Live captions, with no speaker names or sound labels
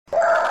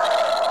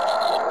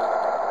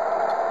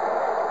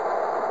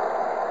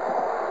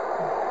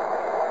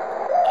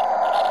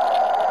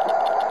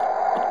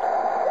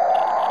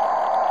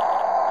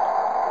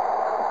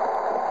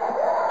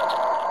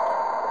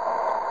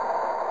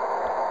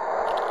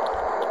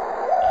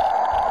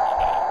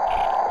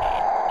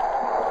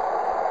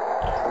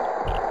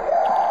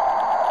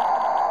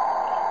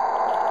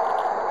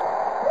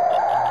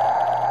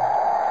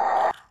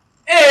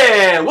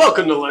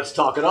Welcome to Let's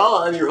Talk It All.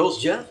 I'm your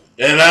host, Jeff.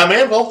 And I'm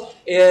Anvil.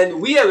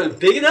 And we have a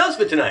big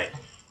announcement tonight.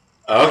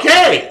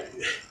 Okay.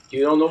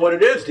 You don't know what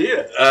it is, do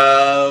you?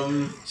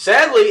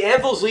 Sadly,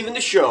 Anvil's leaving the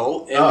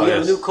show, and we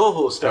have a new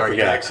co-host starting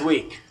next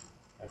week.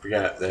 I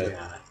forgot that.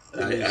 Yeah.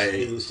 I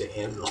to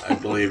Anvil. I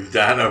believe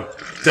Donna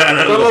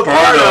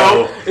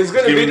Lopardo is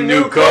going to be the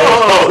new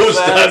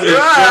co-host on this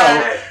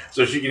right. show,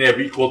 so she can have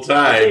equal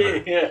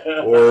time.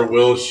 Yeah. Or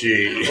will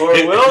she? Or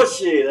will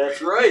she?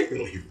 That's right.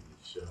 Leave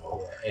the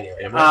show. Yeah,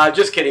 anyway,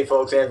 just kidding,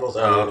 folks. Anvil's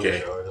on the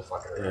show. We're just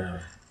fucking around. Yeah.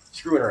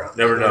 Screwing around.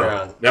 Never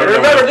know.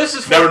 Remember, this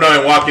is never know.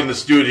 I walk in the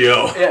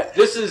studio. Yeah,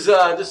 this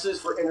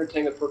is for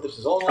entertainment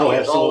purposes only. Oh,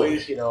 as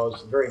always,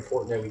 it's very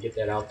important that we get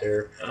that out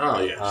there. Oh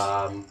yes.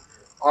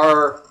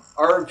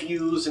 Our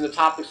views and the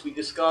topics we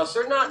discuss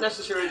are not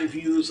necessarily the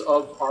views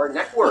of our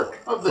network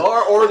or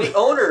the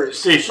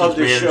owners of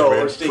the show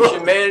or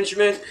station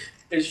management.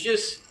 It's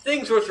just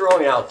things we're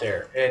throwing out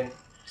there and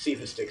see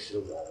if it sticks to the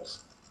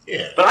walls.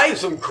 Yeah. But I have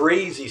some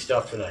crazy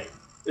stuff tonight.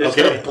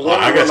 Okay.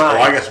 I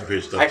got some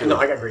crazy stuff. I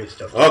got crazy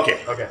stuff.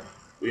 Okay.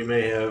 We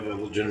may have a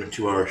legitimate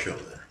 2-hour show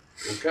then.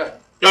 Okay.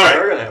 All right.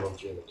 We're gonna have a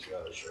legitimate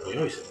 2-hour show. We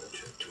always have a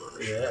legitimate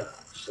 2-hour show. Yeah.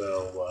 So.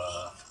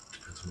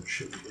 Depends on what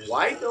shit we do.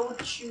 Why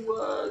don't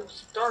you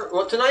start?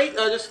 Well, tonight,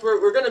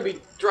 we're going to be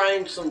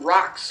trying some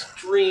Rock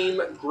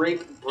Stream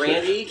Grape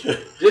Brandy.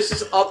 This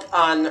is up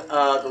on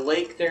the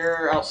lake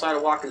there outside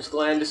of Watkins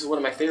Glen. This is one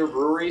of my favorite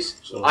breweries.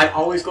 So, I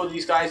always go to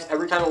these guys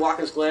every time in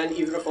Watkins Glen,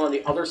 even if I'm on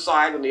the other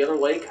side, on the other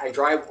lake. I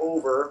drive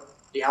over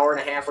the hour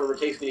and a half, whatever it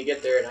takes me to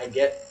get there, and I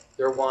get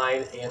their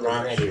wine and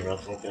their brandy.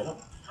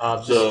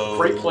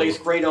 Great place,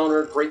 great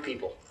owner, great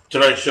people.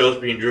 Tonight's show is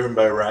being driven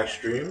by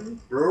Rockstream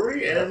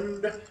Brewery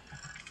and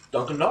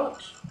Dunkin'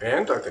 Donuts.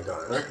 And Dunkin'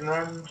 Donuts.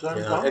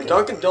 And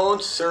Dunkin'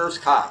 Donuts serves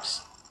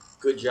cops.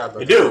 Good job.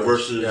 They do,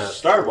 versus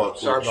Starbucks.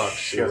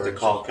 Starbucks. You have to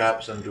call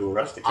cops and do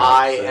arrest the cops.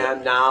 I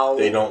am now...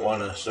 They don't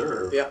want to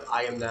serve. Yeah,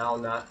 I am now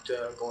not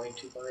going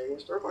to buy any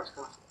Starbucks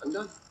coffee. I'm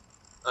done.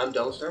 I'm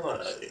done with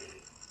Starbucks.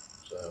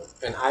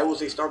 And I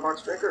was a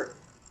Starbucks drinker.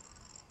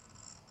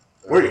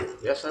 Were you?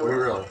 Yes, I was.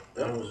 Really?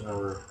 Yep. I was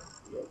never...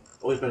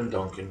 Always been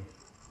Dunkin'.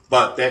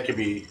 But that could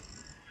be...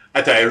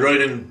 I tell you, I really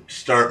didn't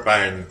start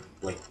buying,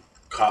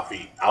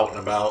 coffee out and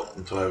about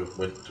until I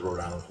went to Rhode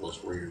Island for those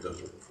 4 years. I was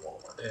working for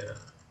Walmart. Yeah.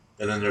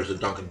 And then there's a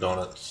Dunkin'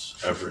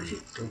 Donuts every...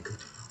 Dunkin'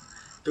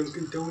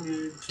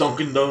 Donuts.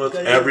 Dunkin' Donuts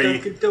every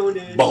Dunkin'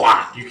 Donuts.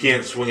 block. You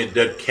can't swing a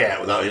dead cat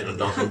without hitting a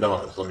Dunkin'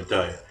 Donuts, let me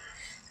tell you.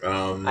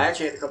 I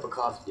actually had a cup of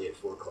coffee today at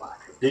 4 o'clock.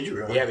 Did you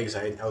really? Yeah, because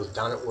I was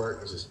down at work.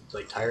 I was just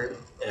tired,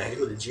 and I had to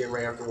go to the gym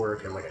right after work.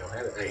 And I'm like, I don't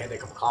have it. I had that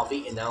cup of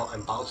coffee, and now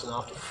I'm bouncing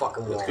off the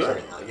fucking walls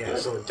right now. Yeah,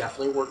 so it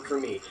definitely worked for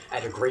me. I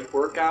had a great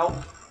workout.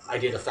 I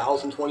did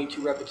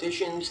 1,022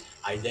 repetitions.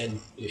 I then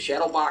did a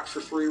shadow box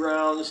for 3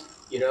 rounds.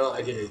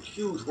 I did a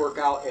huge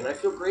workout, and I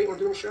feel great. We're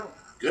doing a show.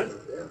 Good.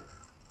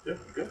 Yeah.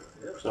 Good.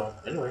 Yeah. So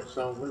anyway,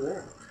 we're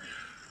there.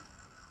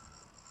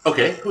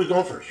 Okay, who's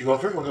going first? You going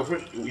first? Want to go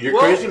first? You're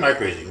crazy? Am I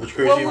crazy? Which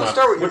crazy? Well, we'll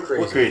start with your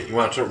crazy. What crazy? You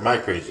want to start with my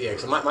crazy? Yeah,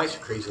 because my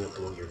crazy will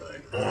blow your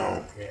mind.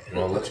 Oh,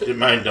 well, let's get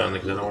mine done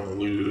because I don't want to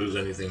lose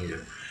anything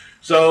here.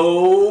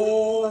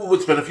 So,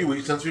 it's been a few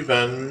weeks since we've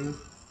been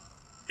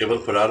able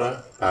to put out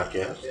a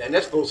podcast. Yeah, and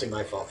that's mostly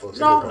my fault, folks.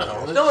 No,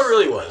 it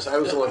really was. I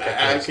was the one that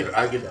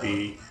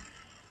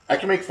I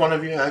can make fun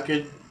of you.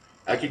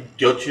 I could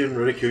guilt you and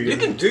ridicule you. You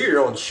can do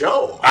your own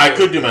show. I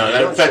could do my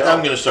own. In fact, I'm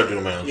going to start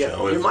doing my own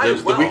show. You might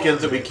as well. The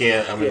weekends that we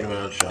can't, I'm going to do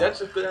my own show.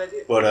 That's a good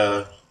idea. But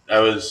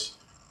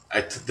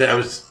today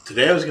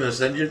I was going to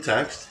send you a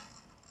text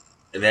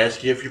and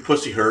ask you if your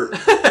pussy hurt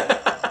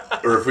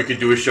or if we could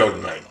do a show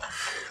tonight.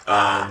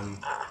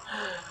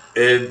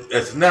 And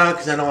I said, no,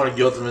 because I don't want to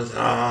guilt them. And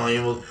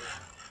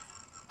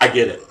I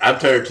get it. I'm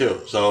tired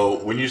too. So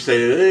when you say,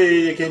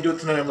 hey, I can't do it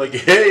tonight, I'm like,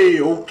 hey,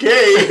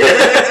 okay.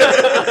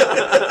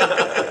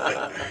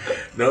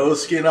 No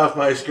skin off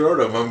my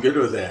scrotum. I'm good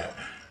with that.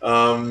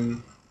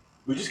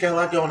 We just got a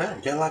lot going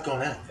on.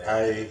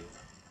 I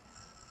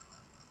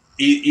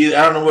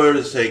don't know whether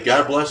to say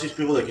God bless these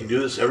people that can do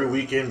this every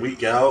week in,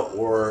 week out,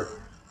 or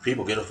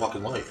people get a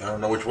fucking life. I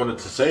don't know which one to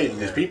say to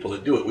these people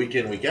that do it week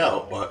in, week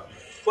out. But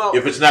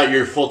if it's not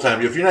your full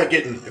time, if you're not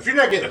getting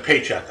a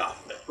paycheck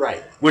off of it,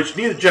 right? Which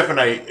neither Jeff and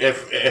I,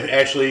 if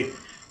actually,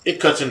 it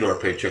cuts into our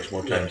paychecks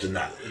more times than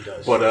not. It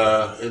does. But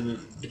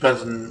it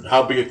depends on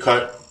how big a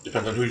cut.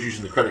 Depends on who's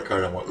using the credit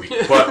card on what week.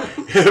 But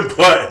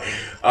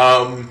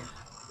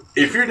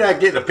if you're not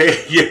getting a pay,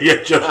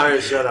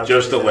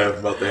 just to laugh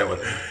about that one.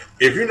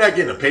 If you're not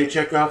getting a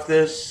paycheck off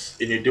this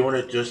and you're doing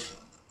it just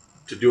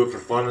to do it for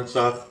fun and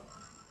stuff,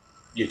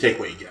 you take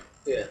what you get.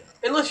 Yeah,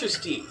 unless you're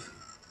Steve.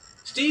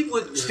 Steve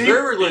was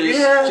very religious.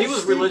 Yeah, Steve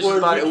was religious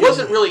about it. It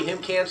wasn't really him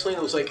canceling.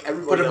 It was like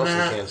everybody else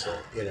was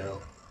canceling.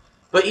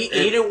 But he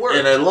didn't work.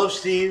 And I love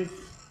Steve,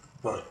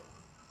 but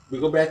we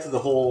go back to the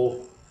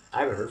whole.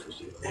 I haven't heard from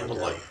Steve in a long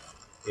time. Life.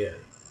 Yeah,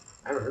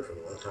 I haven't heard from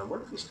him in a long time.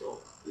 What if he's still?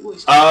 I wanted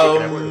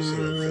to see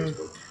him on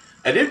Facebook.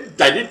 I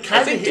did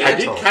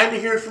kind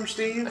of hear from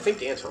Steve. I think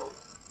Dan's home.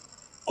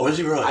 Oh, is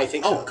he really? I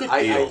think so. so. Good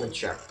I deal. haven't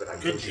checked, but I'm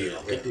good pretty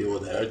deal. sure. Good deal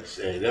with that. I'd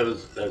say that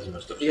was a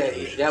messed up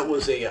situation. Yeah, that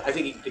was a. I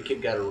think the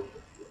kid got a.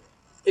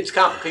 It's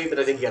complicated, but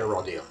I think he got a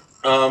raw deal.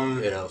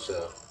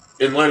 So.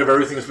 In light of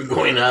everything that's been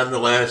going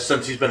on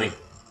since he's been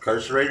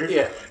incarcerated.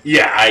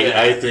 Yeah.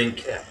 I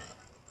think. Yeah.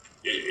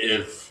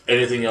 If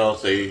anything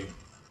else, they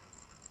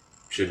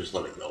should just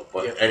let it go.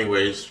 But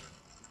anyways,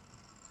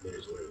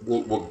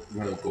 we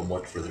won't go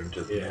much further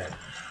into that.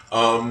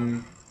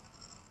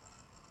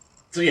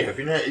 So yeah, if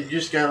you're not, you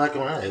just got a lot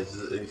going on. As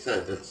you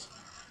said, that's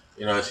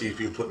I see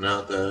people putting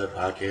out the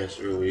podcast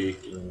every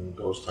week and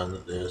ghost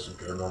hunting this and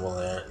paranormal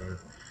that, and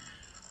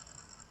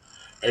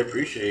I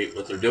appreciate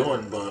what they're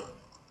doing, but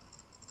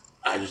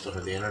I just don't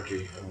have the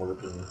energy. I'm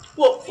working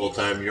full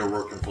time. You're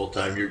working full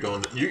time. You're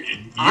going.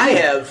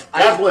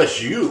 God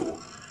bless you.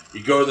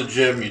 You go to the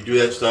gym. You do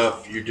that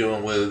stuff. You're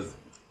dealing with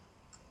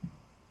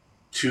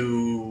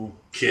 2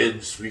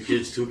 kids, 3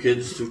 kids, 2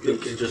 kids,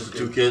 just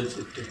 2 kids.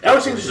 I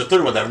always think there's a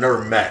third one that I've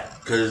never met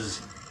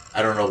because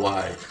I don't know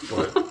why,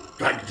 but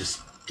I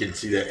can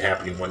see that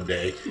happening one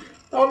day.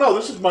 Oh no,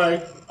 this is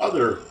my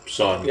other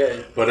son.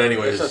 Yeah. But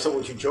anyways, that's not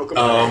something you joke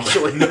about.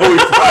 Actually, no, you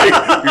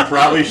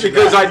probably should.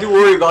 Because I do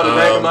worry about the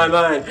back of my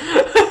mind.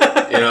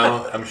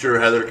 I'm sure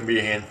Heather can be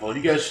a handful.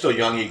 You guys are still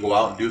young. You go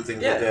out and do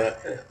things like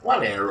that.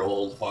 One hour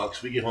old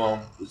fucks. We get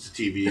home. It's a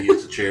TV.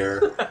 It's a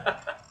chair.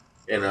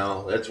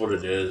 That's what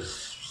it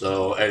is.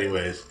 So,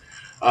 anyways,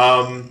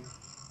 but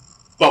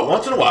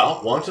once in a while,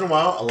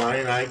 Alani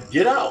and I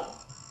get out.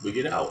 We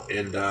get out,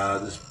 and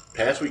this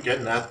past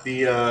weekend, not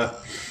the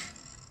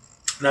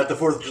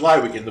 4th of July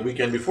weekend, the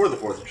weekend before the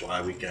 4th of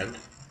July weekend.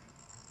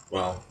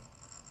 Well,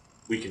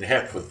 week and a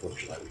half before the 4th of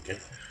July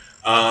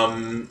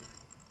weekend.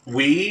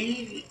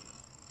 We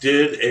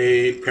did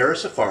a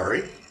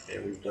parasafari,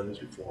 and we've done this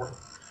before.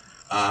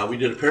 We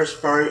did a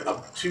parasafari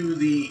up to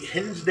the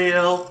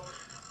Hinsdale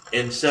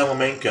and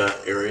Salamanca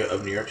area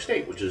of New York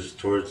State, which is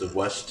towards the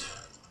west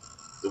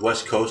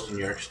coast of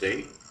New York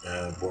State,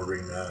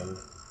 bordering on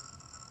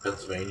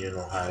Pennsylvania and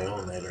Ohio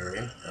in that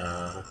area.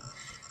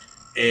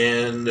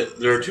 And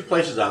there are 2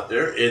 places out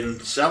there. In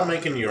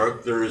Salamanca, New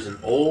York, there is an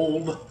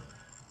old,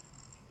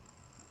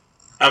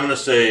 I'm going to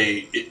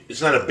say,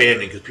 it's not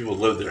abandoned because people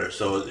live there.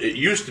 So it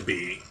used to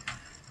be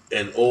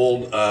an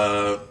old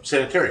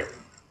sanitarium.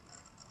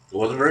 It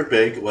wasn't very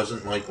big. It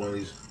wasn't like one of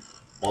these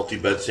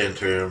multi-bed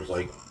sanitariums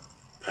like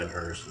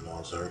Penhurst and all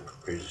this other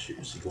crazy shit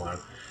you see go on.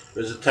 It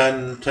was a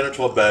 10 or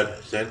 12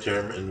 bed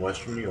sanitarium in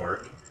western New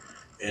York.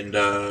 And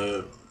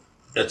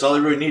that's all they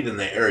really need in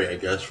that area, I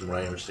guess, from what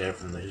I understand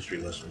from the history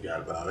lesson we got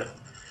about it.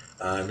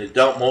 And it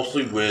dealt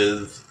mostly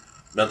with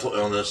mental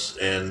illness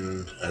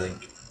and, I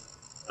think,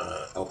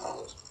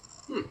 alcoholism.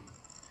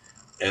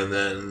 And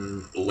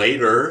then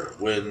later,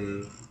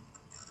 when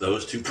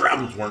those 2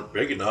 problems weren't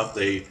big enough,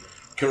 they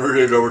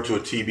converted it over to a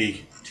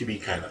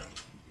TB kind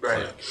of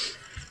clinic.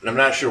 And I'm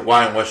not sure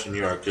why in Western New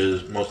York,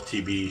 because most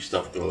TB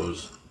stuff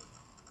goes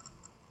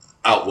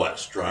out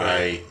west,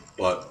 dry,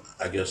 but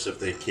I guess if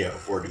they can't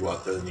afford to go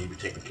out there, they need to be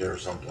taken care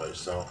of someplace.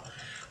 So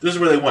this is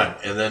where they went.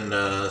 And then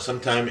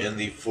sometime in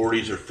the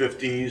 40s or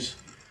 50s,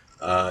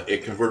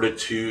 it converted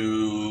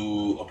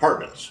to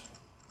apartments.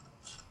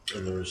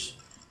 And there's,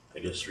 I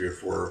guess, 3 or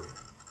 4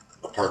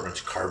 apartments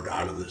carved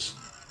out of this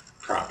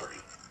property.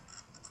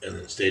 And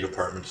then stayed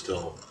apartments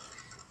till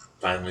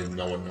finally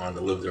no one wanted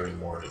to live there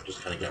anymore. And it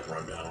just kind of got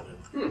run down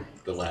and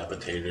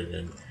dilapidated.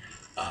 And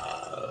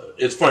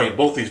it's funny,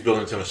 both these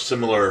buildings have a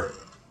similar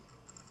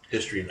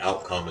history and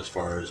outcome as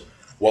far as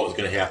what was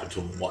going to happen to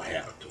them and what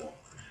happened to them.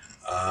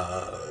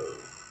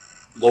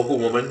 Local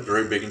woman,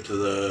 very big into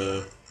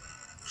the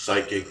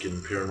psychic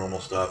and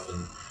paranormal stuff,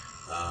 and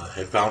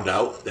had found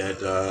out that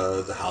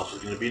the house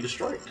was going to be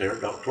destroyed,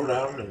 tore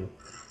down, and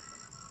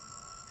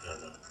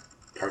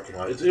parking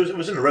lot. It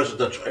was in a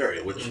residential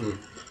area, which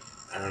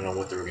I don't know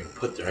what they were going to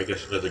put there. I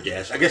guess another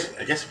gas. I guess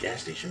a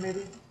gas station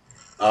maybe.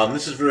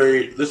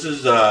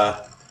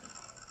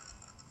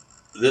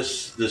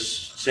 This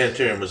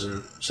sanitarium was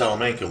in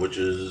Salamanca, which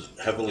is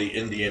heavily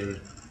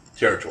Indian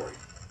territory.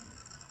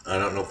 I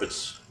don't know if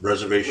it's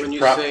reservation. When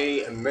you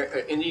say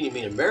Indian, you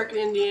mean American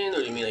Indian, or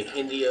do you mean like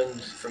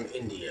Indians from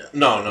India?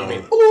 No. I'm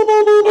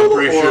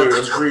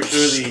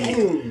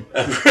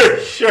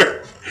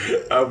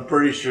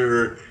pretty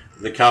sure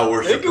the cow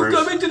worshippers. They can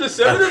come into the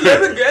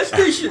 7-Eleven gas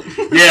station.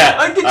 Yeah,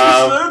 I get you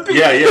Slurpee.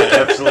 Yeah,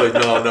 absolutely.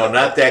 No,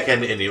 not that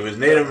kind of Indian. It was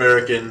Native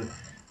American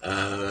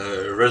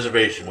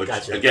reservation. Which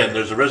again,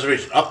 there's a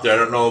reservation up there. I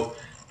don't know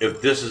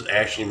if this is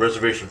actually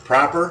reservation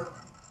proper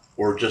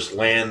or just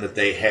land that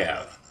they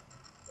have.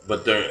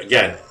 But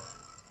again,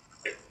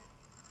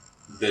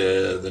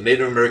 the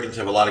Native Americans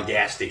have a lot of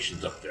gas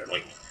stations up there,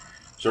 like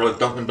sort of like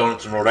Dunkin'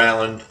 Donuts in Rhode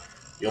Island.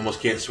 You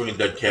almost can't swing a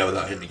dead cat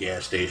without hitting a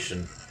gas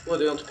station. Well,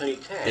 they don't pay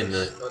tax. I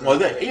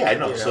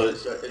know. So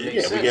it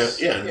makes sense.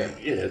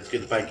 It's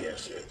good to buy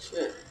gas there. It's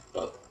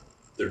about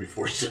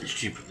 34 cents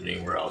cheaper than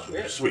anywhere else,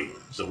 which is sweet.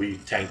 So we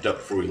tanked up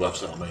before we left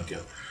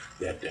Salamanca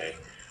that day.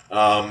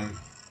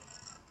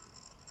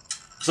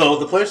 So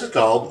the place is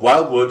called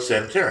Wildwood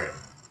Sanitarium.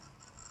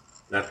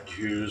 not to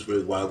confuse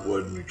with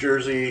Wildwood, New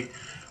Jersey,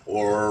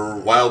 or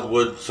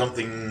Wildwood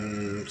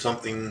something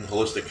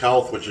holistic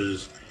health, which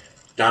is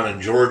down in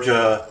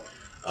Georgia,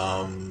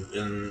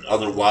 in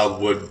other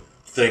Wildwood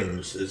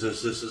things.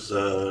 This is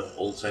a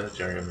old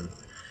sanitarium.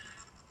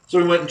 So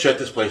we went and checked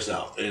this place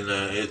out, and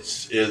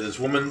it's this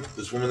woman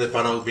they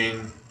found out was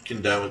being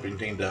condemned, was being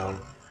taken down.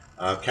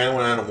 Kind of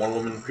went on a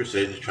one-woman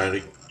crusade to try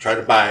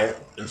to buy it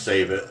and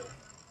save it,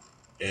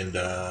 and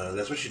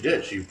that's what she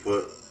did. She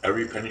put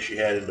every penny she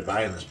had into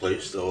buying this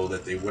place so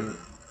that they wouldn't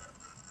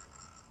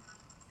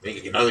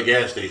make another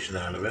gas station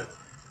out of it.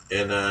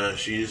 And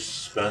she's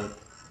spent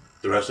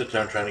the rest of the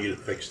time trying to get it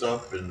fixed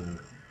up and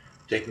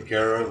taken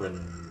care of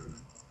and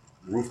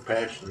roof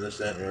patched and this,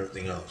 that, and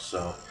everything else.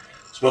 So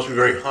it's supposed to be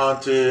very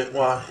haunted.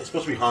 Well, it's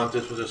supposed to be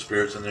haunted with the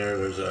spirits in there.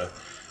 There's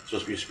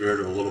supposed to be a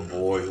spirit of a little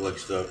boy who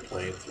likes to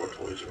play and throw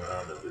toys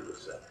around and do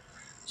this, that.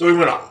 So we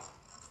went up.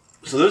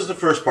 So this is the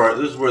first part.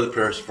 This is where the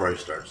Paris Safari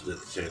starts, at the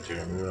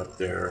sanitarium. We went up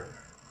there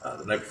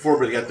the night before,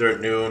 but we got there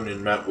at noon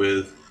and met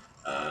with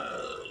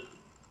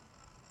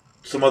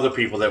some other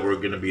people that were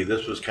going to be.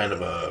 This was kind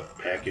of a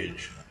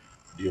package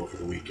deal for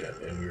the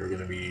weekend, and we were going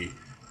to be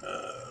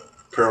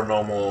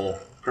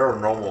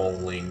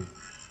paranormaling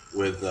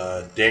with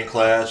Dan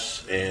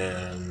Class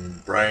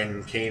and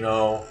Brian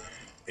Kano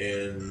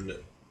and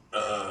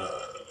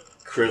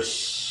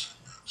Chris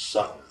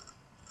Sutton.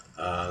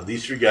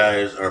 These three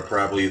guys are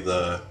probably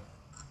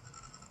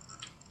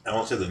I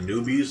won't say the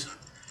newbies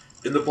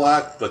in the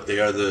block, but they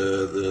are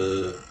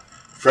the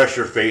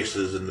fresher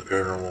faces in the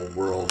paranormal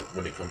world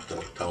when it comes to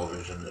like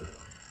television and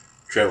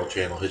Travel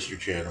Channel, History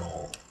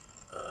Channel,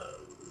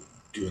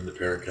 doing the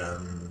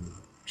Paracon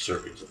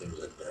circuits and things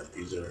like that.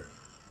 These are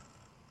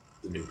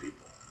the new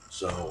people.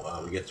 So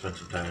we get to spend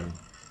some time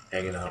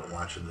hanging out and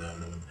watching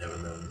them and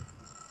having them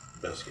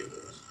investigate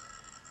with us.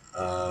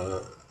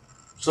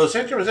 So the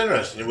sanitarium was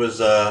interesting. It was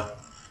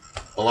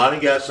Alani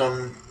got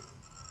some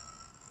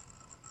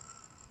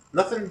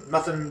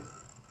nothing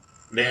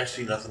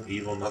nasty, nothing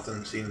evil,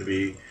 nothing seemed to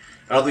be.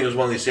 I don't think it was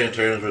one of these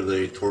sanitariums where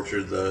they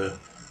tortured the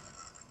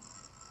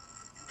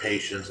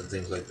patients and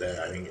things like that.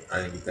 I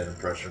didn't get that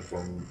impression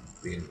from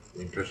the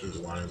impressions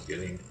Alani was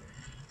getting.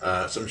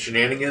 Some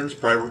shenanigans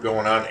probably were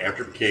going on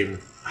after it became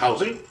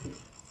housing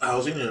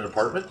in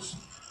apartments.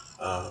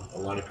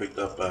 Alani picked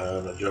up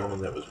on a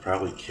gentleman that was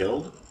probably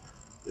killed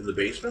in the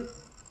basement.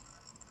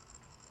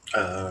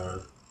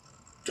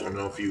 Don't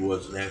know if he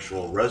was an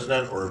actual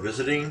resident or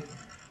visiting.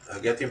 I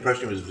got the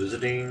impression he was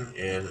visiting,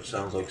 and it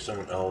sounds like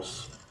someone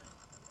else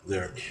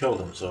there killed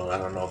him. So I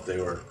don't know if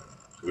it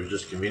was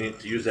just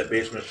convenient to use that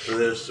basement for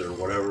this or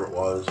whatever it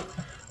was.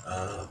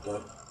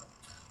 But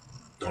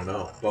don't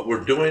know. But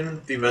we're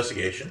doing the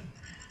investigation,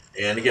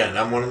 and again,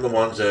 I'm one of the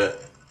ones that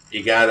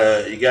you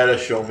gotta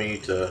show me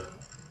to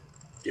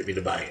get me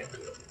to buy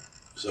into it.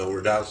 So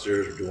we're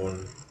downstairs, we're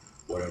doing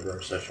whatever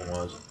our session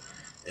was,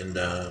 and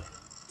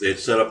they had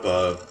set up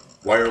a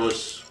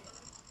wireless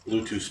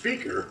Bluetooth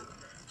speaker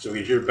so we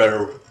could hear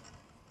better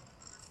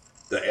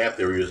the app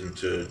they were using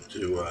to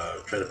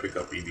try to pick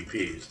up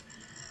EVPs.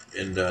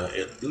 And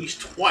at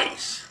least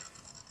twice,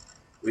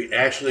 we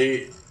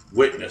actually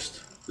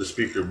witnessed the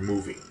speaker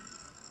moving.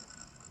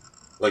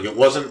 Like it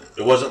wasn't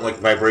like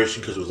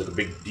vibration because it was like a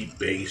big deep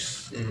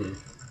bass. Mm-hmm.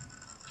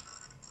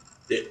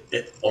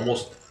 It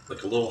almost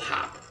like a little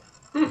hop.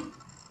 In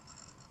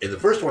the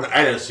first one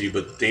I didn't see,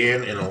 but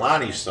Dan and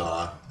Alani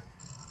saw.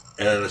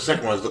 And then the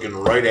second one I was looking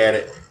right at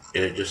it,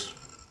 and it just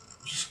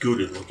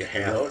scooted like a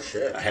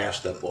half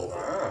step over.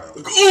 Wow.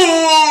 Like,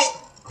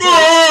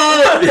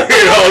 oh!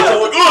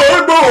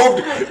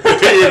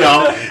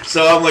 It moved!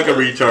 So I'm like a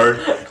retard.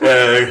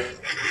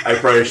 I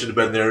probably should have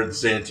been there in the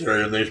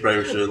sanitarium. They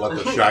probably should have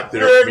left a shock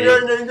there for me.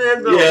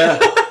 Yeah.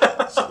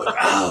 So I'm like,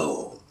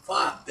 oh,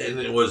 fuck. And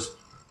it was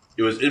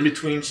in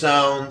between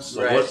sounds.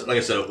 So right. It wasn't, like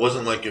I said, it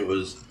wasn't like it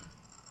was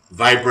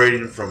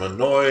vibrating from a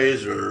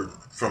noise or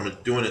from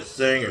it doing its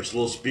thing, or its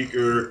little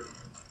speaker,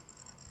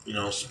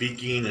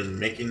 speaking and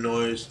making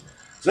noise.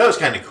 So that was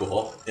kind of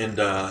cool. And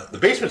the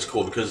basement's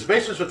cool because the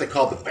basement's what they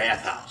call the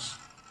bathhouse.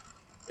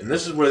 And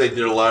this is where they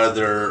did a lot of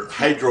their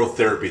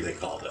hydrotherapy, they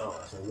called it. Oh,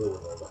 I will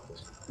know about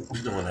this.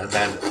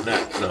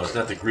 No, it's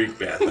not the Greek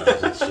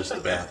bathhouse. It's just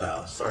the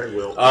bathhouse. Sorry,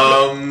 Will.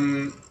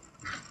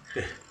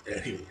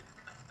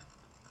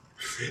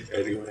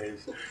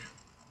 Anyways.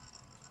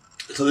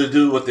 So they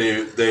do what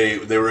they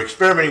were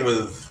experimenting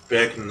with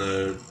back in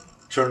the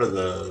turn of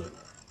the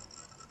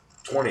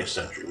 20th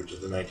century, which is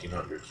the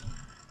 1900s.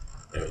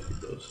 Anyways,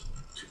 get those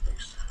two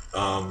things.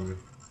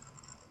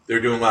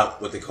 They're doing a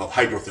lot what they call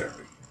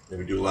hydrotherapy. They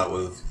would do a lot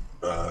with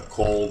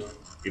cold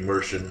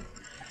immersion.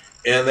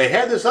 And they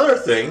had this other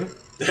thing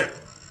that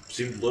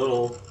seemed a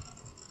little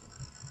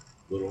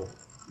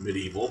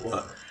medieval,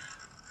 but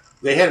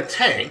they had a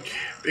tank,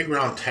 big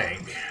round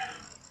tank,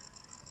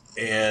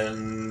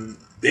 and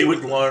they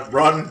would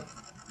run,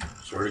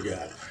 swear to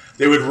God,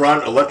 they would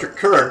run electric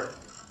current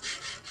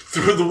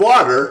through the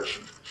water.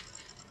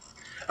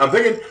 I'm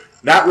thinking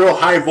not real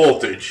high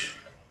voltage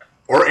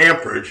or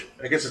amperage.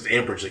 I guess it's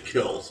amperage that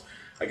kills.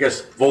 I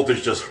guess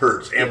voltage just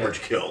hurts, amperage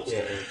kills.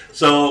 Yeah.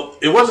 So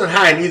it wasn't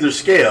high in either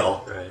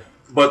scale,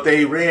 but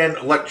they ran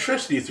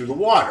electricity through the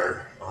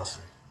water.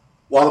 Awesome.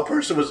 While the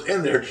person was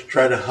in there to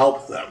try to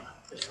help them.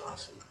 That's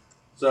awesome.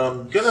 So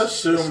I'm gonna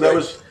assume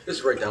This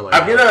is right down my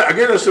I'm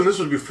gonna assume this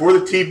was before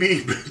the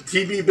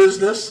TB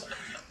business,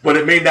 but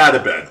it may not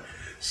have been.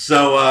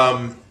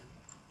 So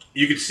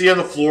you could see on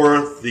the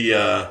floor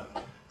the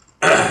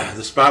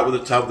spot with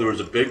the tub. There was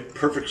a big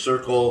perfect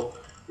circle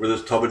where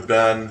this tub had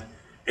been,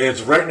 and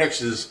it's right next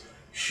to this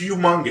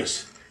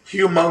humongous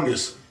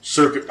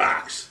circuit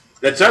box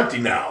that's empty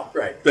now.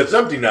 Right. That's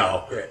empty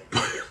now. Right.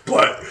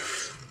 But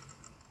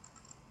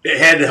it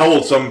had to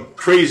hold some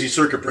crazy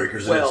circuit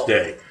breakers in its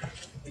day.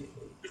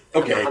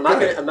 Okay. I'm not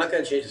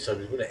going to change the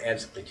subject. I'm going to add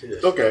something to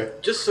this. Okay.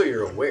 Just so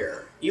you're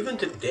aware, even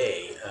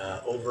today,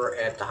 over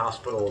at the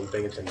hospital in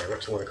Binghamton, there,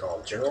 what's the one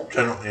called? General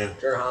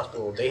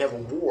Hospital. They have a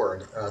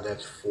ward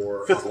that's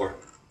for 5th floor.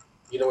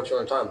 You know what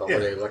I'm talking about? Where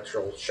they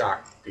electrical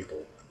shock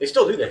people. They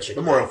still do that shit.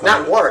 Memorial 5.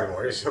 Not water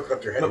anymore. They just hook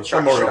up your head and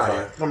shock Memorial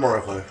shit 5.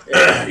 Memorial 5.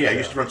 Yeah, I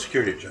used to run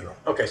security at General.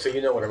 Okay, so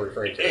you know what I'm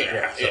referring to.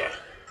 Yeah.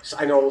 So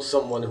I know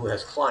someone who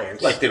has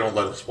clients. Like they don't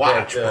let us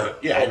watch,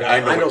 but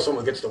I know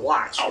someone gets to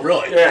watch. Oh,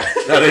 really? Yeah.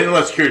 No, they didn't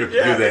let security do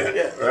that.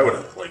 Yeah. I would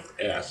have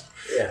asked.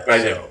 Yeah. But I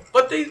didn't.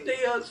 But they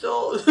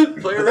still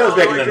play around. That was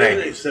back in the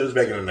 90s. That was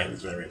back in the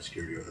 90s when I ran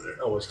security over there.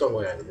 Oh, it's still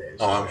going on today.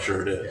 Oh, I'm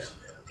sure it is.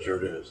 I'm sure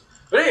it is.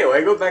 But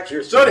anyway, go back to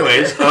your story. So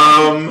anyways,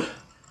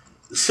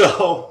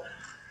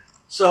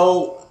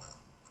 so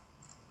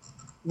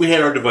we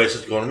had our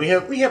devices going.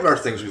 We have our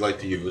things we like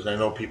to use. And I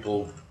know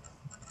people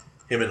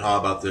him and haw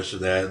about this or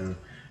that, and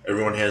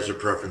everyone has their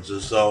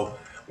preferences. So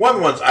one of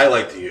the ones I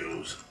like to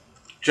use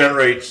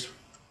generates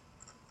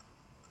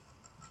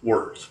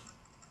words.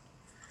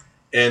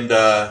 And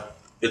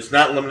it's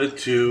not limited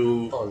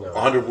to a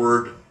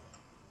 100-word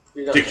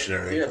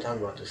dictionary. You're not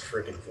talking about this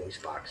freaking voice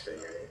box thing,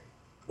 right?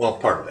 Well,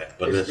 part of that.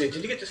 But did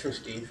you get this from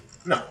Steve?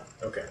 No.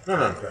 Okay.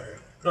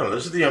 No,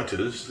 this is the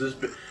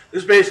M2.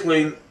 This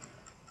basically,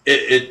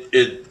 it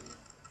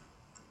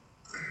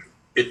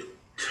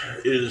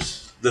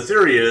is, the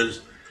theory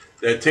is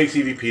that it takes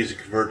EVPs and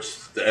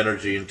converts the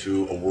energy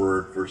into a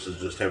word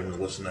versus just having to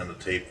listen on the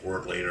tape for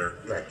it later,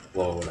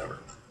 blah, whatever.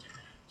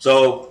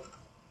 So,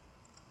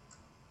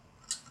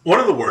 one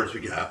of the words we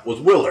got was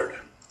Willard,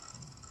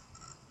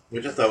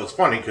 which I thought was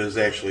funny because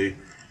actually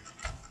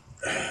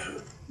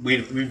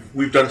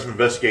we've done some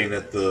investigating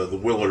at the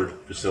Willard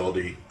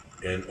facility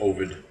in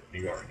Ovid,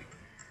 New York.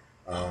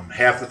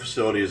 Half the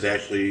facility is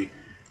actually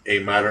a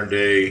modern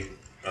day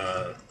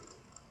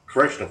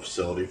correctional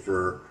facility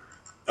for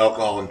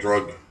alcohol and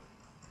drug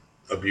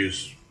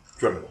abuse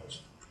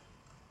criminals.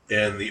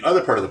 And the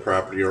other part of the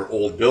property are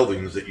old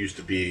buildings that used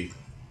to be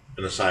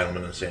an asylum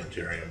and a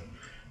sanitarium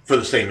for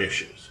the same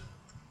issues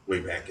way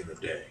back in the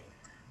day.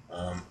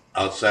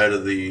 Outside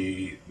of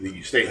the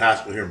state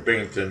hospital here in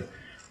Binghamton,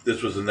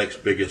 this was the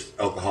next biggest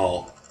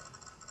alcohol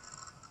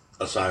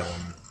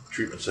asylum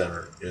treatment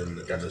center in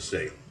the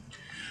state.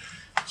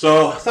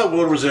 So I thought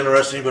Willard was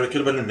interesting, but it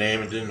could have been a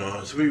name and didn't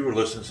know. So we were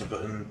listening to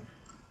something. And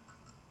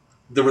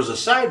there was a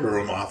side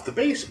room off the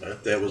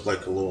basement that was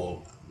like a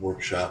little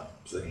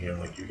workshop thing here,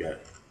 like you got,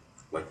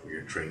 like where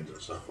your trains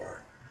and stuff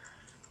are.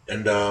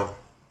 And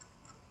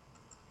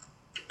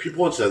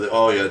people had said that,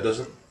 oh yeah, it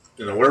doesn't,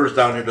 whoever's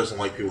down here doesn't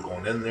like people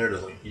going in there.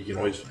 Doesn't, you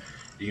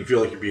can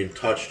feel like you're being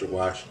touched or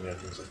watched and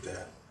things like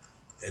that.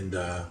 And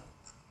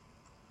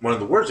one of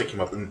the words that came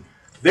up, and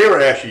they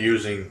were actually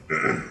using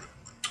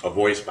a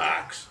voice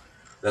box.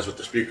 That's what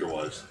the speaker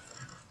was,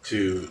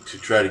 to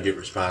try to get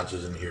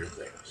responses and hear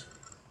things.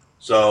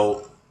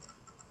 So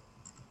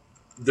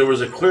there was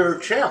a clear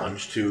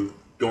challenge to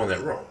go in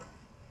that room.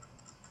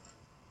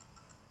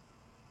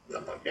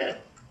 I'm like, yeah,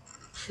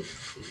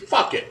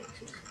 fuck it.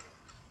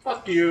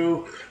 Fuck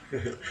you,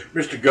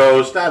 Mr.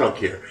 Ghost, I don't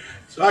care.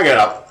 So I got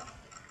up,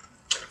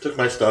 took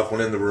my stuff,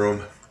 went in the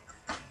room,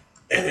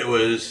 and it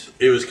was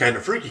kind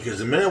of freaky because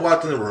the minute I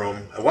walked in the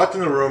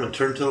room and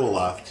turned to the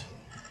left,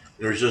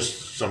 there was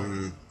just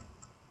some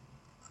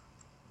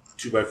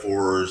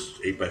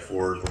 2x4s,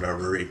 8x4s,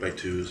 whatever,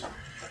 8x2s.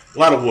 A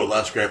lot of wood, a lot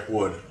of scrap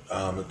wood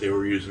that they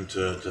were using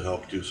to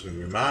help do some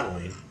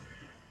remodeling.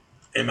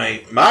 And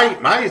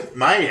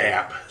my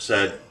app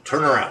said,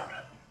 turn around.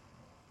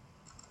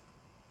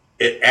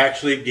 It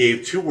actually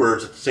gave two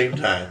words at the same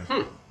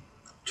time.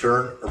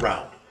 Turn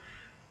around.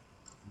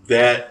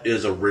 That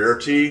is a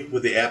rarity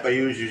with the app I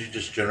use. Usually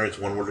just generates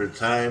one word at a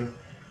time.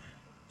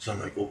 So I'm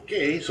like,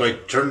 okay. So I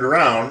turned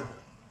around,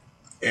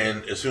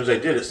 and as soon as I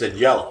did, it said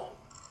yellow.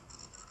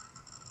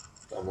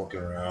 So I'm looking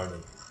around,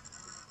 and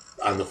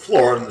on the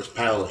floor in this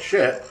pile of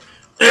shit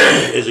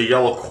is a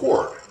yellow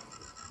cord.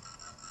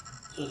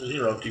 So, do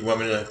you want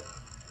me to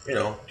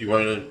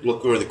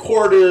look where the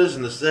cord is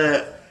and this,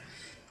 that?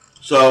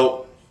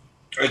 So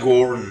I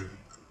go over and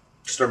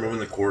start moving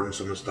the cord and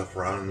some of the stuff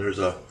around, and there's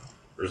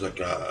like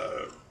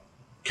a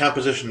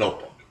composition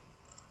notebook.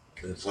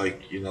 And it's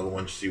like, the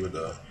ones you see with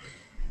the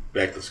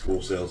back to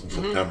school sales in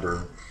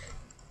September.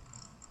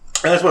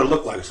 And that's what it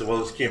looked like. I said, well,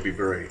 this can't be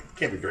very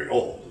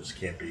old. This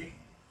can't be,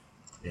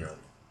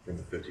 from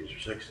the 50s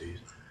or 60s.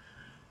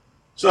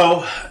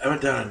 So I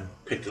went down and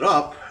picked it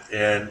up,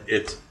 and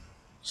it's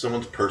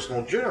someone's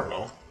personal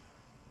journal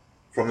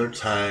from their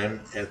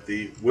time at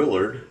the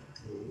Willard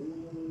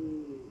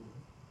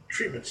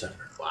Treatment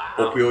Center. Wow.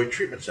 Opioid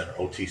Treatment Center,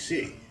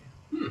 OTC.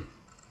 I'm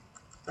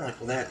like,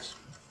 well, that's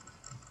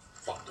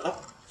fucked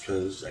up,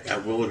 because I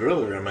got Willard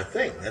earlier on my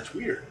thing. That's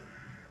weird.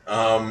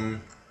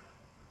 Opened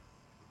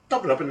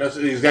up, and that's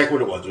exactly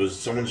what it was. It was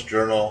someone's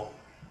journal.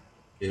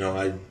 You know,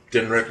 I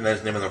didn't recognize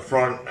the name on the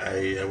front.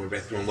 I went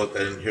back through and looked.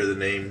 I didn't hear the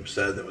name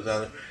said that was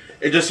on there.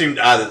 It just seemed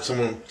odd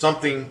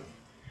that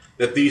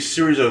that these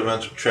series of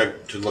events would try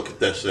to look at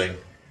this thing,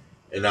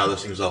 and now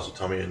this thing's also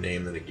telling me a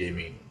name that it gave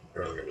me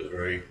earlier. It was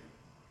very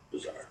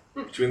bizarre.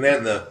 Between that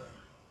and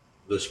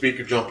the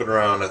speaker jumping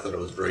around, I thought it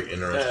was a very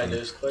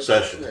interesting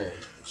session.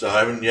 So I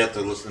haven't yet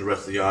to listen to the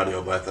rest of the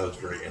audio, but I thought it was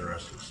a very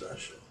interesting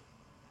session.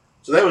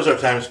 So that was our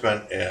time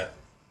spent at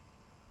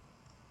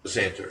the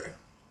sanitarium.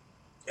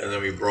 And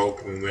then we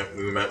broke.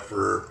 We met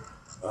for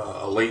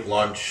a late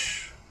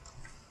lunch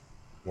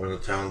when the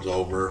town's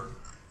over,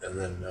 and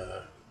then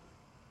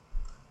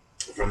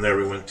from there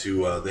we went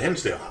to the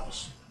Hinsdale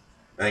House.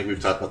 I think we've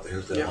talked about the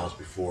Hinsdale House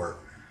before.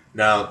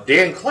 Now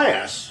Dan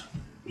Class,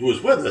 who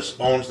was with us,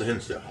 owns the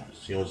Hinsdale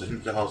House. He owns the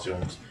Hinsdale House. He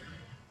owns.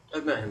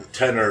 I've met him.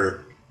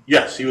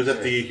 Yes, he was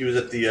at the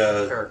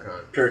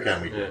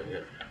Paracon. We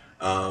did.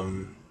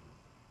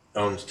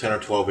 Owns 10 or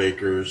 12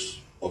 acres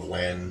of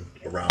land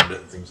around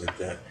it and things like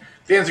that.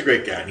 Dan's a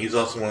great guy, and he's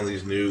also one of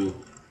these new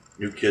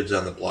kids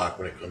on the block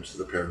when it comes to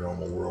the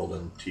paranormal world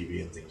and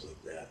TV and things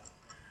like that.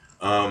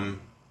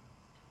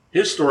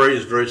 His story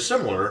is very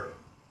similar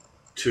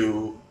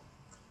to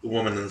the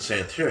woman in the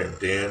sanitarium.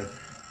 Dan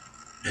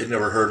had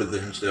never heard of the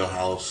Hinsdale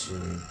House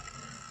and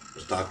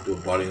was talking to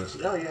a buddy and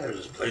said, "Oh yeah, there's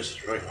this place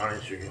that's really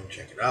haunted, so you're going to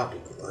check it out,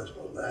 blah, blah,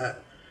 blah,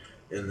 that."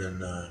 And then,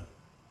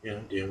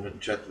 Dan went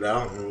and checked it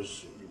out, and there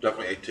was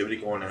definitely activity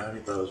going on.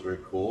 He thought it was very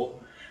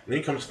cool. And then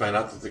he comes to find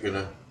out that they're going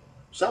to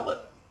sell it,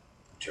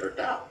 tear it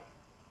down.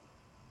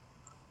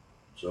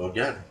 So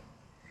again,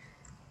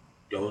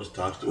 goes,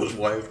 talks to his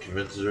wife,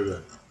 convinces her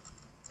to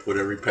put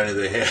every penny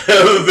they have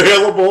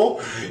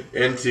available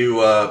into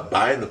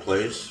buying the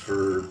place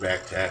for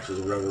back taxes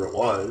or whatever it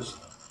was,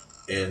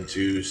 and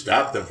to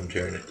stop them from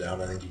tearing it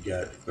down. I think he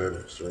got declared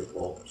a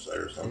historical site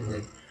or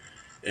something.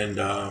 And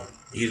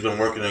he's been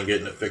working on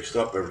getting it fixed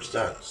up ever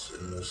since.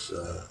 And this,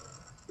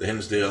 the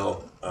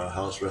Hinsdale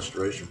House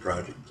Restoration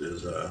Project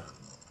is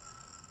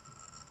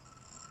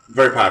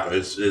very popular.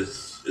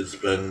 It's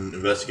been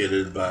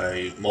investigated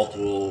by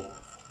multiple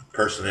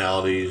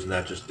personalities,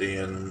 not just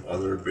Dan.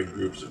 Other big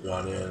groups have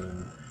gone in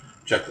and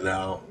checked it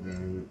out,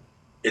 and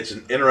it's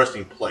an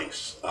interesting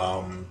place.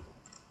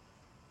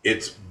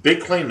 Its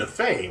big claim to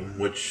fame,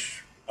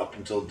 which up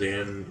until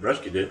Dan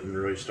rescued it and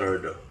really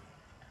started to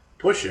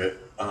push it,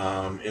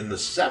 in the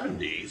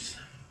 70s,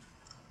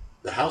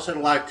 the house had a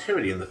lot of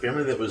activity, and the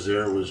family that was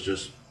there was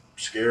just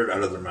scared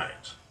out of their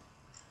minds.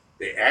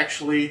 They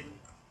actually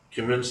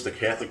convinced the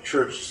Catholic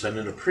Church to send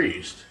in a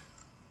priest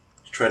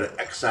to try to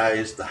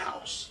excise the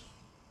house.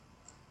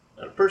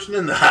 Not a person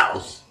in the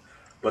house,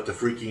 but the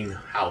freaking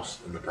house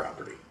in the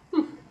property.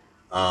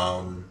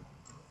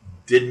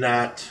 Did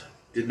not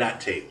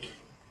take.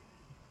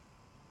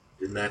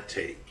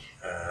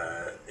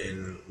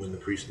 And when the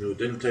priest knew it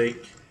didn't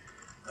take,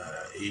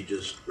 he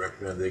just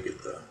recommended they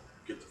get the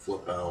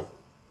flip out,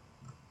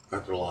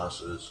 cut their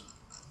losses,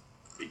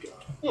 be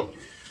gone.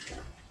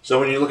 So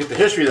when you look at the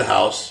history of the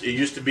house, it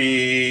used to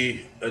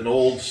be an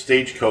old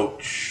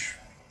stagecoach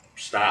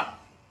stop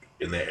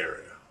in the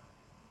area.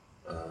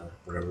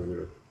 Whatever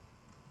they're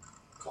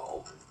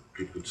called.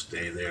 People could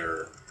stay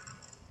there,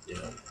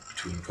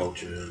 between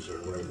coaches or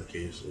whatever the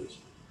case is.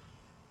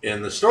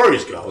 And the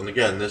stories go, and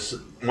again, this,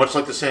 much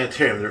like the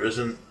sanitarium, there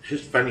isn't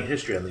finding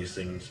history on these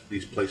things.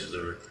 These places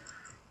are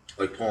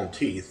like pulling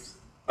teeth.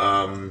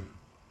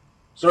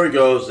 Story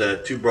goes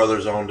that two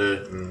brothers owned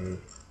it, and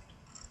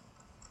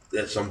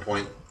at some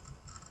point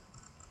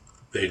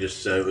they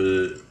just said it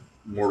was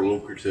more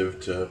lucrative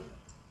to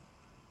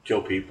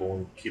kill people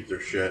and keep their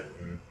shit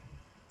and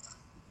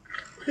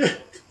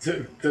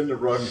than to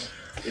run,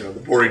 the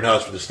boarding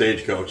house for the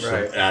stagecoach,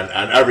 right,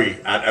 on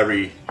every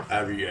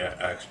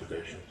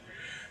expedition.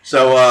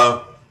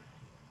 So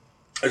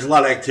there's a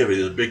lot of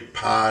activity. There's a big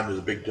pond. There's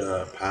a big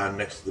pond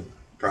next to the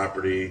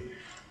property.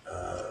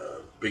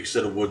 Big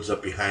set of woods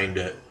up behind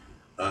it.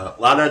 A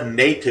lot of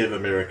Native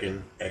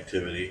American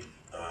activity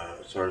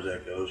as far as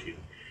that goes.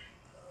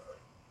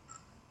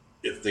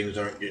 If things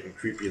aren't getting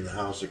creepy in the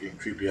house, they're getting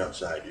creepy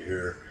outside.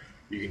 You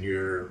can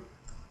hear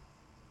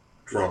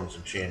drums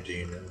and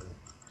chanting, and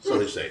so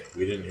they say.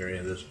 We didn't hear any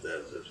of this,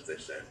 but that's what they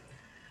say.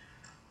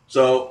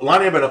 So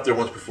Lonnie had been up there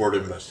once before to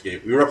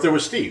investigate. We were up there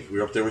with Steve.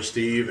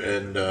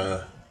 And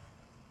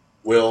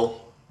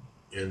Will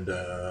and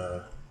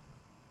a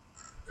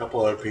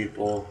couple other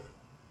people.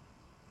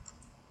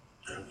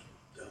 I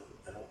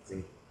don't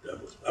think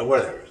that was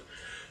whatever.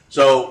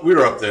 So we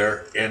were up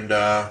there, and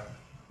not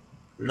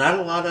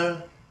a lot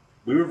of.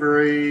 We were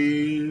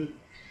very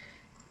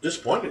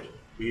disappointed.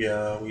 We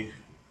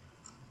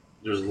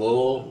There's a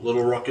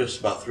little ruckus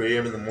about 3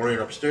 a.m. in the morning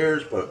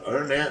upstairs, but other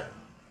than that,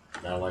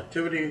 not a lot of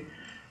activity,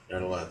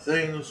 not a lot of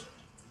things.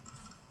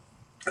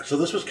 So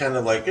this was kind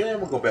of like,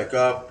 we'll go back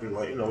up. And,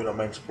 we don't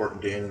mind supporting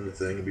Dan and the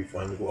thing. It'd be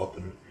fun to go up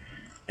and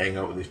hang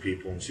out with these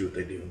people and see what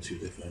they do and see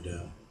what they find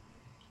out.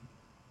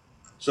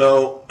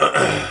 So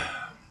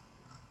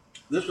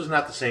this was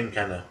not the same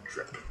kind of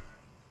trip.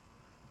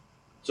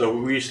 So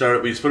we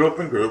split up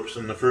in groups,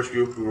 and the first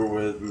group we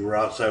were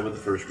outside with the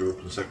first group,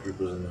 and the second group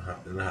was in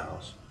the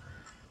house.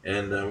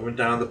 And we went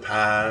down to the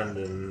pond,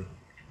 and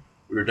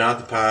we were down at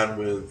the pond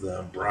with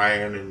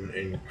Brian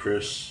and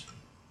Chris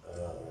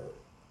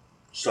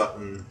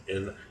Sutton.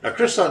 And now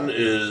Chris Sutton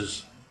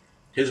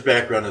his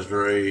background is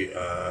very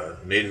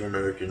Native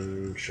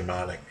American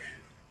shamanic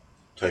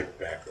type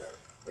background,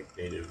 like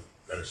Native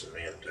medicine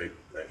man type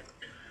thing.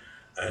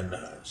 And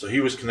so he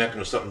was connecting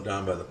with something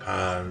down by the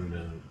pond,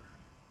 and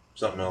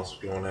something else was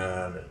going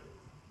on, and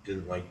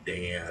didn't like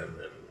Dan,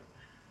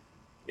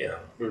 and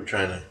we were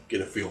trying to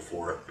get a feel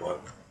for it, but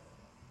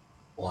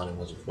Lonnie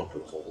wasn't up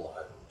with a whole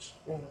lot. Which,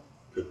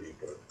 could be,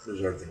 but there's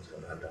other things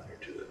going on down here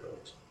too that no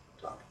one's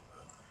talking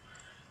about.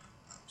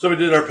 So we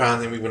did our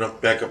pond, then we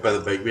went back up by the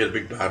big. We had a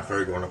big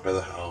bonfire going up by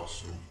the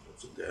house, and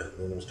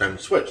then it was time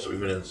to switch. So we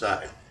went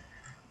inside,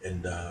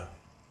 and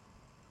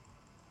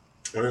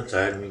went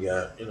inside, and we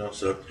got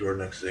set up the door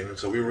next thing. And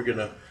so we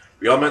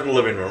all met in the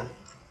living room,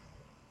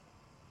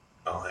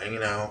 all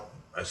hanging out.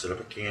 I set up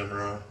a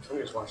camera.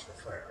 Somebody was watching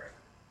the fire, right?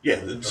 Yeah,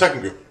 the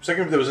second group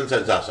that was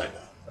inside is outside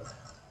now. Okay.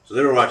 So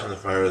they were watching the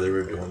fire. They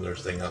were doing their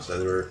thing outside.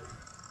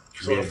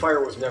 So the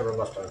fire was never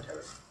left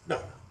unattended?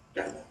 No.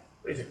 God, no. What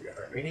do you think we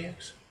are,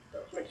 maniacs? No,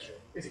 make sure.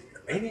 What do you think we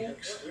are,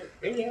 maniacs?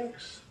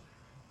 Maniacs?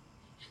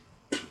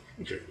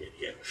 You're an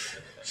idiot.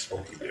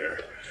 Smokey Bear.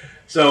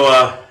 So,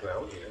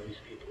 well, these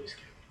people is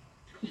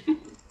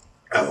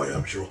oh, yeah,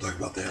 I'm sure we'll talk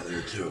about that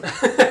later, too.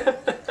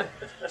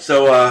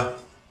 So,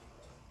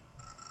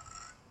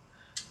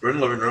 we're in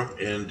the living room,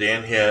 and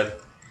Dan had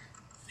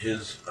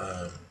his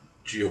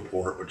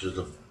Geoport, which is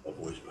a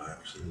voice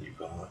box, and you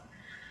call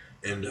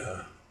it. And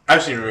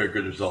I've seen really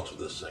good results with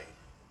this thing.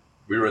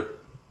 We were at...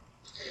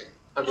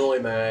 I'm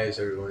rolling my eyes.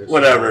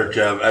 Whatever,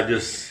 Jeff.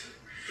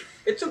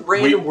 It's a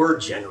random word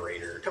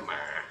generator. Come on.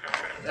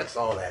 That's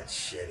all that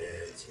shit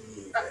is.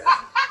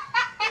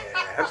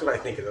 Yeah, that's what I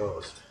think of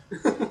those.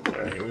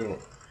 Right, we won't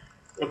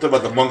talk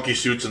about the monkey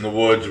suits in the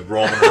woods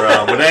roaming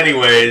around. But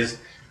anyways,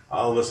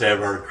 all of us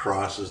have our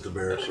crosses to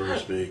bear, so to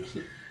speak.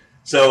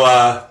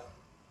 So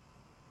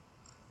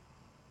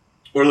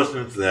we're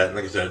listening to that. And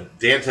like I said,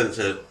 Dan said it's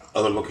at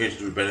other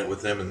locations we've been at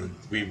with him. And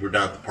we were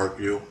down at the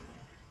Parkview.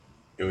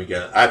 And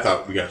I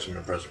thought we got some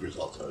impressive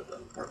results out of the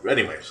Parkview.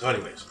 Anyways.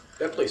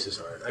 That place is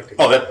hard.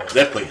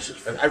 That place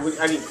is the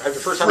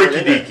first time I went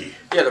in there.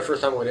 Yeah, the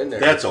first time I went in there.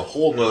 That's a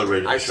whole nother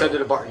radio show. I said to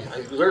the bar,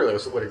 I literally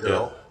was with a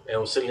girl, and I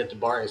was sitting at the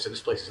bar, and I said,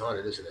 "This place is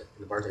haunted, isn't it?"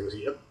 And the bartender was,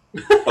 "Yep."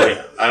 Oh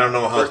yeah, I don't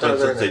know how it's been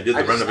since they did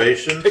the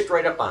renovations. I picked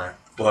right up on it.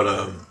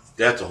 But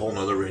that's a whole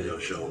nother radio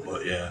show.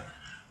 But yeah,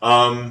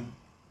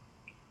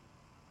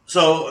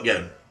 so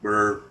again,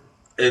 we're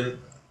and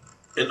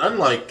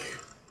unlike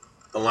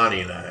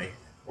Alani and I,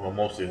 well,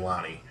 mostly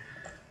Alani,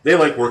 they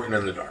like working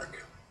in the dark.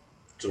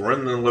 So we're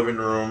in the living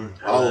room.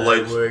 All the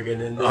lights. All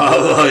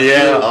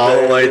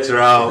the lights are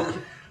out.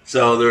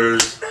 So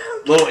there's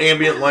a little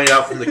ambient light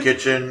out from the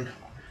kitchen,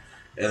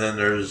 and then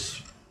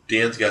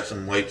Dan's got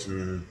some lights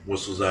and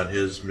whistles on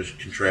his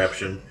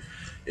contraption,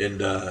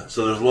 and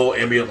so there's a little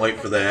ambient light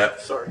for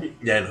that. Sorry.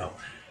 Yeah, I know.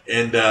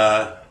 And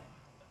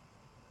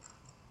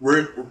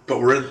for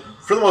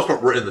the most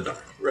part, we're in the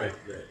dark. Right.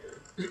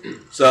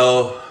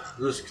 So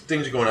there's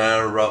things going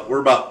on.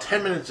 We're about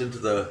 10 minutes into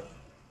the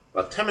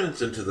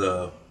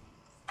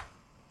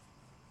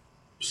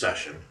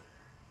session,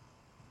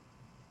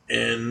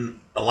 and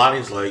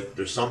Alani's like,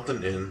 "There's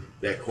something in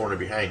that corner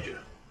behind you."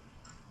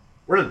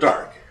 We're in the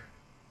dark,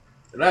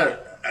 and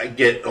I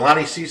get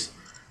Alani sees.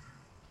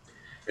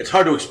 It's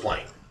hard to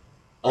explain.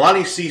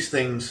 Alani sees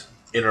things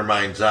in her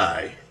mind's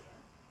eye,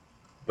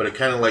 but it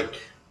kind of like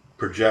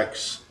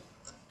projects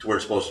to where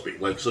it's supposed to be.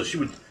 Like, so she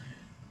would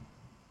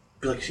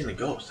be like seeing a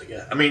ghost, I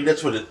guess. I mean,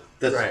 that's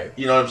right.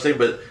 You know what I'm saying?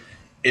 But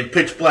in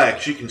pitch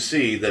black, she can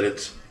see that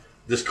it's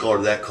this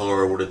color, that color,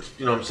 or what it's,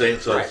 you know what I'm saying?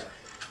 So right.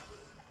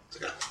 It's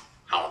like a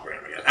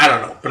hologram again. I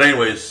don't know. But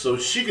anyways, so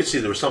she could see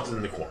there was something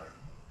in the corner.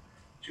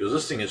 She goes,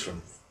 "This thing is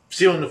from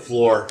ceiling to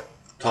floor,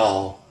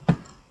 tall.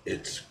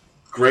 It's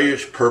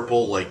grayish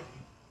purple, like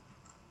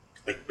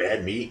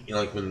bad meat. You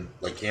know, like when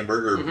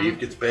hamburger or beef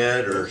gets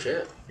bad, or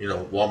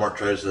Walmart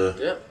tries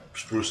to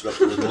spruce it up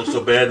so it doesn't look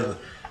so bad, and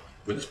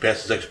when it's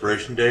past its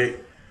expiration date."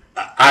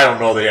 I don't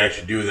know they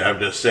actually do that. I'm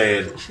just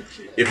saying,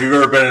 if you've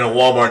ever been in a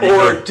Walmart,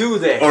 do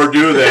they?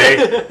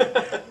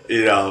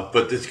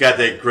 But it's got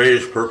that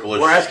grayish purplish.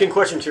 We're asking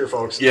questions here,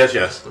 folks. Yes.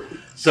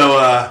 So,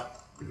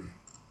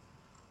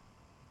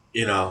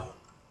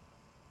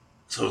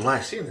 so when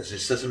I seen this, he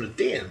says to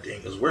Dan.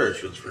 Dan goes, "Where?"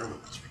 She goes,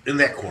 "In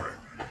that corner."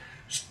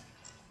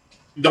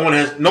 No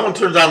one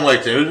turns on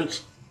lights.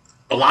 It's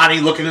Alani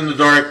looking in the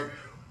dark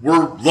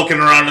we're looking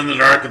around in the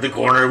dark at the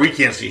corner. We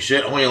can't see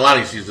shit. Only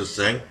Alani sees this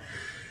thing.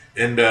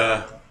 And,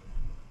 so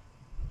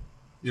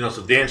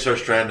Dan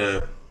starts trying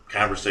to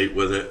conversate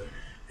with it.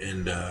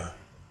 And,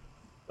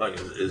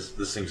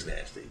 this thing's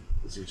nasty.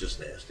 This thing's just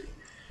nasty.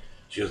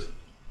 She goes,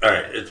 all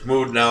right, it's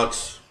moved now.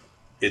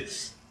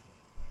 It's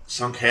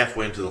sunk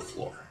halfway into the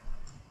floor.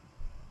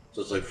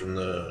 So it's like from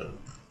the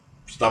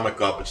stomach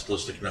up, it's still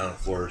sticking out on the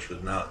floor. She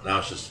goes, now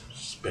it's just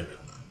spinning.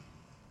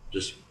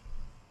 Just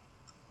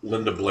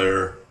Linda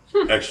Blair,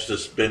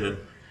 Exorcist spinning.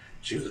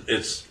 She goes,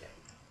 it's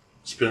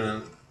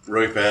spinning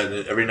really fast,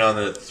 and every now and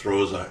then it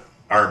throws an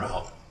arm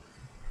out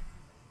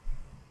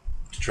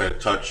to try to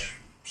touch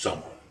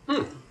someone.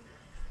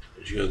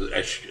 She goes,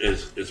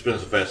 it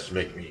spins so fast to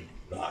make me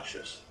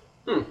nauseous.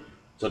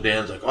 So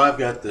Dan's like, I've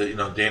got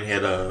Dan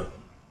had a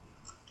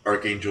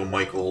Archangel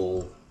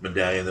Michael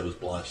medallion that was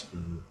blessed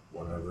and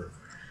whatever.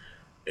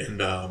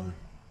 And I'm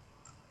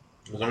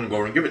going to go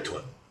over and give it to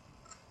him.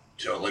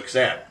 So like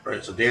that,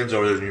 right? So Dan's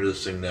over there near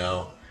this thing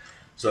now.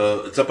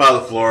 So it's up out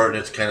of the floor and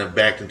it's kind of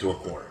backed into a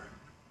corner.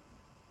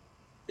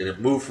 And it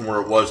moved from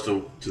where it was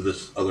to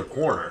this other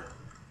corner.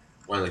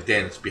 Well, I'm like,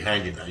 Dan, it's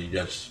behind you now.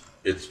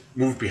 It's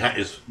moved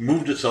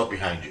itself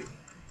behind you.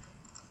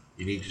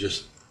 You need to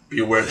just be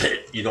aware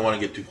that you don't want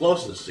to get too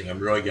close to this thing. I'm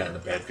really getting a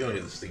bad feeling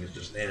that this thing is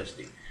just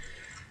nasty.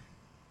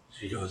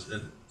 She goes,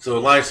 and so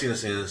Eli's seen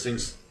this thing, and this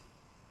thing's,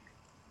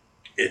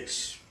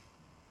 it's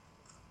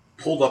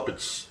pulled up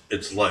its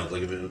legs,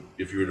 like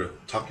if you were to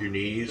tuck your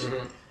knees.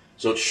 Mm-hmm.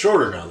 So it's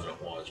shorter now than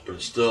it was, but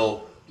it's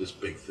still this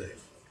big thing.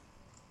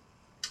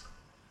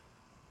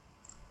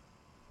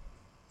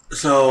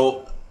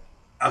 So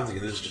I'm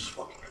thinking, this is just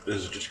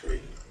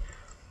great.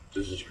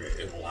 This is great.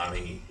 And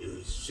Lonnie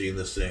is seeing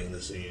this thing, and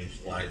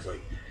Lonnie's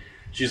like,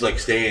 she's like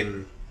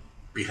staying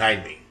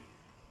behind me.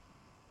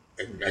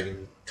 I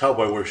can tell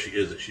by where she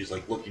is that she's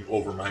like looking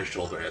over my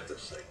shoulder at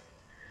this thing.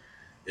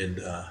 And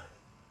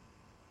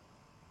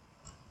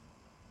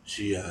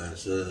she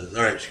says,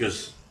 all right, she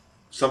goes,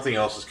 something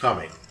else is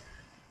coming.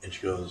 And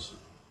she goes,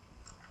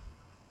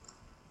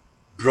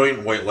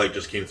 brilliant white light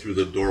just came through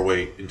the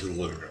doorway into the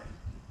living room.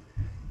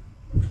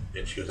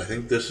 And she goes, I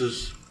think this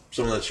is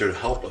someone that's here to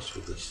help us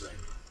with this thing.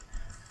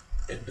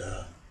 And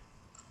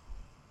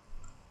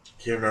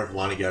can't remember if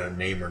Lonnie got a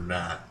name or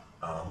not.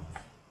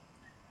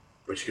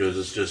 But she goes,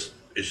 it's just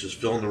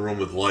filling the room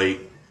with light.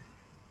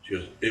 She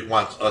goes, it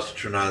wants us to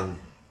turn on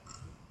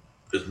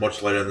as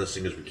much light on this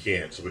thing as we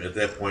can. So at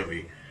that point,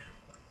 we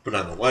put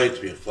on the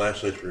lights, we had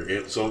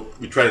flashlights, so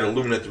we try to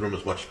illuminate the room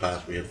as much as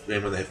possible.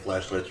 When they had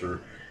flashlights, we're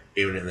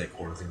aiming in that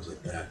corner, things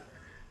like that.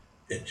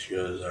 And she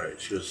goes, all right.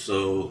 She goes,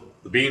 so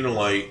the beam and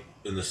light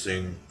in this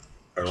thing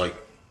are like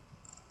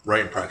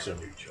right in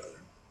proximity to each other.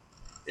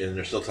 And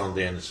they're still telling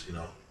Dan,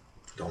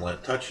 don't let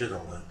it touch it,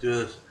 don't let it do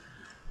this.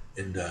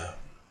 And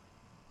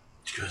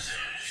she goes,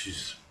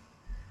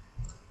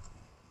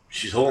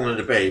 she's holding it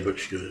at bay, but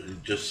she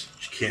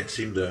can't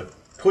seem to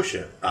push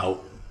it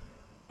out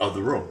of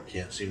the room.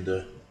 Can't seem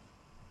to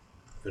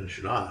finish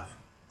it off.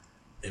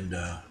 And so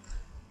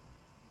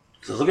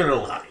I was looking at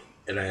Lonnie,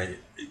 and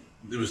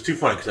it was too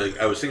funny because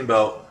I was thinking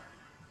about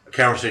a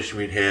conversation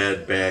we'd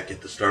had back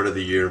at the start of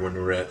the year when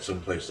we were at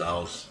someplace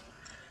else,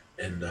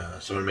 and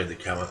someone made the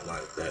comment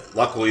like that.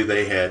 Luckily,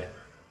 they had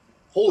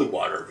holy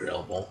water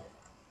available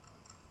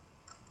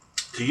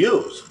to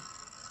use.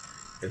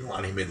 And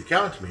Lonnie made the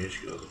comment to me, and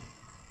she goes,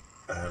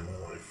 I don't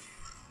know if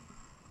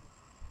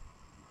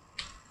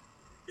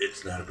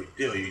it's not a big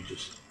deal. You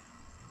just,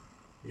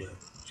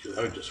 she goes,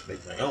 I would just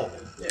make my own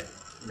and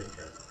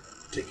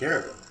take care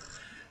of it.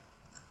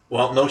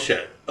 Well, no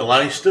shit.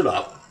 Lonnie stood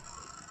up,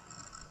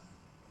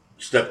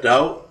 stepped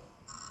out.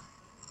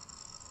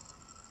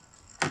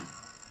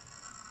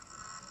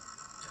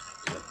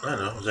 I don't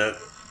know, is that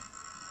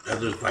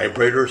Heather's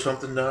vibrator or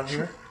something down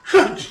here?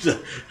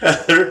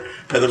 Heather,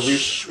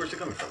 Shh, where's it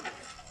coming from?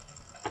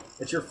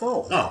 It's your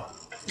phone. Oh.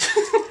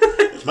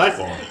 It's my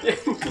phone.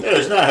 Yeah,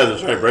 it's not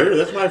Heather's vibrator,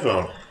 that's my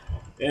phone.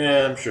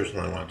 Yeah, I'm sure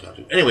someone I want to talk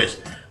to. Anyways,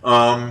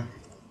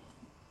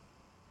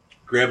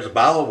 grabs a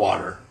bottle of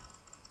water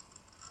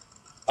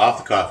off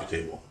the coffee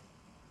table,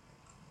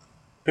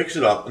 picks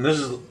it up, and this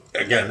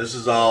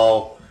is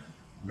all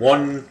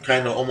one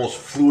kind of almost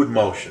fluid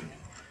motion.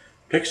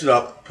 Picks it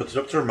up, puts it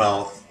up to her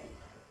mouth,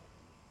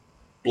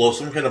 blows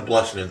some kind of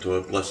blessing into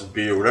it, blessed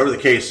be, or whatever the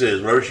case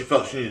is, whatever she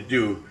felt she needed to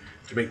do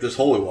to make this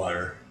holy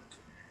water,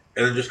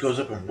 and then just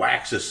goes up and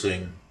whacks this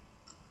thing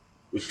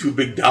with two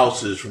big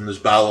douses from this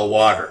bottle of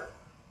water.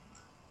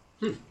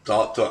 That's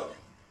all it took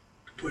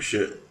to push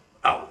it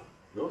out.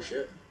 No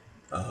shit.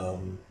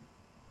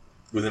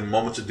 Within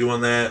moments of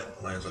doing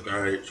that, Line's like, all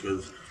right, she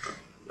goes,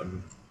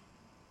 I'm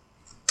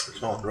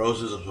smelling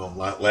roses, I'm smelling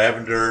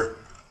lavender,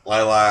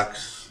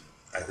 lilacs.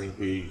 I think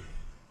we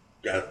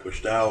got it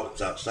pushed out.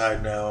 It's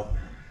outside now.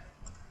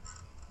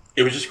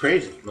 It was just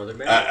crazy. Mother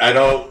Mary. I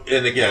don't,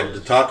 and again, to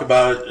talk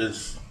about it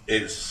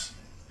is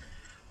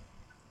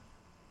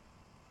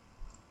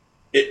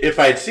if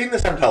I had seen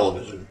this on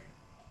television,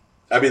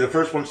 I'd be the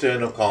first one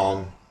standing up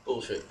calling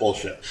bullshit.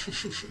 Bullshit.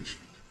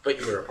 But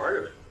you were a part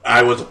of it.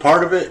 I was a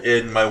part of it,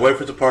 and my wife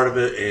was a part of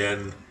it,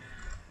 and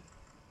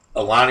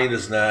Alani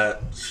does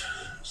not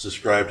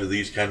subscribe to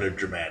these kind of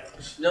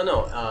dramatics.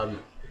 No.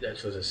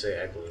 That's what I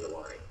say. I believe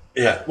Alani.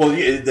 Yeah. Well,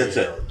 yeah, that's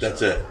it.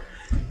 That's it.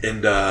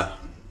 And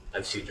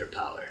I've seen her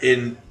power.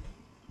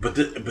 But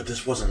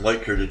this wasn't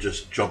like her to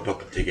just jump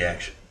up and take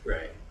action.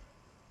 Right.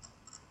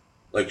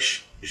 Like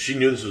she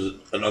knew this was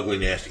an ugly,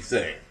 nasty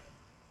thing.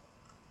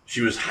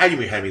 She was hiding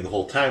behind me the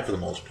whole time for the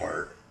most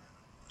part,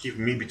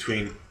 keeping me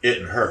between it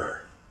and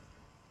her.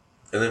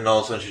 And then all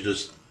of a sudden she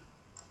just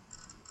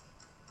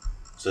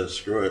says,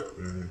 "Screw it."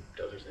 And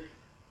does her thing.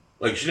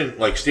 Like she didn't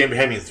like stand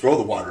behind me and throw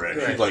the water at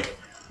it. Right. She like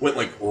went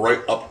like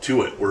right up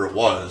to it where it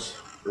was,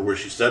 or where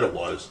she said it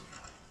was,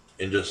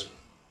 and just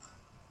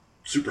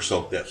super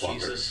soaked that fucker.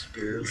 She's a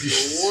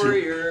spiritual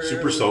warrior.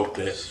 Super soaked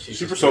it.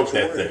 Super soaked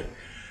that thing.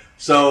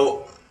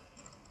 So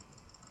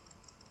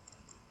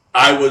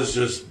I was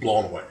just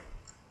blown away.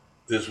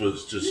 This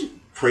was just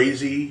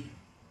crazy.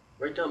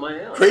 Right down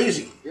my alley.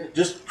 Crazy. Yeah.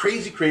 Just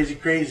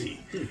crazy.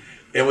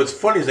 And what's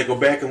funny is I go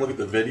back and look at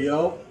the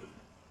video.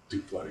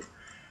 Too funny.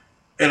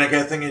 And I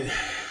got thinking,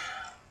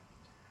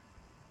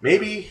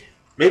 maybe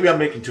I'm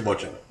making too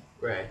much of it.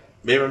 Right.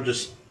 Maybe I'm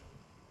just.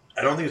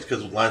 I don't think it's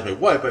because Lion's my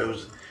wife, but I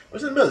was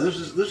in the middle. This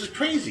is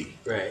crazy.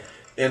 Right.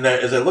 And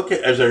as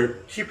I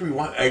keep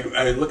rewind,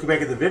 I look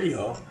back at the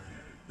video.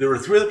 There were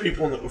 4 other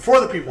people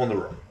in the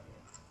room.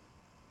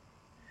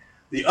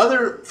 The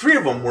other 3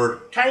 of them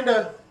were kind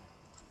of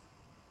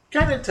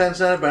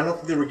intense on it, but I don't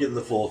think they were getting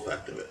the full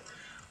effect of it.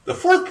 The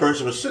 4th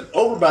person was sitting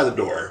over by the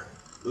door.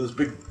 This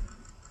big,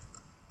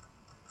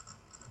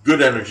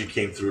 good energy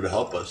came through to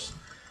help us,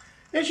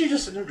 and she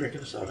just sitting there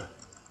drinking a soda.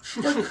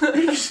 On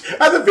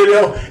the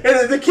video,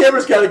 and the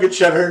camera's got a good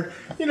shot of her.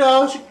 You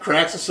know, she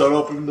cracks the soda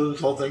open, does this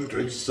whole thing,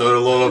 drinks the soda a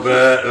little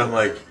bit, and I'm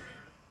like,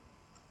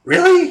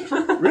 really?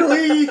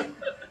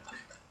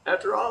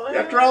 After all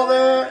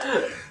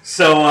that?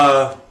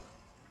 So,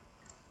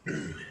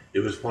 it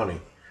was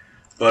funny.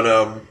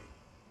 But,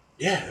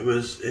 yeah, it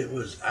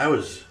was, I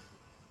was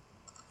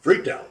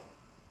freaked out.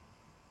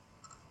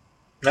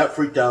 Not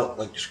freaked out,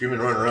 like screaming,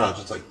 running around,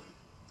 just like,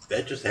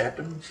 that just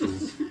happened?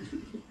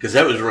 Because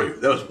that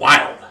was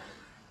wild.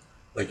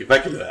 Like, if I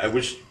could, I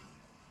wish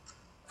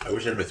I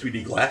had my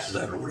 3D glasses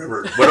on or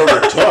whatever it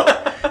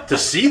took to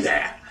see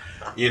that,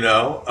 you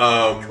know?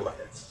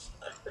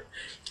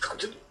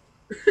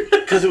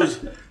 Because it was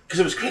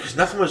great. Because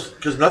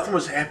nothing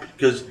was happening.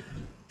 Because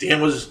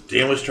Dan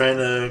was trying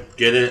to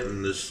get it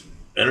and this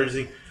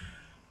energy.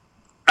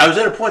 I was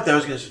at a point that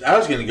I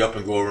was gonna get up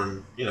and go over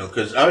and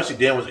because obviously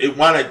Dan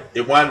wanted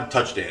to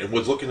touch Dan. It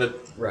was looking at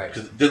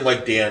because it didn't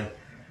like Dan,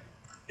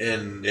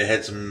 and it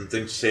had some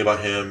things to say about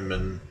him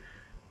and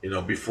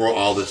before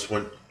all this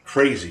went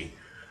crazy.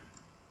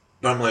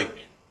 But I'm like,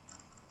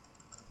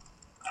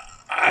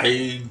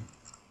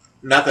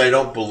 not that I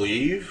don't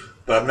believe,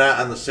 but I'm not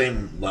on the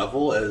same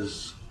level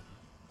as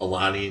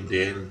Alani and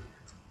Dan.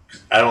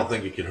 I don't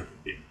think it could hurt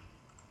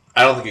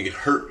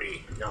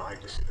me. No, I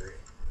disagree.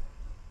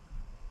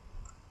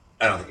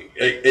 I don't think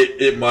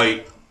it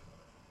might.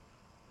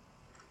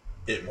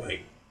 It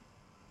might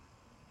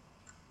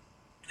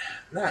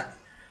not.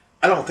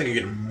 I don't think it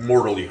can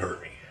mortally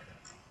hurt me.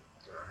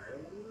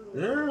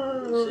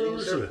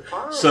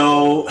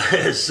 So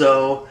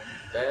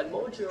bad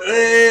mojo.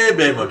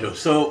 Bad mojo.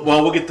 So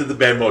we'll get to the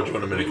bad mojo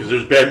in a minute because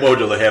there's bad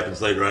mojo that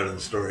happens later on in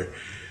the story.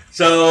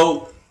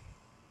 So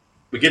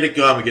we get it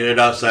going. We get it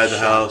outside the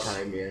house.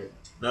 Time yet?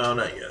 No,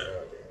 not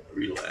yet.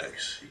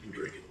 Relax. You can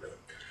drink it in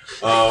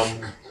a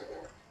minute.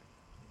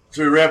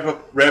 So we wrap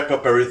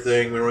up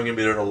everything. We were going to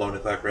be there until 11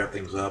 o'clock. Wrap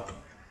things up.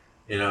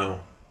 Do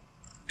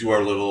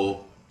our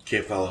little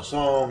can't follow us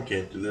home,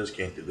 can't do this,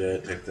 can't do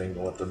that type thing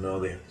to let them know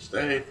they have to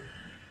stay.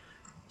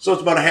 So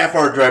it's about a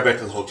half-hour drive back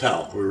to the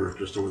hotel. We were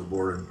just over the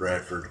border in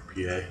Bradford,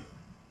 PA.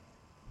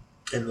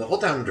 And the whole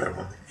time I'm driving,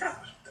 I'm like, God,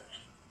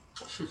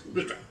 this is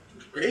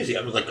crazy.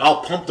 I was like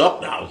all pumped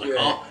up now. I was like,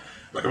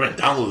 I'm going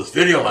to download this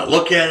video. I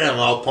look at it, I'm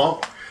all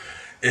pumped.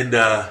 And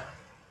I'm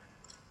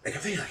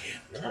thinking,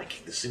 I want to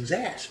kick this thing's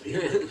ass,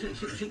 man.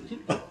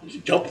 She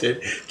jumped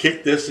in,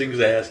 kicked this thing's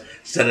ass,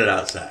 sent it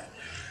outside.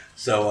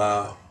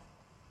 So,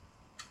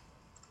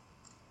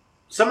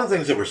 some of the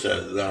things that were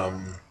said,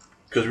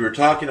 because we were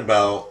talking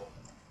about,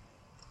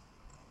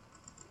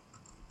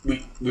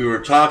 we were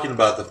talking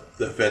about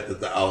the fact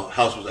that the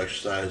house was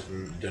exercised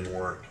and didn't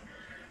work,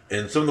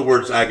 and some of the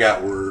words I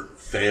got were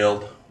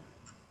failed,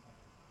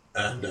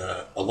 and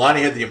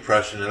Alani had the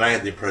impression, and I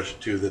had the impression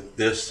too, that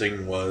this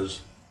thing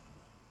was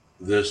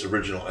this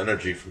original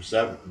energy from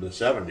the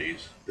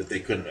 70s that they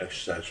couldn't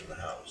exercise from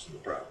the house and the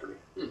property,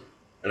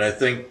 and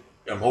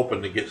I'm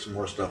hoping to get some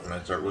more stuff when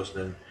I start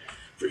listening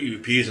for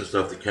EVPs and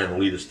stuff to kind of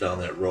lead us down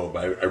that road.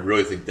 But I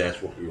really think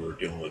that's what we were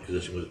dealing with,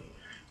 because this was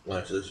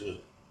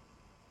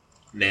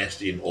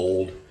nasty and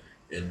old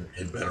and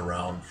had been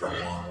around for a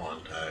long,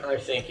 long time. I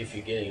think if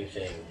you get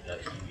anything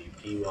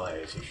EVP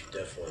wise, you should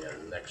definitely on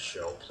the next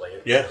show play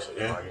it. Yeah, so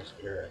the audience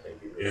can hear it. I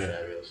think it'd be really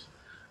fabulous.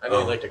 I mean,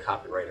 I'd like to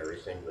copyright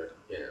everything, but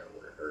would it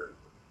hurt?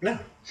 No.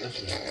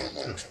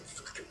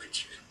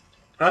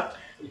 Huh?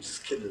 I'm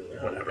just kidding.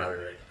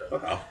 Whatever.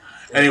 Right.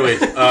 Anyways,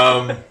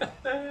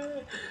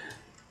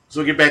 so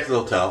we get back to the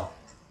hotel.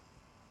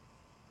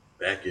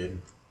 Back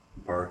in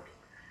the park.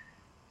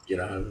 Get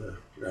out of the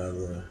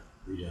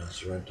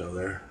Sorrento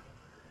there.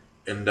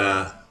 And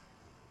I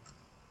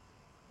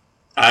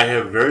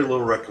have very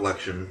little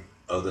recollection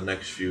of the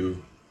next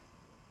few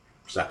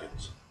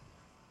seconds.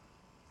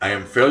 I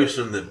am fairly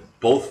certain that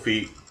both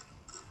feet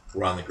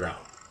were on the ground.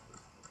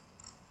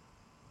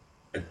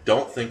 I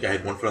don't think I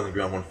had one foot on the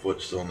ground, one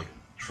foot still in the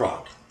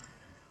truck.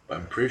 But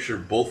I'm pretty sure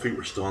both feet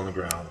were still on the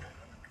ground.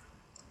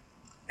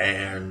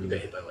 And you got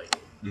hit by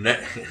lightning.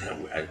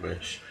 I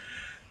wish.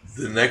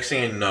 The next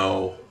thing I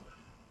know,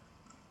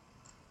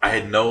 I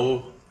had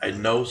no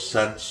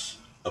sense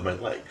of my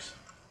legs.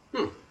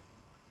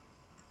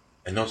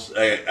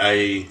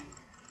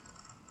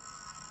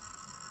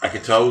 I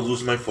could tell I was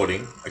losing my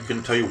footing. I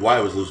couldn't tell you why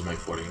I was losing my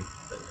footing.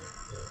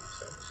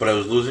 But I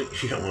was losing.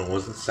 It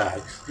wasn't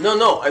sex.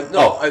 No.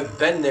 I've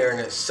been there and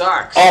it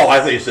sucks. Oh,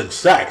 I thought you said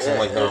sex. Yeah, I'm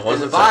like, no, it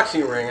wasn't in the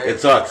boxing ring. It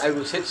sucks. I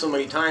was hit so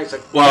many times, I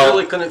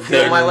really couldn't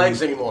feel my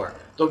legs anymore.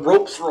 The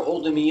ropes were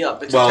holding me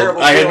up. It's a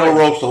terrible I feeling. had no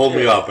ropes to hold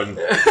me up, and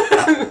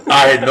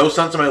I had no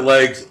sense of my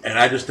legs, and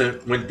I just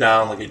went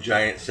down like a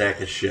giant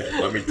sack of shit.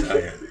 Let me tell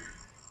you.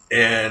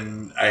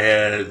 And I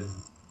had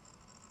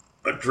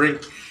a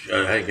drink.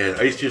 I had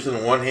ice juice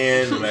in one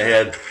hand, and I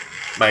had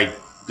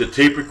the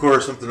tape recorder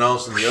or something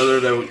else in the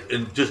other,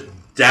 and just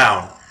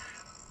down.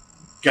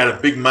 Got a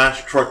big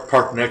monster truck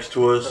parked next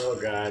to us. Oh,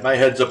 God. My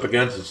head's up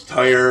against its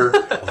tire.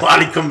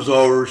 Lottie comes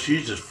over.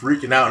 She's just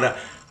freaking out. Now,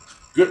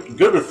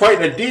 good at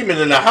fighting a demon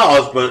in the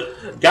house,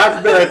 but God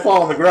forbid I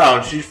fall on the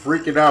ground. She's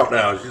freaking out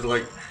now. She's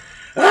like,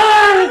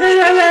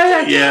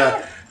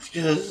 yeah.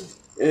 And,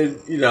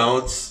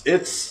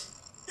 it's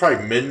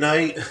probably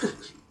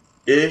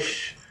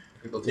midnight-ish.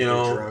 People think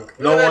you're drunk.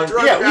 No one.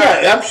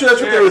 Yeah. I'm sure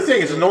that's what they were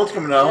thinking. So no one's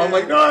coming out. I'm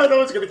like, no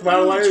one's gonna come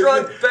out alive.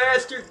 Drunk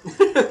bastard.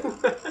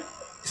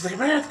 He's like,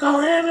 man, let's call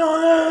an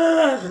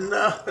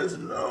ambulance.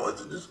 No.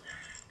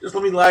 Just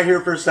let me lie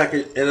here for a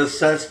second and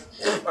assess.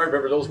 I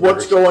remember those.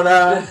 What's going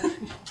on?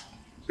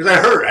 Because I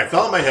hurt. I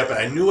felt my hip, and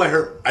I knew I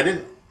hurt. I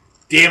didn't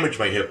damage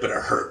my hip, but it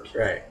hurt.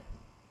 Right.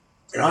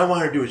 And all I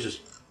wanted to do was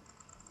just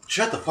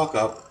shut the fuck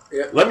up.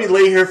 Yeah. Let me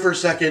lay here for a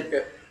second.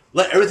 Yeah.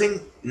 Let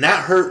everything not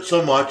hurt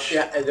so much.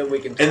 Yeah, and then we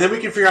can.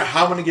 Figure out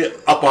how I'm going to get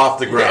up off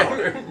the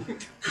ground.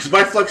 Because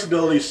my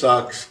flexibility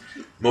sucks.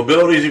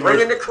 Mobility's even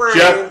Bring in the crane.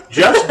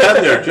 Jeff's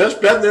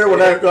been there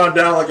when I've gone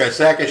down like a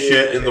sack of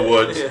shit in the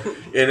woods. Yeah.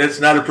 And it's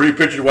not a pretty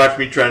picture to watch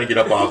me trying to get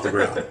up off the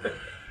ground.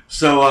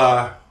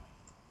 So,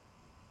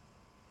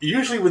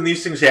 usually when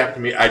these things happen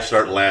to me, I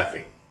start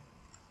laughing.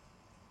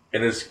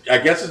 And I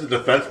guess it's a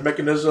defense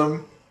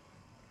mechanism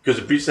because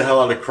it beats the hell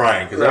out of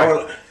crying.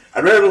 Because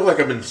I'd rather look like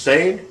I'm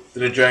insane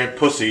than a giant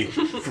pussy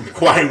from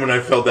crying when I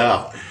fell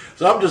down.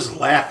 So I'm just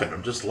laughing.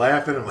 I'm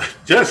like,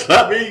 just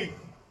let me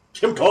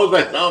compose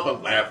myself.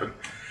 I'm laughing.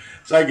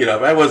 So I get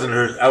up. I wasn't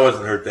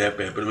hurt that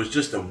bad, but it was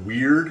just a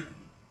weird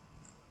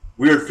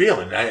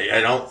feeling. I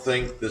don't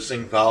think this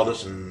thing followed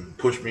us and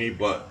pushed me,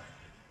 but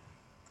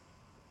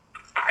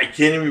I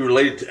can't even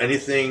relate it to any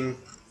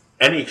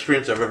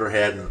experience I've ever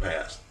had in the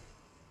past.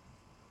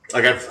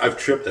 Like I've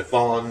tripped, I've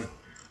fallen.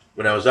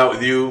 When I was out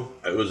with you,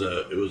 it was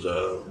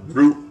a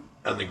root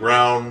on the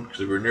ground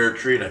because we were near a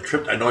tree, and I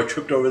tripped. I know I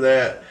tripped over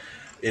that.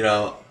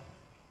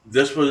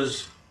 This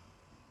was.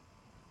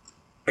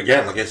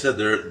 Again, like I said,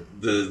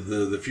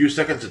 the few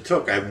seconds it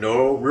took, I have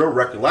no real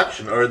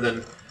recollection other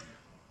than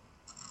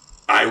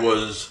I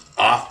was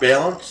off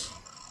balance.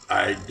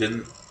 I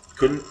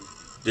couldn't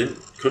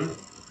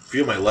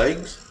feel my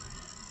legs,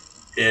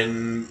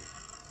 and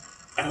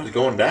I was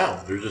going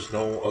down. There's just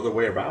no other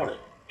way about it.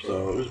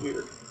 So it was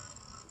weird.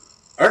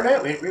 Other than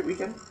that, we had a great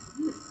weekend.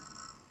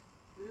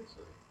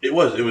 It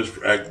was.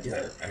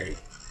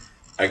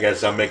 I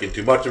guess I'm making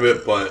too much of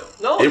it, but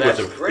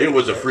it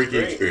was a freaky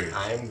experience.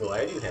 I'm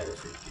glad you had a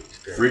freaky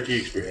experience. Freaky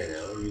experience.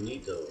 You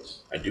need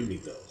those. I do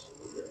need those.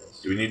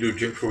 Do we need to do a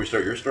drink before we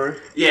start your story?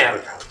 Yeah,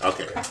 we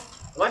probably. Okay.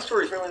 My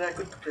story's really not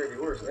good compared to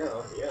yours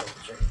now. Yeah.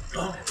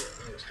 Oh.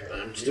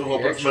 I'm still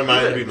hoping for my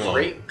mind to be long.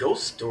 Great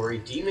ghost story,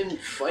 demon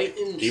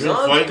fighting,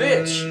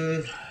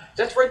 bitch.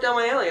 That's right down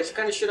my alley. That's the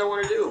kind of shit I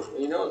want to do.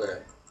 You know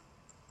that.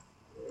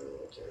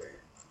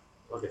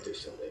 I'll get there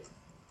someday.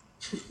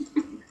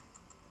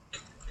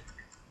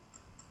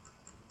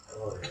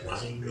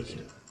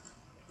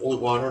 Holy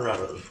water out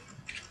of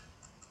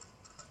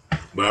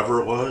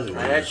whatever it was.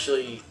 I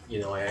actually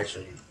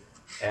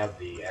have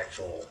the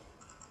actual,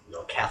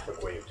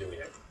 Catholic way of doing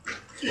it.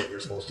 That's what you're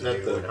supposed to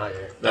do.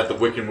 Not the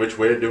Wiccan witch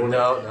way of doing it?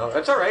 No,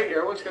 that's all right.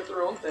 Everyone's got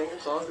their own thing.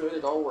 It's all good.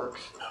 It all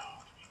works.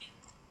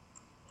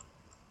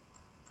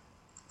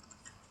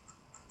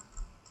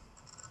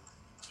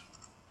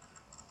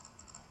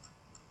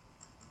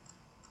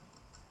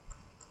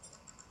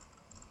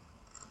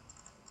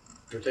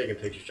 We're taking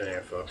pictures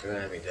tonight, folks. We're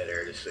not having dead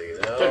air, just so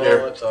you know.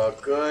 It's all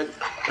good.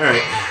 All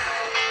right.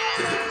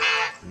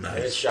 Nice.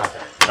 It's shot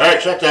time. All right,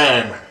 shot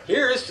time.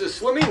 Here is the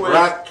swimming with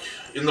rock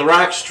in the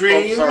rock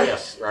stream. Oh, sorry,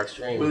 yes, rock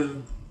stream.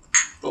 With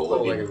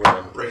bow-legged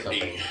women.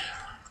 Brandy.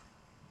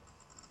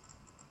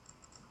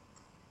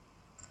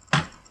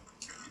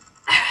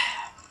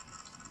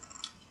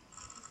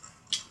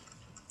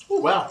 Oh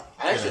wow!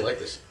 I actually like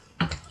this.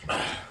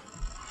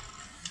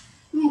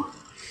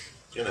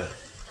 Gonna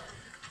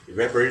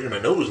evaporate in my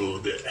nose a little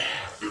bit.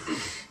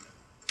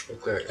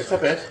 Okay. That's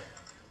not bad.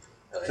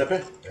 It's not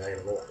bad.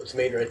 It's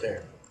made right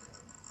there.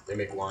 They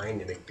make wine,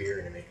 they make beer,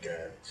 and they make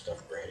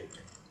stuff brandy.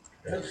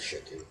 That's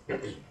shit too.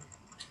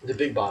 The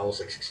big bottle's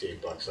like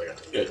 $68. So I got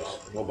the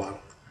little bottle.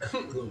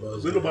 Little bottle.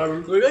 Little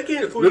bottle. Like, I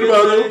can't afford little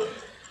bottle.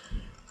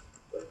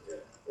 But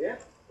yeah,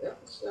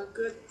 it's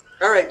good.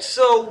 All right,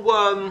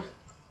 so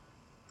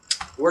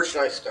where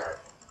should I start?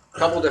 A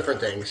couple different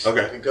things.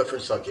 Okay.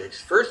 Different subjects.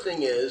 First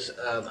thing is,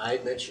 I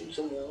mentioned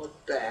some while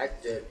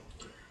back that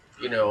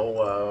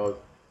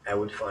I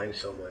would find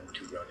someone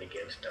to run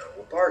against Donna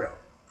Lombardo.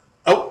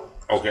 Oh,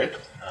 okay.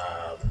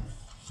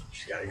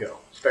 She's got to go,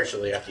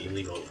 especially after you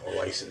leave a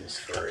license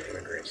for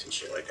immigrants and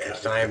shit like that.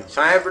 It's time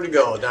for her to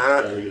go,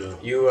 Donna.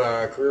 You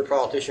a career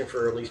politician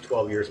for at least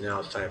 12 years now.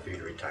 It's time for you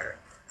to retire.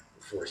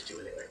 You're forced to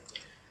anyway.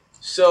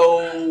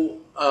 So,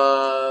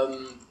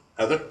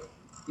 Heather?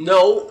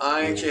 No,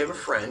 I actually have a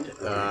friend.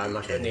 I'm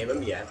not going to name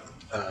him yet.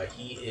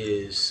 He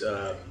is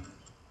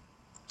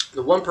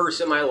the one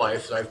person in my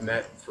life that I've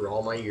met for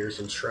all my years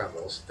in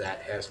travels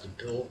that has the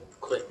Bill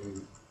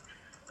Clinton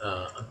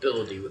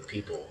ability with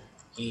people.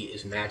 He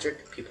is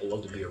magic. People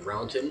love to be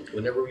around him.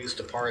 Whenever we used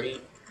to party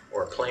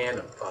or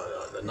plan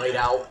a night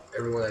out,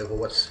 everyone like, well,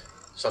 what's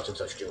such and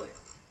such doing?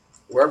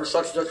 Wherever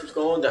such and such was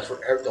going, that's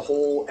where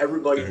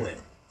everybody went.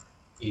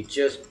 He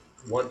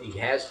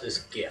has this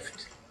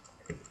gift.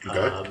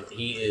 Okay.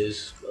 He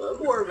is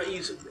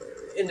he's an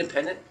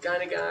independent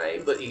kind of guy,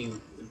 but he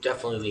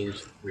definitely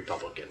leans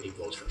Republican. He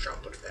votes for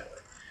Trump, put it that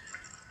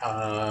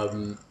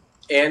way.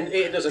 And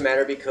it doesn't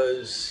matter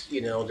because,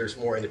 there's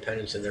more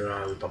independents than there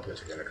are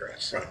Republicans or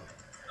Democrats. Right.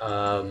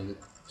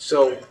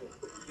 So,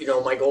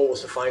 my goal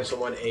was to find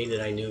someone,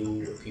 that I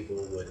knew people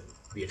would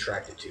be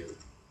attracted to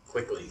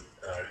quickly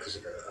because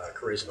of their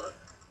charisma,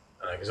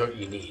 because that's what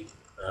you need.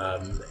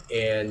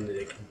 And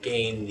they can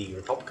gain the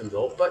Republican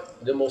vote,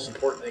 but the most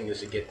important thing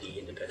is to get the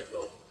independent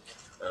vote.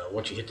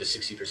 Once you hit the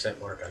 60%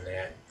 mark on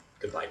that,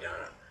 goodbye,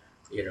 Donna.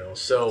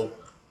 So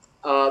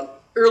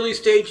early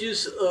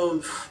stages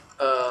of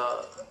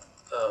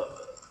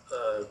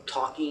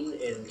talking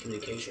and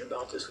communication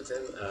about this with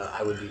him.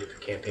 I would be the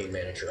campaign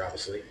manager,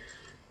 obviously.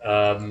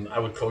 I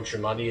would coach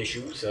him on the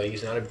issues.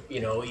 He's not he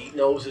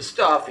knows his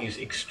stuff. He's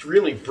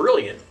extremely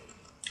brilliant,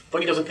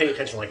 but he doesn't pay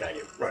attention like I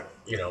do. Right.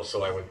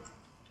 So I would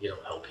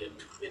help him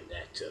in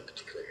that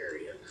particular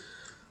area.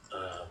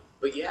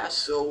 But yeah,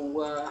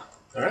 so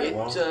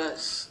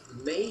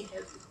may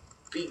have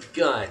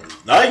begun.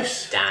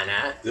 Nice,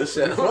 Donna. This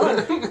will be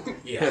fun.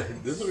 Yeah,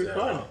 this will be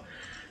fun.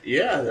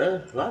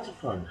 Yeah, lots of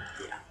fun.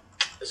 Yeah.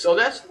 So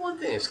that's one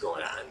thing that's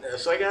going on.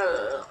 So I got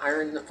an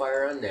iron in the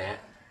fire on that.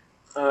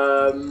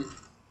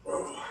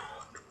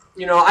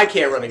 I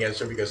can't run against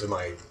her because of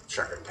my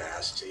checkered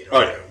past.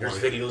 There's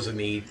videos of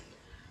me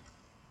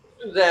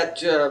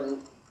that.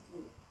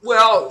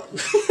 Well,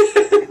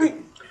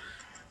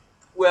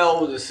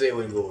 we'll just say it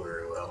wouldn't go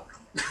very well.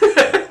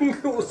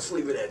 We'll just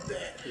leave it at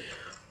that.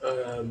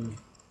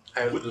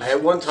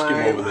 At one time,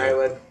 I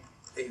led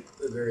a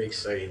very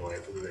exciting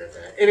life. We'll leave it at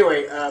that.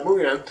 Anyway,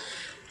 moving on.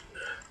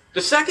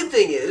 The second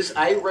thing is,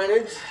 I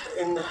rented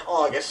in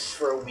August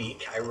for a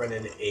week. I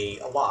rented a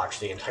lodge,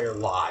 the entire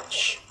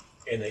lodge,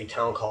 in a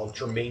town called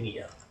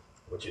Germania,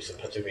 which is in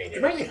Pennsylvania.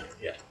 Germania?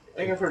 Yeah. I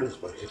think I've heard of this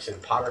place. It's in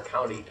Potter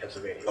County,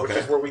 Pennsylvania, which Okay.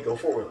 is where we go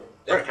forward.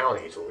 That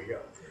county is where we go.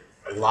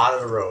 A lot of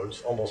the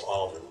roads, almost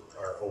all of them,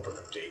 are open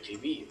up to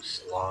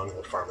ATVs, along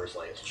with farmers'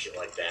 lands and shit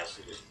like that.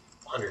 So there's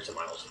hundreds of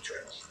miles of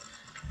trails.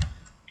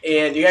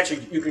 And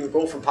you can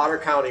go from Potter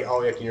County all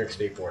the way up to New York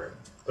State border.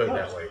 Put it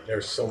that way.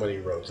 There's so many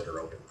roads that are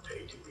open to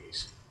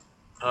ATVs.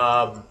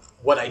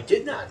 What I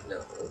did not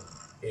know,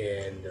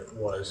 and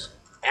was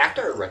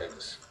after I rented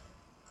this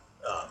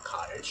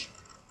cottage,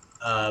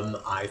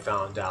 I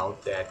found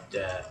out that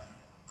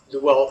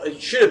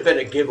it should have been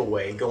a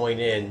giveaway going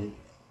in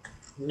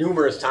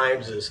numerous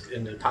times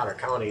in Potter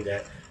County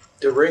that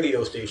the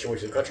radio station,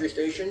 which is a country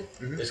station,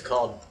 is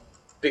called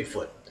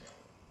Bigfoot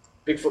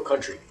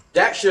Country.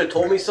 That should have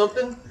told me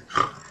something.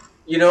 Yeah.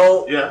 You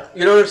know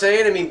what I'm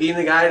saying? I mean, being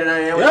the guy that I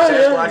am with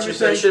Sasquatch,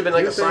 that should have been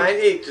like a sign.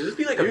 Hey, could this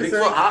be like a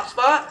Bigfoot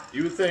hotspot?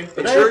 You would think.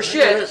 And sure as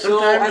shit.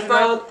 So I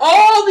found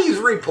all these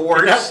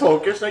reports. You're not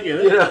focused, I get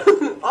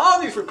it.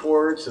 All these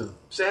reports of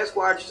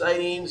Sasquatch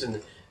sightings,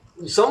 and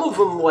some of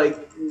them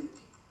like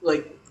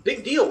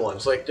big deal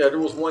ones. Like there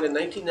was one in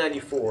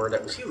 1994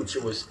 that was huge.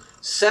 It was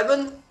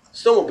 7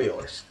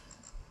 snowmobilers,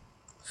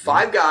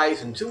 5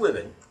 guys and 2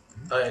 women.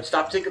 And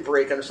stopped to take a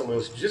break on the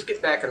snowmobiles, just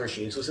get back on the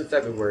machines. It was in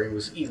February. It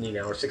was evening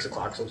hour, 6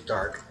 o'clock, so it's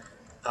dark.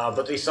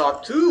 But they saw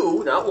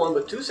 2, not 1,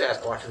 but 2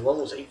 Sasquatches. One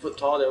was 8 foot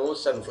tall, the other one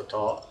was 7 foot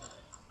tall.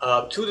 2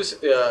 of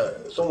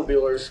the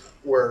snowmobilers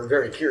were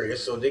very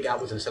curious, so they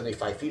got within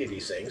 75 feet of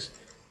these things.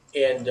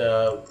 And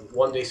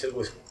one they said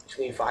was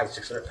between 500 to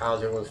 600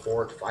 pounds. The other one was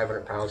 400 to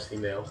 500 pounds,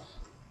 female.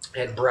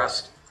 had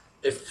breast.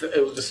 If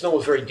the snow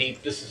was very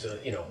deep, this is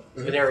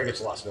an area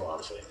gets a lot of snow,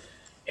 obviously.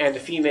 And the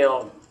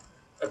female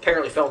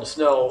apparently fell in the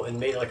snow and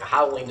made like a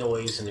howling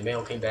noise, and the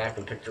male came back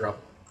and picked her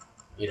up,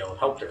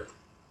 helped her,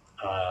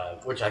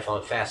 which I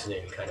found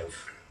fascinating kind of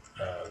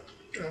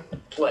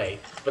play.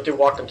 But they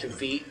walked on 2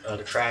 feet.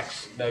 The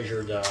tracks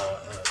measured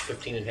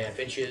 15 and a half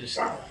inches.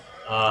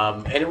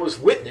 And it was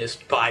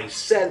witnessed by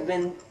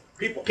 7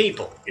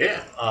 people.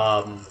 Yeah.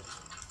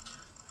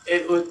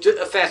 It was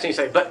a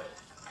fascinating sight.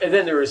 And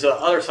then there was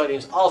other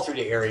sightings all through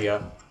the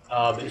area.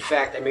 In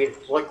fact, I made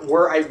it like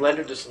where I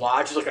rented this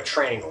lodge is like a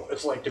triangle.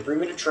 It's like the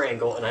Bermuda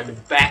Triangle, and I'm in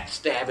back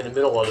stab in the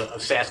middle of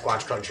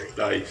Sasquatch country.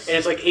 Nice. And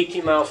it's like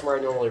 18 miles from where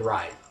I normally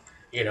ride.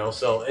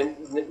 So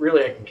and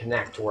really I can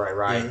connect to where I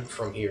ride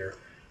from here.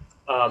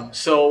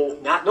 So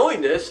not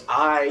knowing this,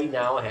 I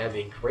now have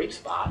a great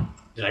spot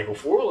that I go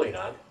 4-wheeling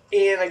on,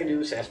 and I can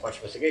do Sasquatch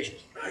investigations.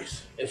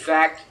 Nice. In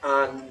fact,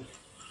 on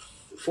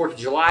 4th of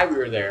July we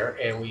were there,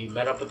 and we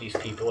met up with these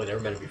people. I never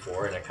met them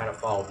before, and I kind of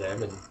followed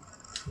them, and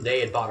they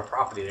had bought a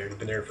property there. They'd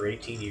been there for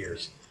 18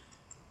 years.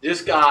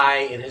 This guy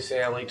and his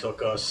family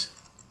took us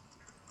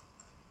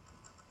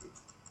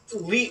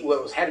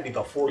had to be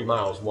about 40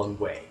 miles one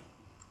way,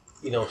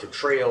 to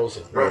trails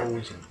and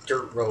roads and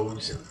dirt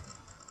roads and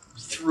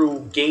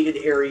through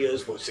gated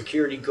areas with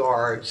security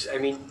guards. I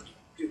mean,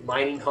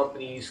 mining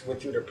companies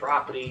went through their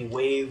property,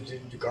 waved,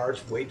 the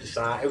guards waved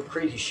aside. It was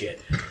crazy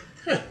shit.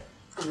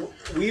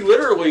 We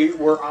literally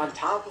were on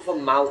top of a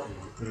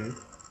mountain,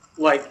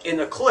 like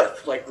in a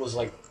cliff, was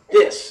like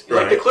this.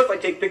 Like the cliff I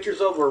take pictures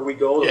of where we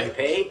go and we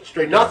pay.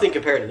 Straight nothing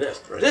compared to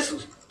this. Right. This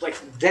was like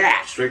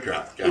that. Straight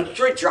drop.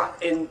 Straight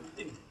drop. And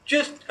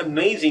just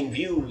amazing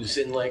views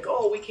and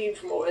we came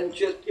from, and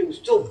just, it was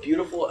still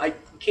beautiful. I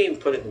can't even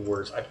put it in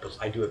words.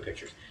 I do have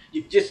pictures.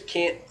 You just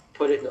can't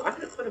put it in. I'm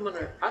going to put them on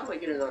our, how do I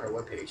get it on our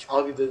webpage?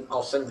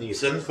 I'll send these.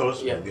 Send the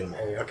photos. Yeah.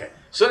 Okay.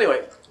 So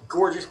anyway,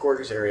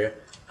 gorgeous area.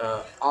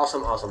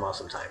 Awesome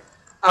time.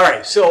 All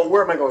right, so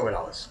where am I going with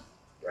all this?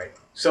 Right.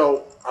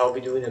 So I'll be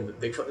doing a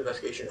Bigfoot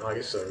investigation in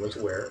August, so everyone's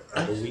aware.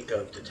 The week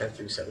of the 10th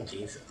through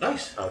 17th.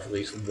 Nice. At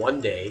least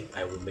one day,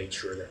 I will make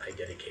sure that I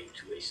dedicate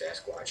to a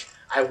Sasquatch.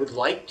 I would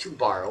like to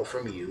borrow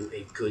from you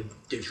a good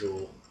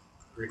digital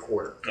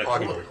recorder,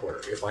 audio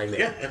recorder, if I may.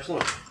 Yeah,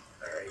 absolutely.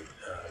 All right.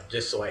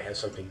 Just so I have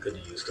something good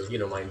to use, because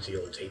mine's the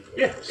old tape.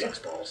 Six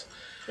balls.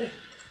 Yeah.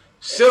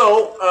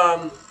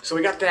 So, so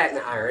we got that in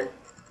the iron.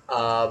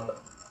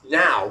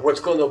 Now,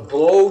 what's going to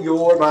blow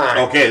your mind?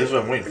 Okay, this is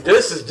what I'm waiting for.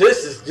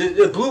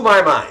 It blew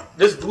my mind.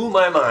 This blew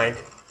my mind.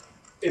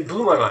 It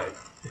blew my mind.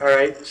 All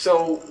right.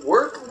 So,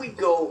 where can we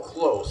go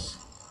close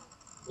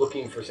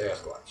looking for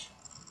Sasquatch?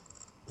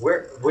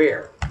 Where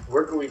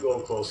can we go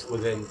close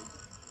within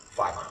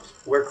 5 miles?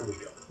 Where can we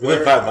go?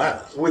 Within 5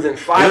 miles. Within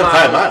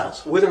 5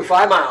 miles. Within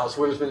 5 miles,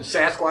 where there's been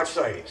Sasquatch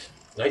sightings.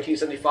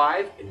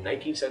 1975 and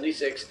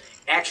 1976,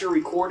 actually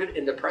recorded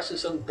in the Press and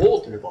Sun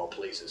Bulletin of all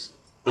places.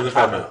 Within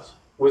 5 miles.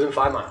 Within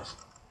 5 miles.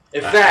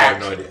 In fact, I have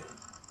no idea.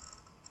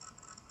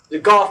 The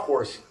golf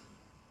course,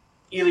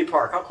 Ely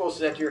Park, how close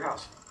is that to your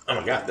house? Oh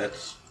my God,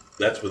 that's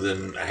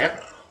within a half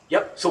mile.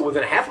 Yep, so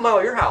within a half mile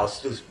of your house,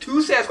 there's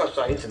 2 Sasquatch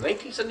sightings in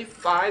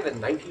 1975 and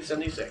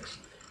 1976.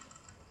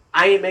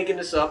 I ain't making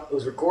this up. It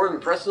was recorded in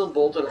the Press and Sun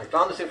Bulletin. I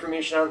found this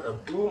information out and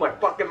it blew my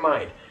fucking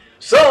mind.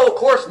 So, of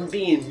course,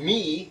 being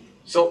me,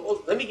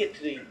 let me get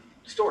to the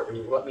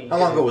story. How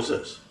long ago was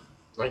this?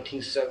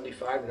 1975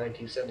 to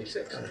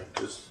 1976.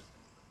 Because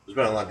there's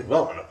been a lot of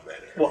development up to that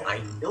area. Well, I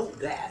know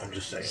that. I'm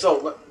just saying.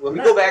 So let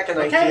me go back to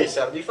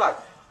 1975.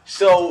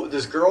 So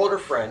this girl and her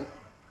friend,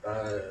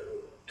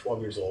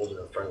 12 years old, and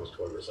her friend was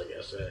 12 years, I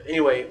guess.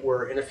 Anyway,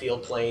 we're in a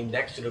field playing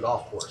next to the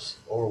golf course,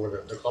 over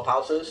where the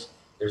clubhouse is.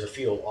 There's a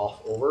field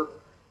off over.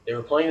 They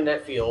were playing in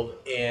that field,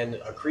 and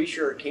a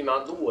creature came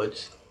out of the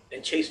woods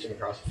and chased them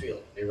across the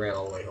field. They ran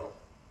all the way home,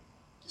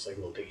 just like a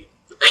little piggy.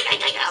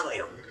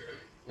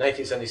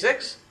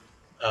 1976.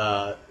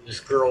 This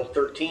girl,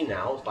 13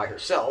 now, is by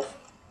herself.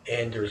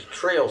 And there's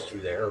trails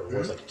through there, or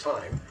was at the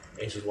time,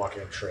 and she's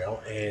walking on a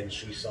trail, and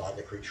she saw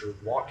the creature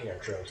walking on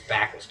trails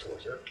backwards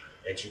towards her,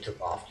 and she took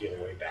off the other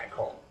way back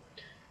home.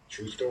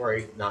 True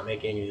story, not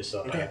making any of this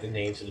up. I have the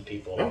names of the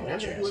people.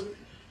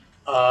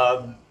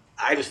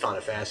 I just found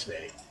it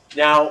fascinating.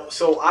 Now,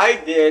 so I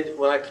did,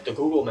 when I put the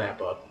Google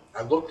map up,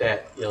 I looked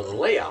at the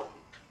layout,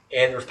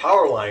 and there's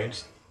power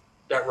lines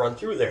that run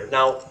through there.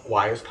 Now,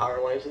 why is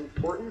power lines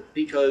important?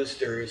 Because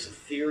there is a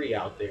theory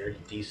out there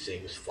that these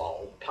things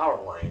follow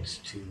power lines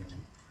to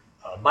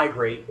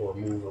migrate or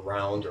move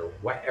around or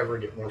whatever,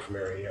 get more from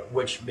area,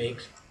 which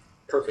makes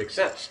perfect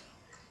sense.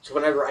 So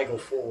whenever I go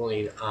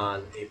 4-wheeling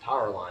on a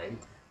power line,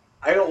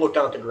 I don't look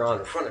down at the ground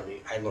in front of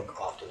me. I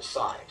look off to the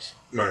sides.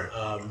 Right.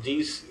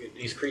 These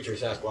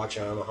creatures, Sasquatch,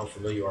 I don't know how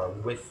familiar you are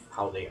with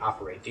how they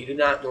operate. They do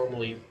not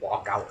normally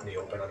walk out in the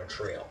open on a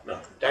trail. No.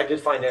 I did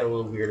find that a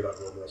little weird about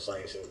normal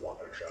science. They would walk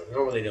on a trail.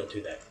 Normally they don't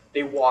do that.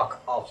 They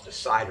walk off to the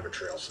side of a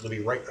trail, so they'll be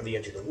right on the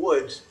edge of the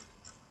woods,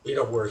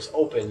 where it's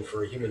open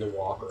for a human to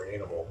walk or an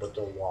animal, but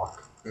they'll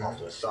walk off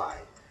to the side.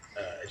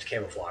 It's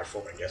camouflage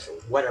for them, I guess, or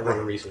whatever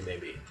the reason may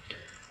be.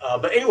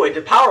 But anyway,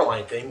 the power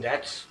line thing,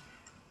 that's,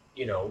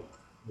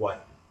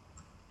 what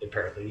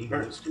apparently he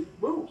wants to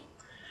move.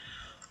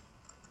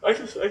 I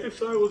just thought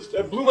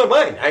that blew my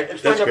mind.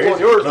 It's not blowing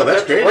yours, but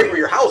that's right where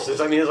your house is.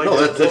 I mean, it's like,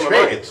 no, that's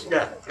great.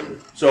 Yeah.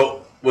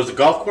 So, was the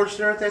golf course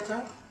there at that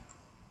time?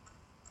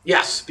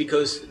 Yes,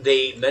 because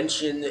they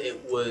mentioned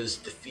it was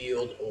the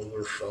field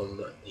over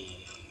from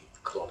the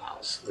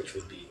clubhouse, which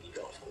would be the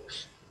golf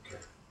course. Okay.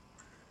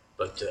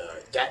 But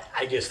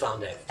I just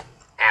found that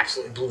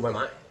absolutely blew my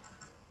mind.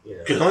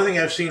 Because the only thing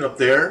I've seen up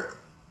there,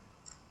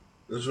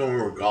 this is when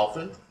we were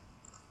golfing.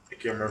 I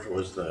can't remember if it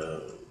was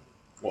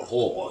what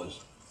hole it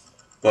was,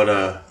 but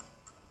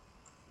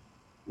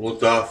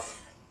looked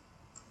off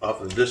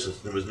in the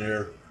distance, and it was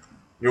near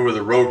where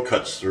the road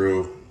cuts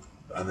through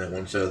on that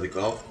one side of the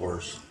golf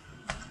course,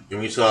 and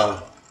we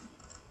saw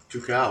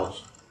 2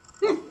 cows,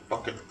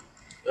 fucking,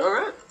 all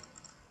right,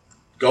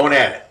 going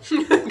at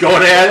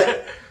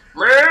it,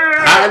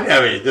 hot and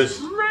heavy.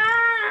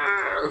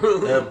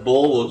 That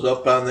bull was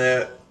up on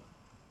that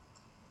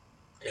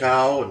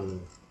cow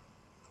and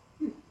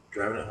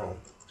driving it home.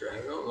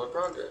 No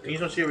problem. You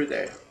don't see it every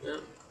day. Yeah.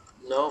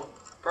 No,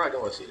 probably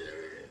don't want to see it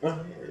every day.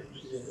 Well,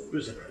 it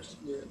was interesting.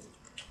 Yeah.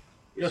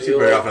 You don't see it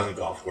very often on the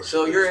golf course.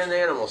 So you're into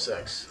animal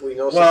sex. We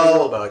know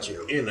something about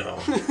you.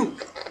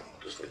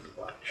 Just like to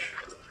watch.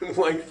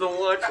 Like to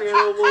watch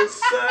animal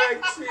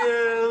sex,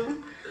 yeah.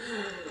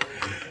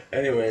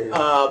 Anyway,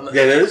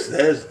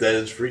 that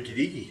is freaky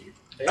deaky.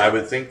 Yeah. I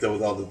would think that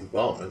with all the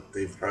development,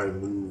 they've probably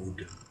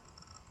moved.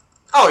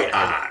 Oh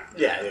yeah,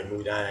 they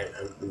moved on. I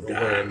would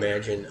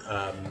imagine.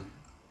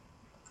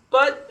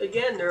 But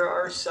again, there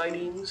are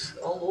sightings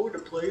all over the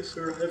place.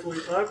 They're heavily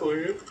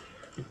populated.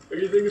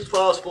 Anything is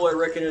possible, I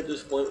reckon, at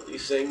this point with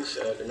these things.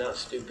 They're not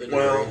stupid. They're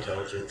very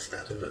intelligent. It's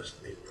not the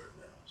best neighborhood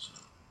now. So.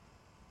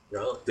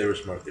 No, they were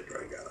smart. They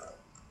probably got out.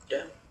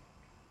 Yeah.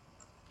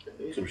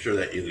 So I'm sure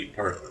that elite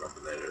park went up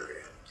in that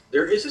area.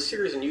 There is a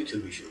series on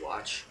YouTube you should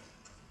watch.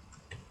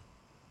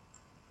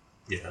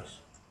 Yes.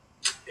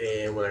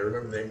 And when I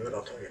remember the name of it,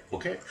 I'll tell you.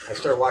 Okay. I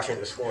started watching it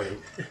this morning.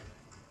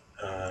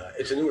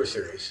 It's a newer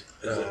series,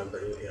 but I'm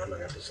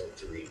on episode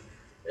 3.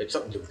 It's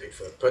something to do with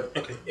Bigfoot, but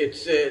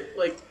it's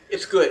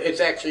it's good. It's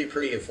actually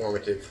pretty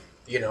informative.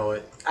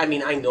 I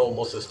mean, I know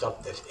most of the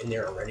stuff that's in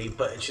there already,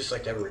 but it's just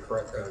like to have a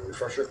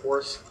refresher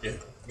course. Yeah.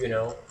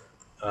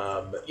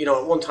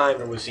 At one time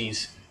there was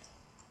these.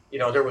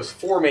 There was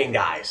 4 main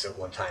guys at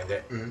one time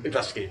that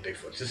investigated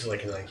Bigfoots. This is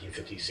like in the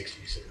 1950s,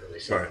 60s, and early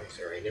 70s.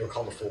 Right. They were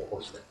called the 4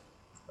 Horsemen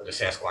of the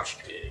Sasquatch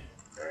community.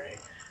 All right.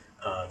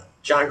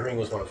 John Green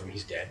was one of them.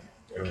 He's dead.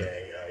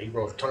 Okay. He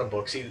wrote a ton of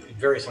books. He's a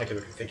very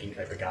scientific thinking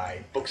type of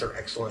guy. Books are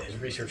excellent. His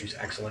research is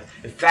excellent.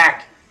 In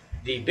fact,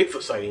 the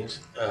Bigfoot sightings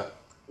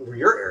over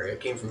your area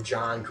came from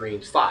John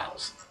Green's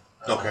files.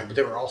 But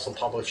they were also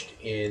published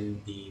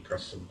in the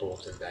Press and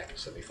Bulletin back in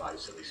 75 to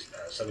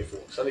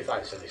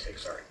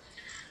 76, sorry.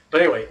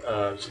 But anyway,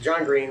 so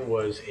John Green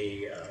was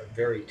a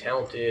very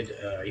talented,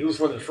 he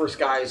was one of the first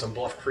guys on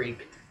Bluff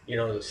Creek,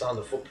 that saw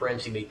the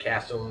footprints. He made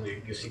casts of them.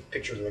 You see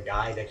pictures of a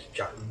guy that's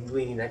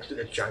leaning next to,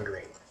 that's John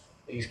Green.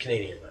 He's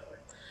Canadian, by the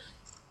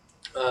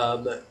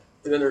way.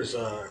 And then there's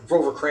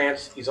Grover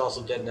Krantz. He's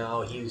also dead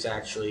now. He was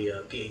actually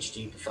a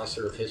PhD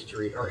professor of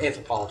history, or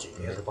anthropology.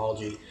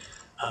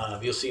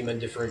 You'll see him in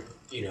different,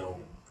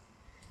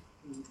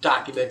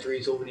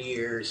 documentaries over the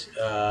years.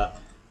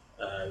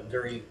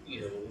 Very,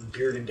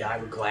 bearded guy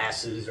with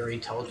glasses, very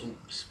intelligent,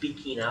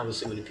 speaking,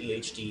 obviously, with a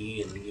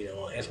PhD, and,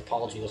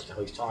 anthropology knows what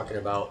he's talking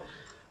about.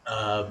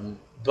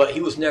 But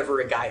he was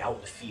never a guy out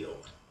in the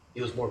field.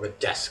 He was more of a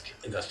desk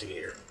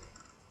investigator.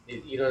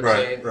 You know what I'm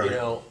saying? Right.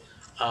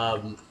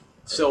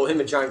 So him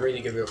and John Green,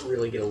 they could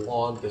really get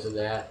along because of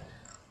that.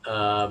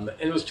 And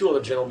there was 2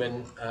 other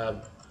gentlemen.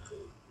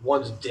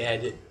 One's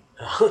dead.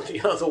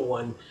 The other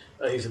one,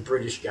 he's a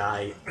British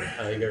guy.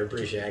 He got a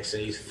British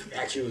accent. He's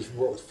actually was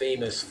world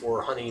famous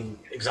for hunting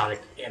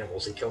exotic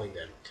animals and killing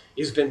them.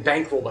 He's been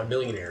bankrolled by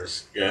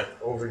millionaires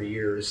over the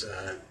years,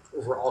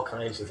 over all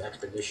kinds of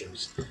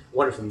expeditions.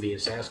 One of them being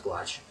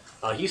Sasquatch.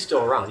 He's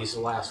still around. He's the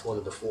last one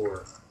of the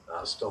 4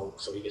 still,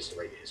 so he gets to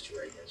write history,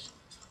 I guess.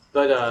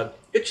 But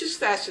it's just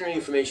fascinating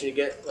information to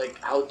get, like,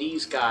 how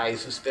these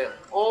guys who spent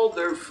all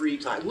their free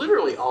time,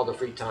 literally all their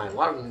free time, a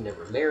lot of them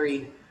never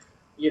married.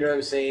 You know what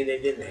I'm saying? They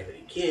didn't have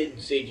any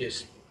kids. They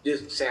just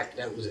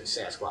that was at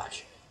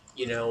Sasquatch,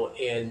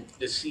 and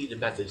to see the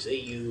methods they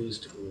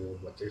used, or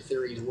what their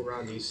theories were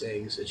on these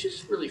things, it's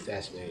just really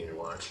fascinating to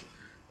watch.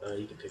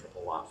 You can pick up a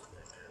lot from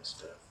that kind of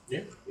stuff.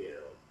 Yeah.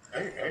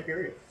 I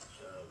hear you.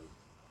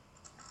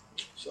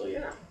 So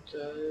yeah,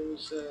 it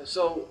was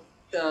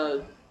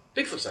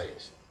Bigfoot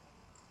sightings.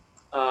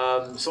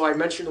 So I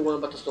mentioned the one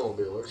about the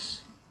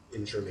snowmobilers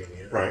in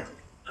Germania, right?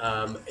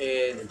 And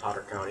in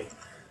Potter County.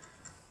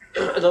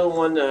 Another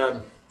one,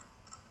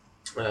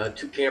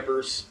 2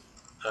 campers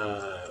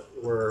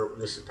were,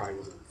 this is probably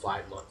within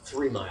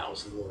 3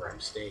 miles of where I'm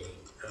staying,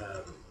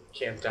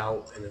 camped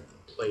out in a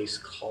place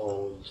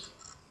called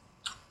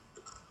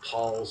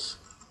Paul's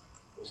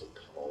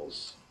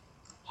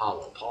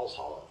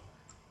Hollow.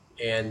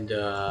 And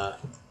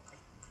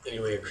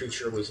Anyway, a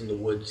creature was in the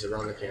woods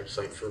around the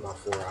campsite for about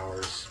 4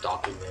 hours,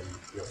 stalking them,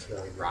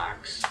 throwing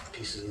rocks,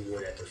 pieces of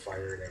wood at their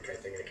fire, and that kind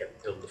of thing. And I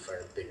kept building the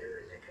fire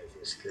bigger, and that kind of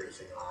thing to scare the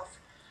thing off.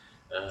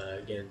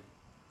 Again,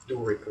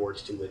 dual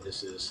reports to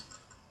witnesses.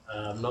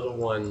 Another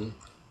one,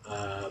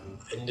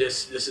 and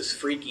this is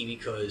freaky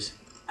because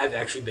I've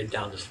actually been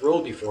down this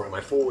road before on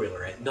my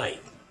four-wheeler at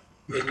night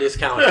in this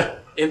county,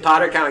 in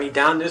Potter County,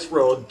 down this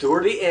road,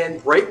 toward the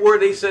end, right where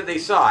they said they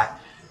saw it.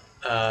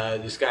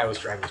 This guy was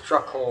driving his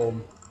truck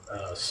home,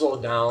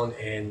 slowed down,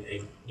 and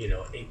a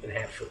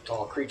 8.5 foot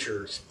tall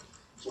creature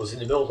was in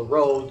the middle of the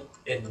road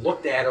and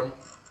looked at him,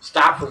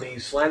 stopped for me,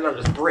 slammed on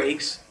his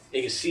brakes.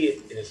 You can see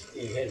it.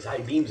 He had his high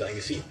beams on. You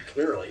can see it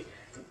clearly.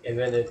 And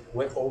then it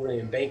went over the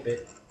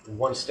embankment,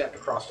 one step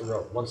across the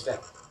road,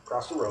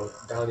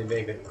 down the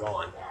embankment and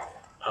gone.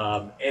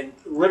 And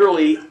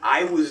literally,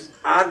 I was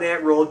on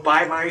that road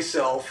by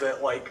myself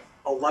at like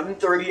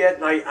 11:30 at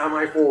night on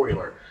my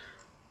four-wheeler.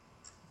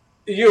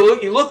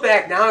 You look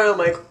back now and I'm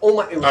like, oh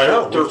my, it was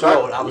a dirt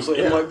road. I was like,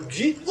 I'm like,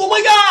 gee, oh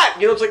my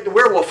God! It's like the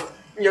werewolf.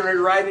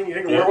 You're riding, you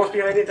think the werewolf's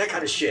behind it, that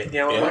kind of shit.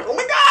 I'm like, oh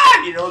my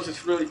God! It's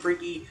just really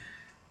freaky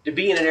to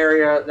be in an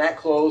area that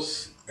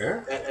close.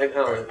 Yeah. I don't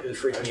know, it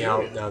freaked me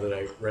out now that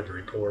I read the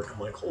report. I'm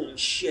like, holy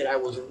shit, I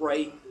was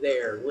right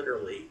there,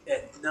 literally,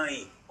 at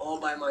night, all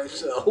by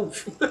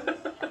myself.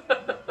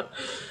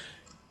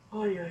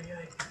 Oh, yeah.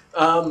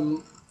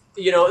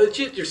 It's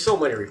just, there's so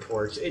many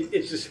reports.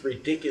 It's just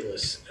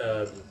ridiculous,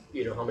 how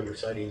many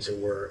sightings there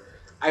were.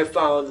 I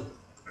found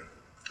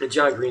in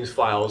John Green's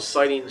files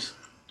sightings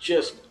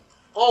just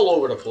all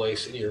over the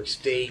place in New York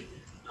State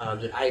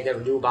that I never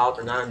knew about.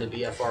 They're not on the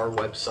BFR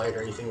website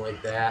or anything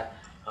like that.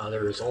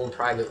 There was his own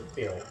private,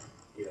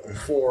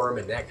 forum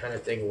and that kind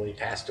of thing. When he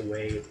passed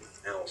away,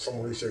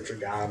 some researcher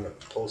got him and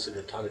posted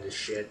a ton of this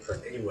shit.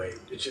 But anyway,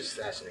 it's just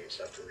fascinating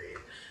stuff to read.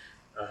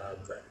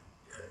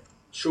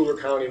 Schuyler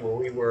County, where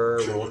we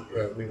were,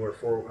 we were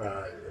for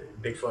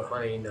Bigfoot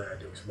hunting. There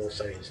was more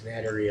sightings in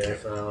that area I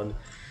found.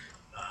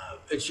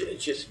 It's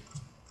just,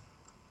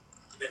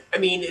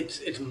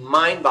 it's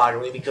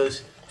mind-boggling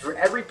because for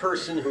every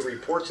person who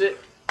reports it,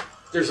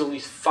 there's at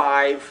least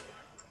 5,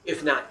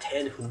 if not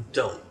 10, who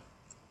don't.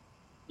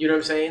 You know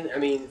what I'm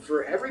saying?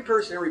 For every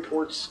person who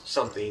reports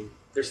something,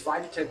 there's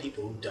 5 to 10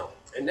 people who don't.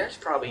 And that's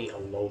probably a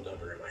low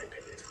number in my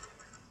opinion.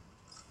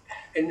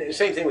 And the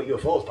same thing with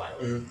UFOs, by the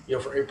way. Mm-hmm.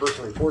 For every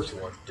person who reports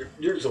one,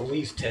 there's at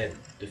least 10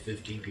 to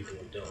 15 people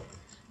who don't.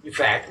 In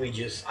fact,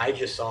 I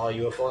just saw a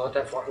UFO not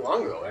that far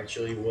long ago.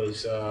 Actually, it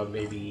was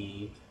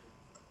it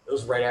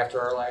was right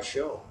after our last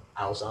show.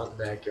 I was out in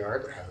the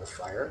backyard having a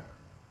fire.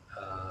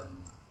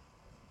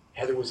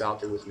 Heather was out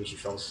there with me. She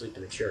fell asleep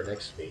in the chair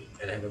next to me,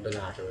 and I had my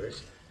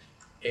binoculars.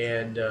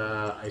 And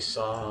I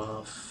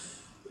saw,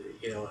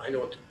 I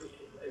know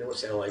what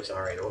satellites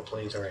are. I know what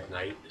planes are at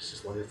night. This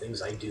is one of the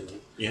things I do.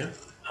 Yeah.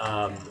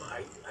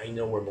 I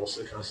know where most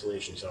of the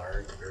constellations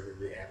are compared to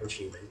the average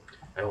human.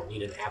 I don't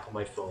need an app on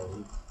my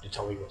phone to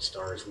tell me what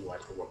star is what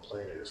or what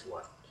planet is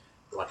what.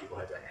 A lot of people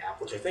have that app,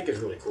 which I think is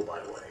really cool, by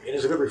the way. And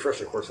it's a good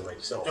refresher course for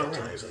myself at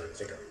times. And I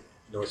think I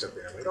know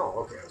something. I'm like,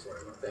 oh, okay, I was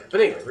wondering about that. But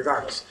anyway,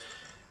 regardless.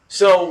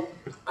 So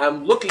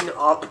I'm looking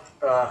up,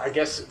 I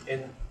guess,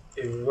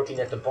 looking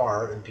at the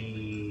bar and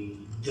be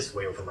this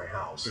way over my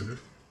house. Mm-hmm.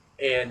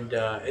 And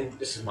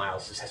this is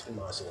miles. This has been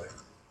miles away.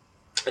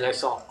 And I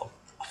saw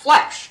a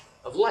flash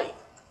of light.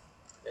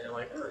 And I'm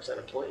like, oh, is that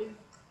a plane?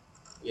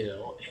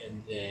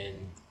 And then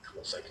a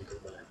couple seconds go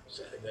by.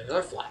 And then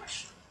another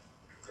flash.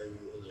 And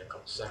a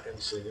couple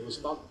seconds. And it was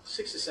about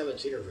 6 to 7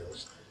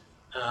 intervals.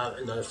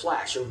 Another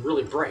flash. It was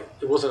really bright.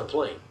 It wasn't a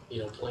plane.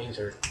 Planes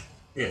are...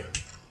 Yeah.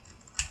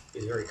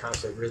 It's a very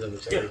constant rhythm.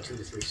 It's every 2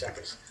 to 3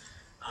 seconds.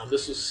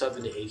 This was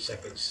 7 to 8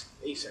 seconds.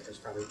 8 seconds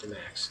probably at the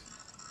max.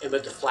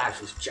 But the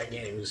flash was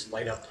gigantic. It was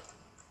light up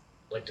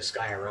like the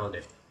sky around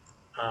it.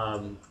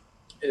 And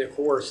of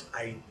course,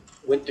 I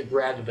went to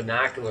grab the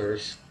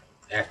binoculars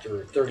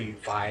after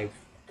 35,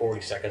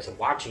 40 seconds of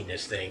watching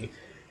this thing,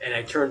 and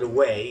I turned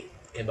away,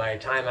 and by the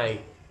time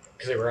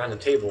because they were on the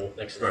table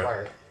next to the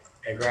fire,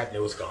 I grabbed it,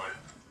 it was gone.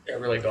 It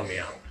really bummed me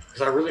out.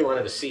 Because I really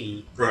wanted to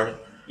see,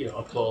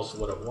 up close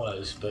what it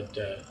was, but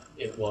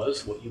it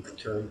was what you could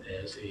term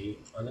as a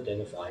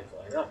unidentified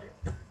flying object.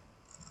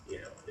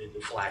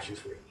 The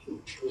flashes were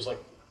huge. It was like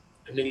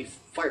a mini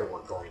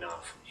firework going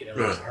off. It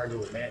was hard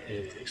to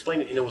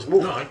explain it, and it was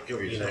moving. No, I get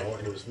what you're saying.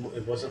 And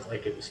it wasn't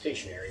like it was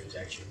stationary. It was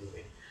actually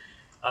moving.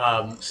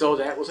 So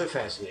that was a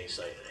fascinating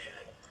sight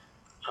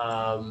I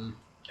had.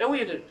 And we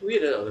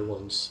had other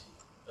ones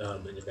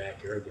in the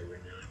backyard. They were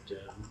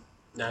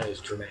not as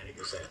dramatic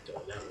as that,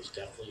 though. That was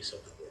definitely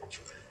something very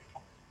dramatic.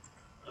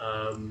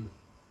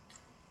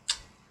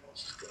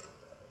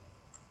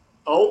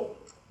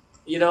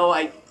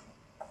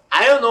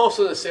 I don't know if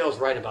the sales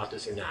right about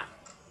this or not.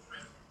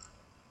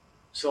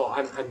 So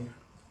I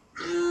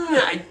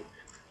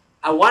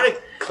want to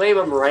claim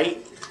I'm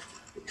right.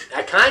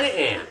 I kind of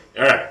am.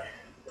 All right.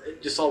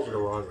 Just all for the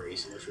wrong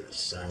reason, which really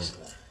sucks.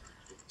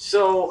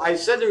 So I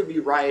said there would be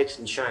riots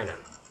in China.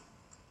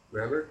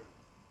 Remember?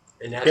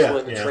 And that's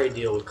when the trade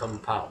deal would come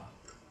about.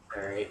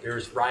 All right,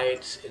 there's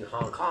riots in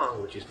Hong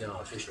Kong, which is now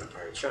officially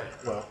part of China.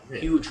 Well, yeah.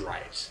 Huge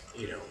riots,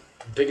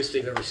 biggest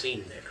they've ever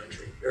seen in that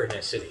country, or in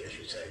that city, I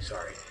should say.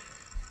 Sorry.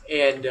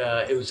 And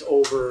it was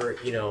over,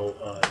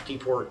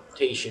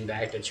 deportation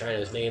back to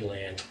China's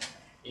mainland,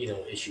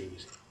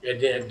 issues. It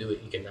didn't have to do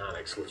with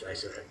economics, which I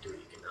said had to do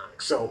with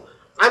economics. So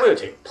I'm going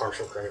to take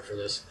partial credit for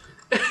this.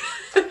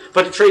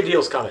 But the trade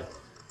deal's coming.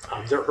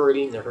 They're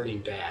hurting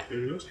bad.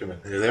 It's coming.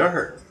 Yeah, they are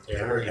hurting.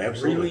 They're hurting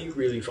Absolutely. really,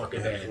 really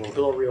fucking bad. Absolutely.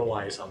 People don't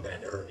realize how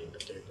bad they're hurting,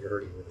 but they're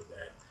hurting really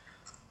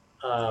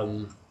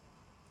bad.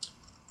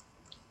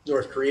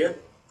 North Korea,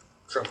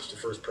 Trump's the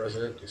first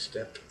president to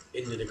step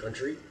into the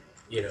country.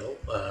 No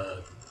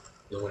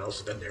one else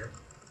has been there,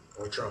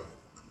 or Trump,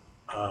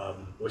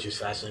 which is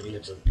fascinating.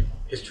 It's a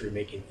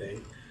history-making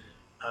thing.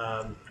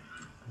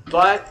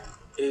 But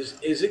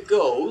as it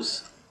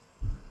goes,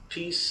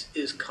 peace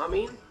is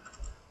coming,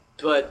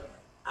 but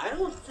I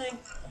don't think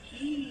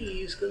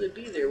he's going to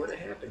be there when it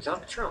happens.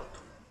 I'm Trump.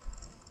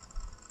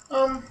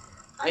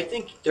 I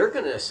think they're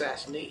going to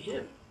assassinate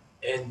him,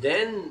 and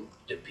then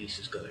the peace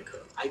is going to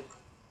come. I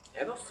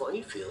have a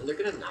funny feeling they're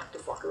going to knock the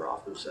fucker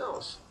off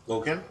themselves.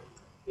 Logan?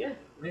 Yeah.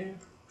 Yeah,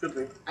 could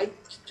be.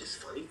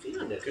 Just funny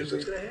feeling that that's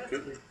what's going to happen.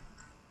 Could be.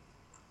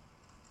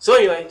 So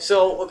anyway,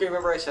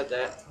 remember I said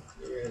that.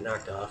 You're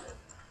knocked off.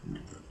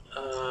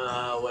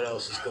 What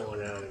else is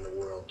going on in the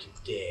world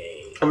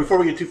today? Before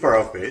we get too far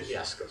off base.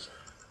 Yes, go.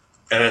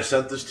 And I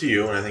sent this to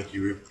you, and I think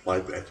you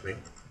replied back to me.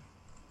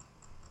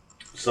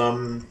 I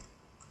don't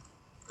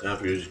know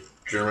if he was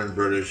German,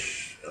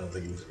 British, I don't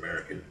think he was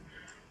American.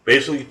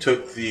 Basically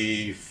took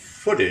the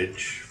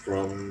footage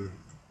from,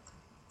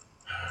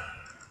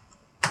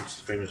 what's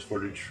the famous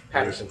footage?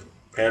 Patterson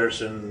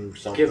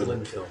something.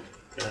 Givlin film.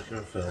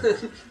 Patterson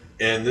film.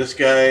 And this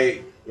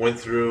guy went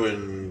through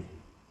and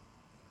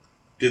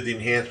did the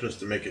enhancements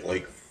to make it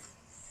like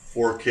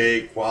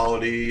 4K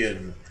quality,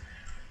 and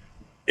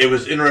it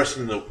was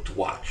interesting to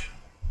watch.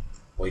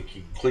 Like,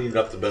 he cleaned it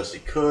up the best he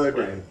could,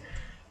 right. And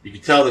you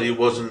could tell that he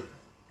wasn't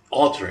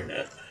altering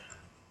it.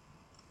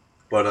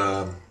 But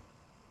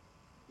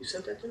you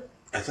sent that to me?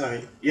 I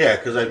thought,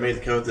 because I made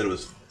the comment that it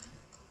was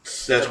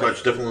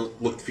Sasquatch definitely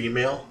looked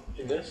female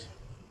in this.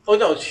 Oh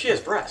no, she has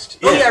breast.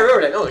 Yeah. Oh yeah, I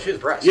remember that. No, she has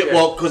breast. Yeah,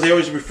 well, because they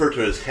always refer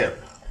to it as him.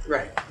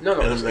 Right. No,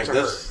 And it's I'm like, her.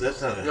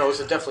 that's not. No, it's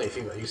definitely a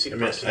female. You see the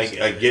breast.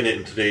 I get it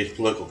in today's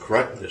political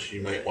correctness.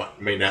 You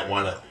may not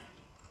want to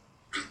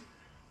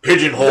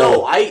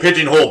pigeonhole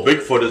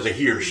Bigfoot as a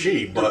he or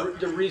she, but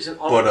the reason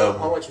I'll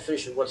let you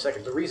finish in 1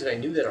 second. The reason I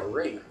knew that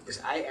already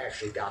is I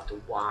actually got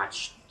to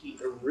watch the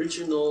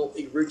original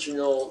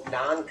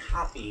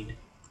non-copied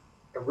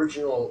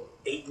original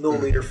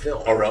 8mm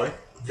film. Oh really?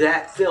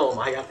 That film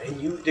I got, and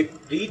the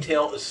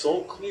detail is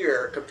so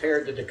clear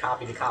compared to the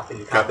copy,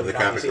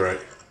 right?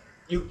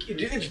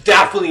 It's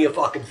definitely a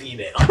fucking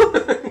female.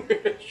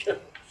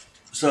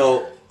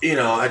 So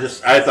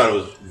I thought it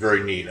was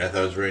very neat. I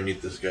thought it was very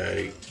neat. This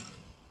guy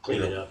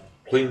cleaned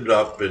it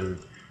up, and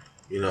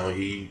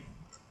he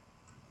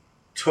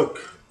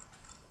took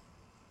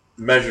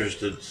measures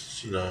to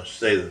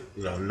say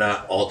that I'm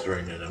not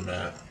altering it, I'm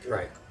not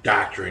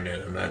doctoring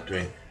it, I'm not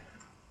doing.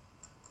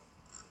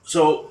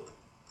 So,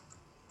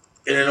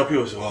 and I know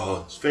people say,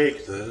 "Oh, it's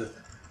fake."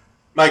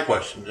 My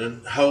question,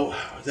 and how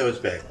that was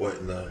back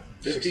in the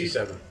 50s?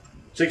 67.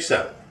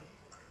 67.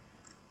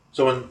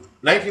 So in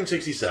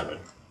 1967,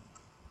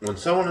 when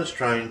someone is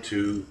trying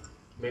to...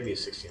 Maybe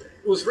it's 69.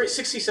 It was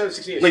 67,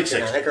 68, late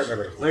 69. 60s. I can't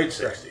remember. Late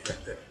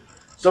 60s.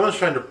 Someone's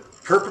trying to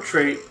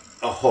perpetrate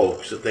a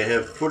hoax that they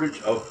have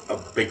footage of a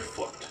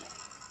Bigfoot.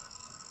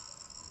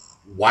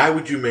 Why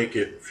would you make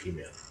it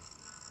female?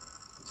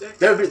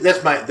 Exactly.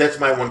 That's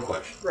my one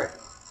question. Right.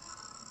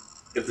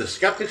 If the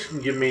skeptics can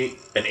give me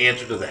an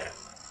answer to that,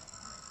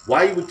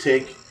 why you would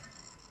take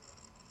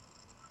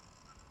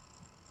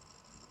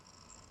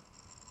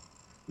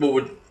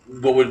what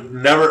would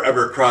never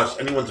ever cross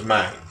anyone's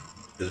mind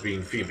as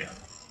being female.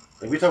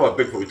 Like, we talk about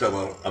Bigfoot, we talk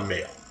about a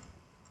male.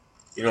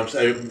 You know what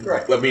I'm saying?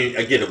 Right. I mean,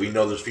 I get it. We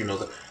know there's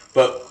females,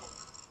 but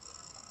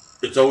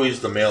it's always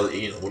the male,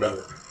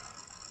 whatever.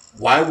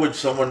 Why would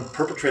someone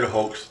perpetrate a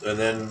hoax and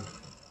then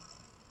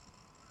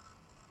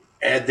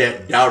add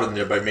that doubt in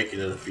there by making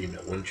it a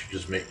female? Wouldn't you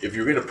just if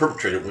you're going to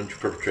perpetrate it, wouldn't you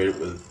perpetrate it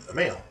with a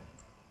male?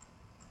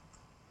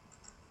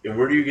 And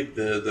where do you get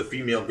the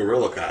female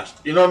gorilla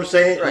costume? You know what I'm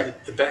saying?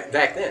 Right. Back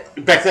then.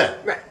 Back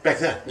then. Right. Back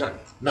then. None.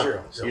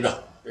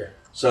 Zero. Yeah.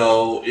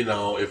 So,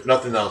 if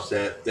nothing else,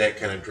 that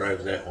kind of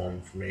drives that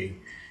home for me.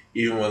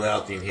 Even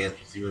without the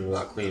enhancements, even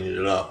without cleaning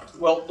it up.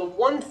 Well, the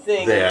one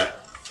thing... That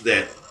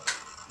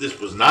this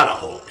was not a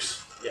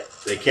hoax. Yeah.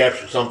 They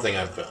captured something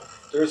on film.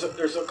 There's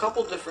a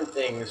couple different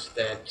things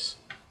that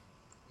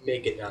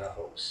make it not a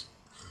hoax.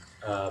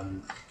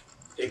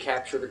 They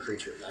capture the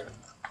creature.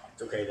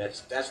 Okay,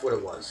 that's what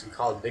it was.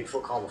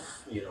 Bigfoot called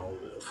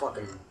a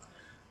fucking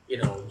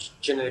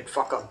genetic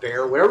fuck up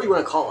bear, whatever you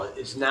want to call it.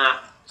 It's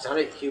not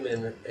a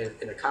human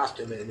in a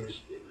costume, and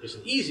there's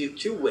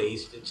two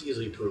ways it's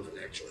easily proven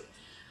actually.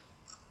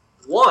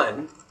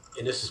 One,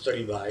 and this is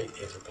studied by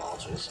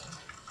anthropologists,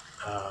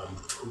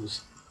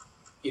 whose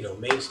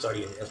main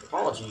study in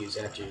anthropology is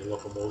actually the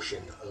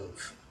locomotion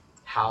of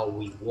how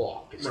we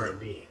walk as human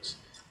beings.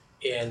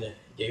 And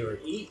they were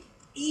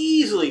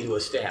easily to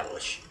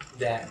establish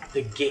that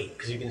the gait,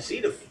 because you can see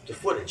the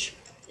footage,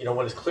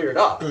 when it's cleared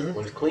up,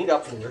 when it's cleaned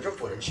up from the original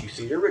footage, you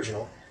see the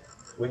original.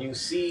 When you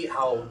see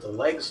how the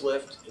legs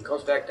lift and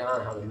comes back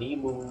down, how the knee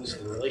moves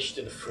in relation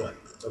to the foot,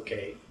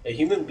 okay? A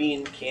human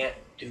being can't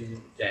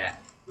do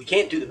that. We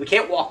can't do that. We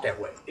can't walk that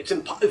way. It's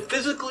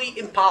physically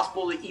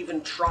impossible to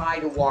even try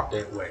to walk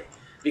that way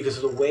because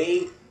of the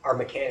way our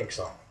mechanics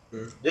are.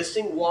 This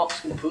thing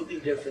walks completely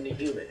different than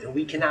human, and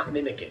we cannot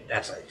mimic it.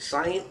 That's a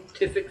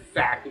scientific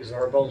fact because of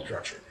our bone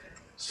structure.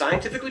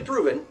 Scientifically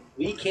proven,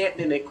 we can't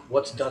mimic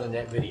what's done in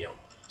that video.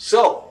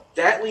 So,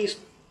 that leaves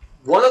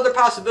one other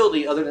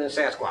possibility other than a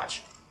Sasquatch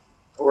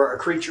or a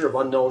creature of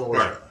unknown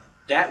origin.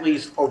 That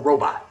leaves a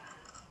robot.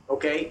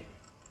 Okay?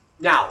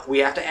 Now, we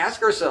have to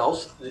ask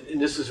ourselves,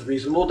 and this is a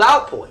reasonable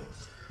doubt point,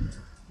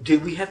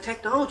 did we have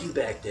technology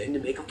back then to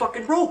make a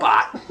fucking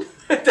robot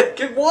that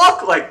can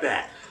walk like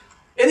that?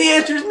 And the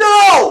answer is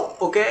no!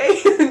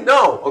 Okay?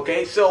 No,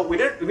 okay? So we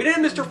didn't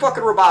have Mr.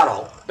 fucking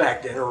Roboto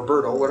back then, or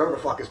Roberto, whatever the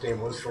fuck his name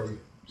was from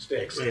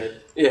Styx.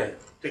 Yeah.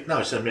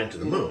 Technology sent men to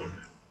the moon.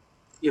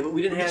 Yeah, but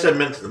we didn't have... Send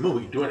men to the moon,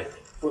 we can do anything.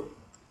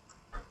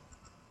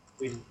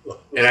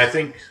 And I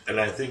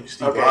think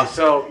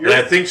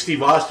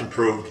Steve Austin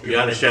proved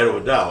beyond a shadow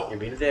of a doubt you're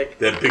being a dick.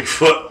 That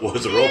Bigfoot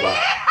was a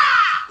robot.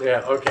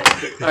 Yeah, okay.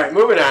 All right,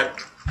 moving on.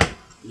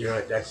 You know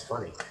what? That's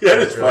funny. Yeah,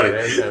 that's funny.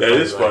 That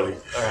is funny.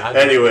 All right,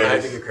 anyway, I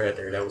think you're credit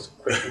there. That was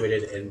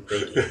quick-witted and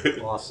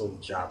thinking.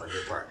 Awesome job on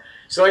your part.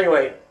 So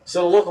anyway,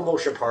 the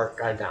locomotion part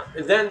got it down.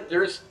 And then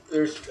there's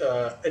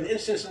an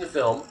instance in the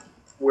film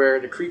where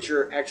the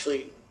creature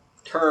actually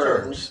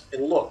turns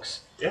and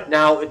looks. Yeah.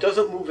 Now, it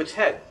doesn't move its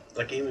head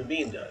like a human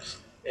being does.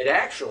 It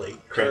actually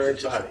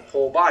turns its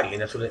whole body,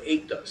 and that's what an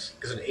ape does.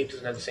 Because an ape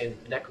doesn't have the same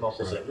neck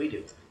muscles that we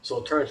do. So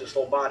it turns its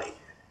whole body.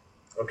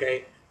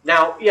 Okay?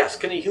 Now, yes,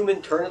 can a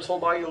human turn its whole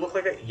body to look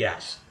like it?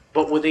 Yes.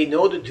 But would they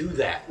know to do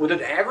that? Would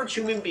an average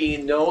human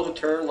being know to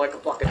turn like a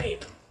fucking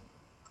ape?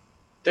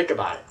 Think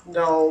about it.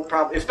 No,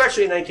 probably.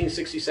 Especially in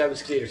 1967,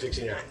 68, or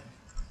 69.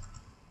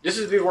 This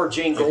is before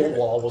Jane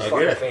Goldwall was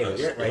fucking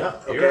famous, right? Yeah,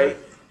 okay?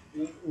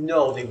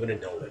 No, they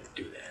wouldn't know to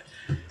do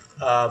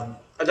that.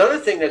 Another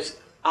thing that's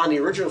on the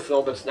original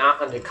film that's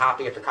not on the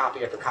copy after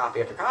copy after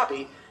copy after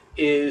copy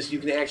is you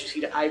can actually see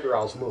the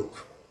eyebrows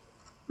move.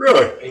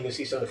 Really? And you can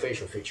see some of the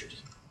facial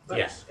features. Nice.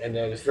 Yes, and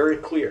then it's very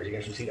clear. You can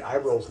actually see the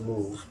eyebrows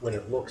move when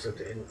it looks at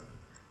the...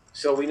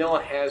 So we know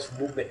it has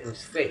movement in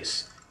its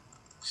face.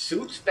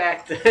 Suits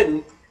back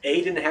then,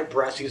 didn't have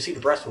breasts. You can see the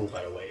breast move,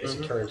 by the way, as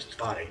it turns its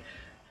body.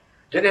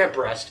 Didn't have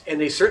breasts, and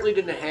they certainly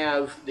didn't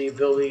have the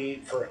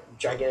ability for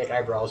gigantic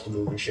eyebrows to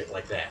move and shit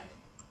like that.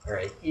 All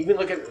right? Even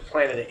look at the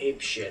Planet of the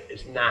Apes shit.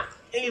 It's not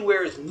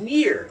anywhere as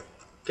near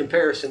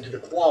comparison to the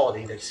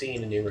quality that's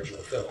seen in the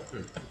original film.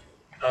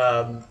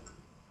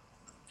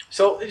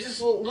 So it's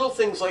just little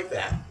things like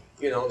that,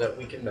 that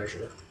we can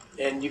measure.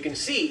 And you can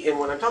see, and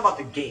when I'm talking about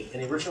the gait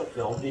in the original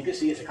film, you can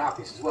see it's a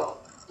copies as well.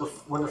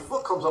 When the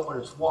foot comes up when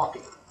it's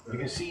walking, you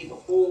can see the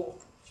whole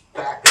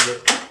back of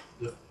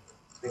it.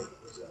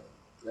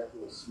 That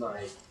was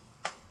my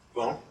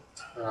phone.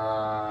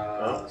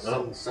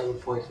 7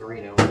 Points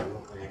Marino.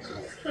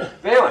 But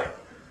anyway,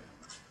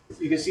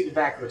 you can see the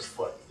back of its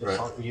foot. Right.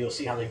 You'll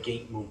see how the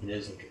gait movement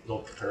is and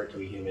don't compare it to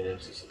a human.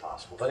 It's just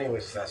impossible. But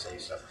anyways, it's fascinating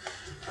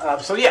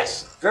stuff. So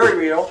yes, very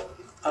real.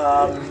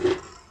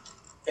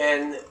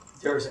 And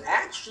there's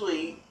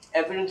actually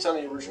evidence on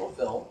the original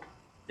film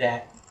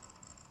that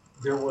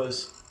there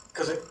was,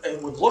 because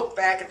it would look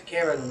back at the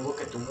camera and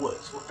look at the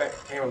woods. Look back at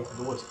the camera and look at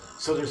the woods.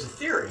 So there's a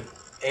theory,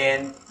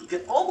 and you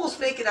can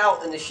almost make it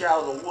out in the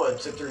shadow of the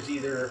woods that there's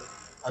either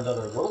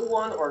another little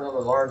one or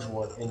another large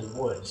one in the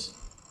woods.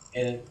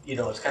 And,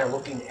 it's kind of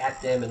looking at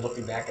them and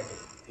looking back at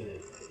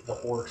the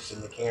horse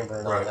and the camera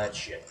and all that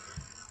shit.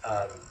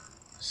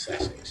 It's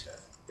fascinating stuff.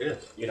 It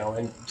is.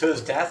 And to his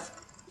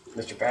death,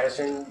 Mr.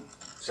 Patterson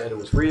said it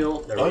was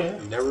real.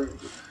 Never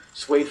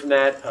swayed from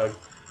that.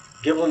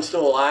 Giblin's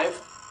still alive.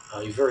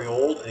 He's very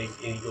old. And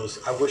he goes,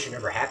 I wish it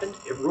never happened.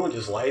 It ruined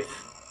his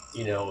life.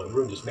 It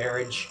ruined his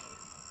marriage.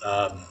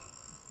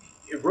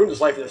 It ruined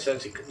his life in the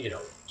sense,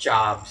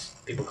 jobs,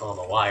 people call him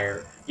a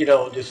liar,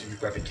 just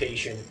his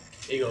reputation.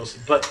 He goes,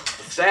 but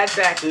the sad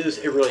fact is,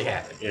 it really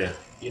happened. Yeah.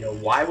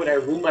 Why would I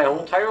ruin my whole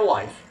entire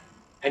life?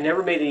 I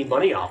never made any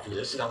money off of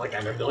this. It's not like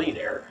I'm a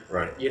millionaire.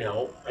 Right.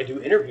 I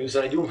do interviews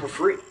and I do them for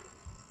free.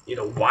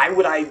 Why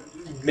would I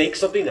make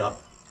something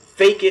up,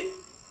 fake it,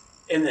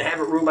 and then have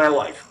it ruin my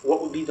life?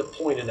 What would be the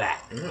point of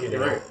that?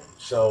 Right.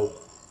 So,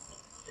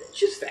 it's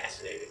just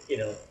fascinating,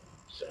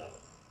 So,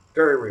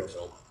 very real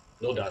film.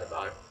 No doubt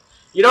about it.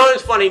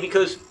 It's funny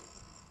because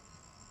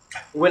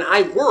when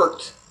I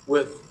worked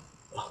with,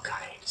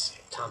 I hate to say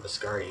it, Tom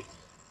Biscardi,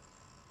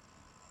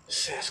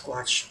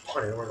 Sasquatch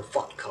hunter, whatever the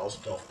fuck he calls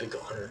himself, big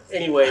hunter.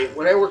 Anyway,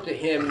 when I worked with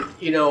him,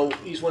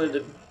 he's one of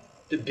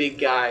the big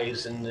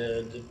guys in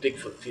the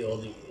Bigfoot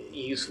field.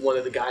 he's one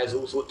of the guys who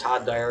was with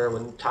Todd Dyer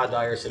when Todd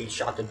Dyer said he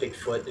shot the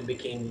Bigfoot and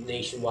became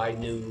nationwide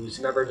news.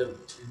 Remember,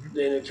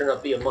 then it turned out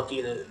to be a monkey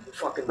in a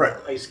fucking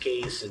ice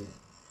case, and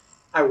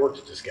I worked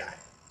with this guy.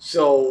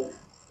 So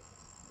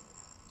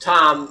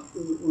Tom,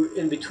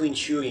 in between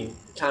shooting,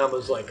 Tom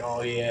was like,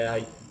 "Oh yeah,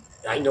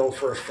 I know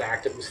for a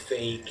fact it was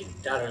fake,"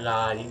 and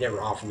da-da-da, and he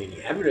never offered me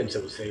any evidence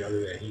it was fake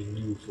other than he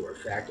knew for a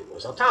fact it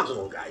was. Now, Tom's an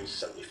old guy. He's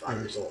 75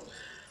 years old.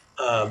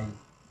 I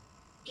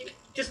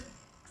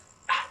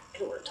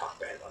don't want to talk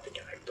bad about the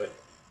guy, but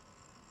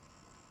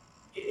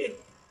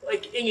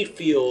like any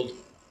field,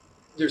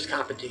 there's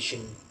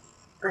competition,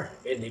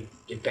 and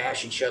they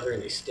bash each other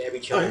and they stab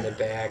each other in the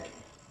back,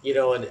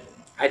 and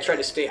I try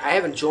to stay. I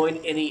haven't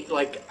joined any,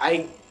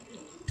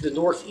 the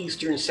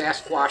Northeastern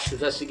Sasquatch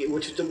Investigation,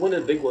 which is one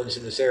of the big ones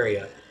in this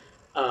area.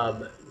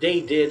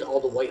 They did all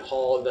the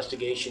Whitehall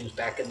investigations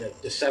back in the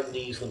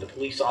 70s when the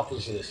police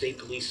officers and the state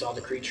police saw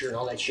the creature and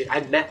all that shit. I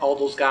met all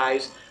those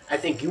guys. I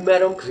think you met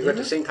them because we were at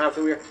the same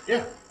conference we were.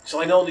 Yeah. So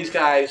I know these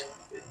guys.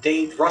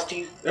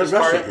 Rusty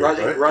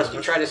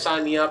tried to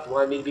sign me up,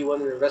 wanted me to be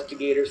one of the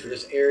investigators for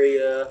this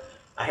area.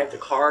 I have the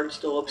card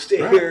still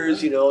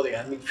upstairs. They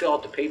had me fill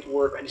out the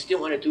paperwork. I just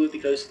didn't want to do it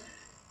because,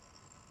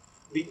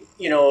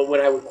 when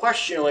I would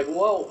question,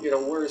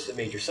 where's the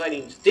major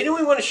sightings? They didn't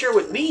even want to share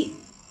with me.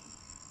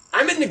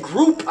 I'm in the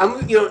group.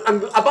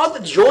 I'm about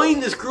to join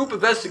this group of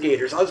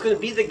investigators. I was going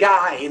to be the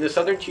guy in the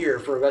Southern Tier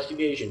for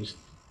investigations,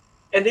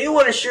 and they didn't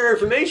want to share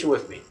information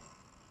with me.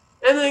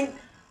 And then,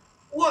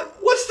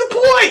 what's the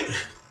point?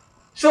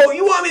 So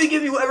you want me to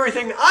give you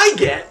everything I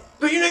get,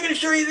 but you're not going to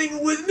share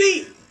anything with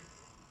me?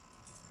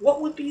 What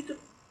would be the?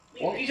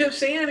 You know what I'm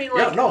saying? I mean,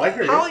 I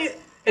hear you.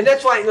 And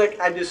that's why,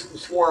 I just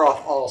swore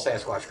off all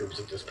Sasquatch groups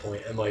at this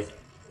point. I'm like,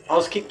 I'll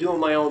just keep doing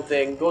my own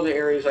thing. Go to the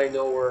areas I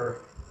know where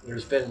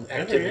there's been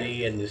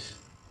activity and this.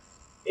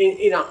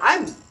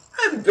 I'm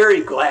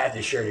very glad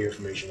to share the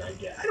information I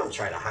get. I don't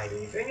try to hide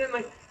anything. I'm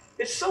like,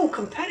 it's so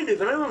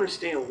competitive, and I don't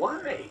understand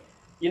why.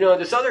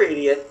 This other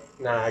idiot.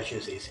 Nah, I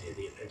shouldn't say he's an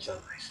idiot. It's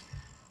not nice.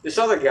 This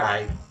other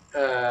guy,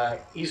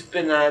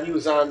 he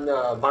was on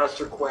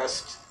Monster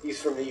Quest. He's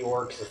from New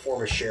York. He's a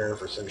former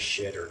sheriff or some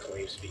shit, or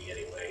claims to be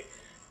anyway.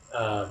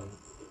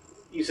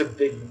 He's a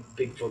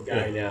Bigfoot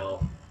guy now.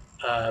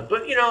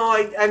 But,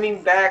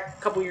 back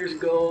a couple years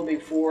ago,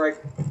 before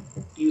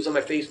he was on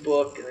my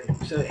Facebook, and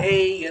I said,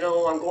 hey,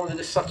 I'm going to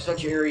this such and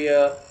such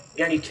area.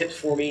 Got any tips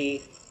for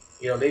me?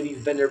 Maybe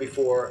you've been there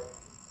before.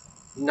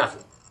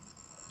 Nothing.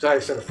 So I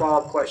sent a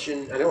follow-up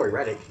question. I know he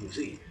read it. You can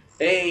see.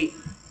 Hey,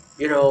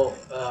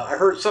 I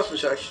heard such and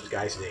such, this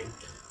guy's name.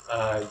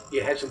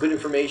 You had some good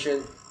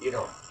information. Do you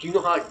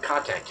know how to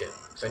contact him?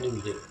 Because I knew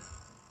he didn't.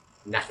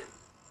 Nothing.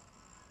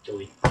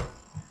 Delete.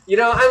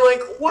 I'm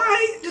like,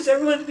 why does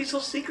everyone have to be so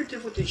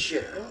secretive with this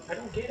shit? I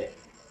don't get it.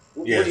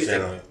 What do you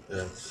think?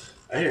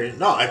 I hear you.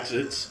 No,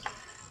 it's.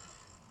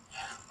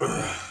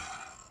 I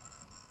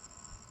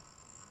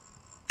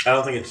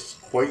don't think it's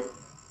quite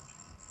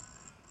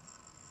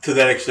to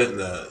that extent in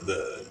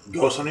the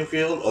ghost hunting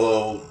field,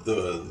 although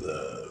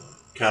the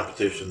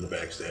competition, the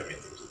backstabbing,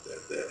 things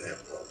like that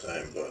happen all the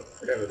time.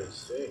 But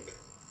evidence fake.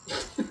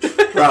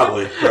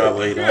 Probably.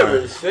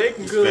 Evidence fake.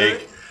 It's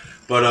fake.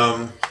 But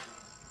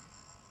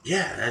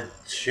yeah,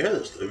 share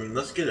this.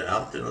 Let's get it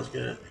out there. Let's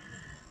get it.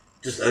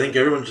 I think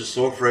everyone's just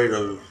so afraid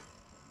of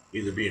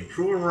either being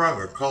proven wrong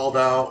or called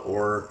out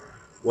or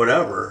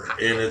whatever.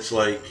 And it's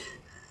like,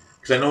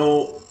 because I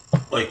know,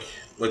 like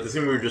the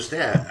thing we were just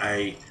at,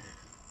 I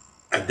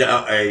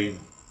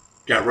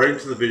got right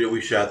into the video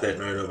we shot that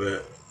night of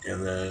it,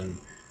 and then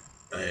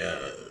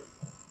I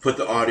put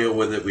the audio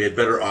with it. We had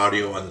better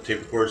audio on the tape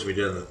recorders than we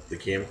did on the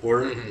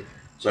camcorder. Mm-hmm.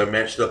 So I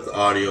matched up the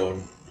audio,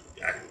 and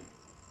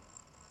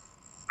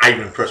I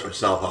even impressed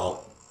myself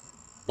how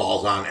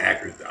balls on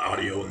accurate the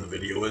audio and the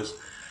video is.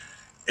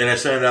 And I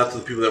sent it out to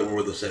the people that were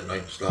with us that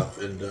night and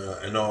stuff. And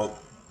I know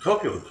a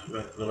couple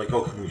people, they're like,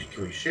 oh, can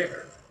we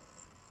share?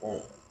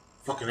 Well,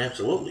 fucking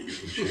absolutely you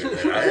can share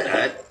that.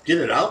 I get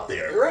it out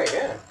there. Right,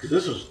 yeah.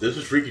 Because this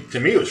is freaky. To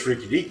me, it was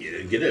freaky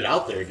deaky. Get it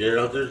out there.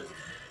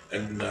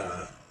 And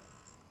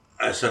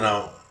I sent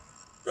out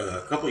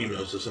a couple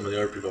emails to some of the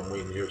other people. I'm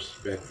waiting to hear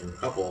back from a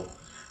couple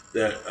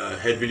that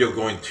had video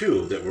going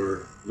too, that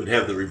would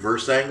have the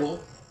reverse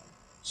angle.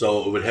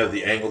 So it would have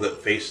the angle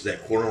that faces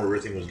that corner where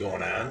everything was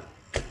going on.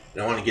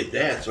 And I want to get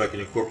that so I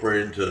can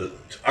incorporate it into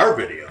our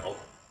video.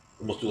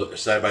 Almost do like a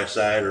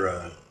side-by-side or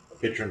a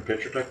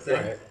picture-in-picture type thing.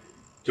 Right.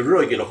 To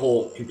really get a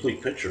whole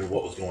complete picture of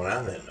what was going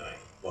on that night.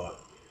 But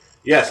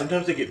yeah,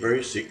 sometimes they get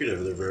very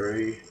secretive. They're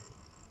very,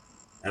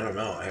 I don't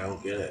know. I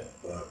don't get it.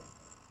 But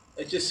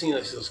it just seems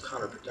like it was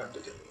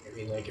counterproductive to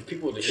me. If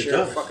people would just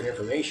share fucking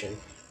information,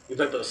 we'd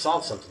be able to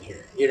solve something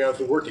here. If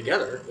we work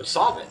together, we'd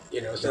solve it.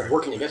 Instead of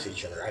working against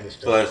each other. I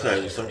just don't.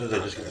 Sometimes I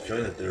just get the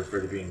feeling that they're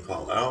afraid of being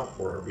called out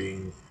or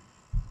being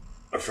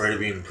afraid of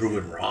being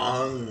proven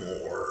wrong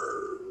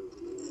or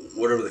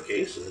whatever the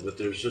case is. But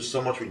there's just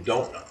so much we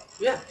don't know.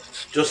 Yeah.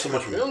 Just so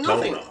much we don't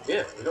know.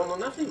 Yeah, we don't know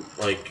nothing.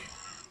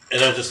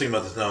 And I was just thinking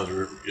about this now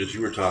as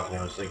you were talking.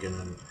 I was thinking,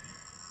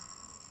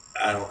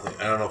 I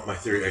don't know if my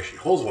theory actually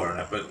holds water or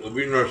not. But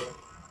we were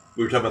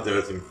talking about the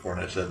other thing before,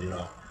 and I said,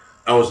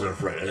 I wasn't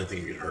afraid. I didn't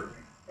think it could hurt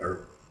me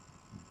or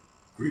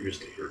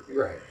grievously hurt me.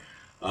 Right.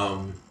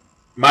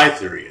 My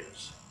theory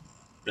is,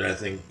 and I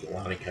think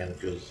Lonnie kind of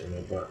feels the same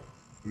way, but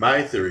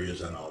my theory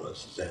is on all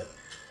this is that,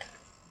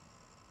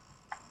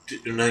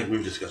 and I think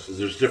we've discussed this,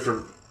 there's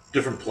different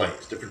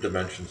planes, different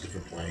dimensions,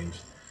 different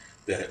planes,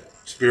 that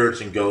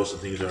spirits and ghosts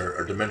and things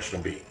are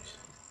dimensional beings,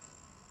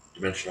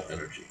 dimensional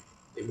energy.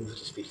 They move at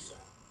the speed of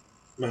sound.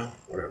 Well,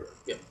 whatever.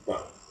 Yep.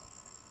 But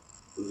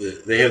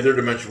they have their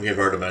dimension, we have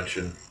our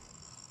dimension.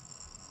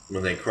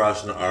 When they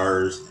cross into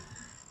ours,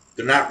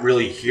 they're not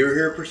really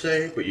here per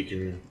se, but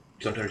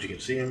sometimes you can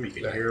see them, you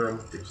can hear them,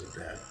 things like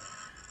that.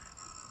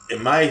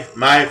 And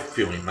my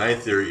feeling, my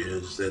theory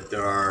is that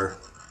there are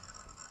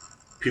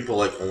people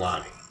like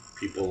Alani,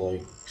 people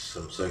like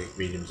some psychic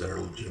mediums that are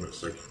legitimate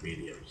psychic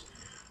mediums,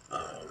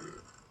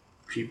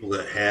 people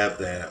that have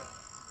that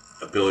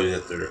ability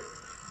that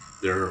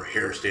their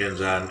hair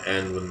stands on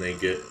end when they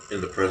get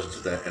in the presence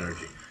of that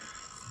energy.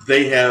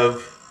 They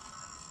have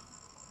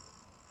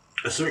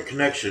a certain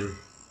connection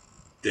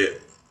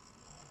that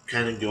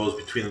kind of goes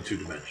between the two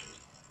dimensions.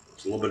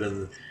 It's a little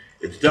bit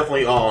it's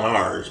definitely all in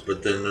ours,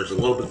 but then there's a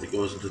little bit that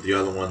goes into the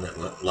other one that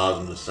allows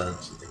them to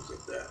sense and things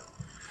like that.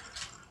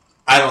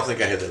 I don't think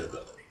I have that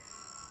ability.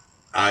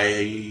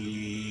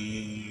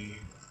 I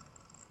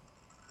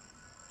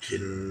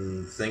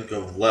can think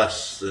of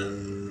less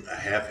than a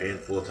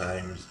handful of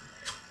times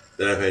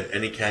that I've had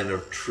any kind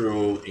of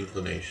true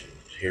inclination,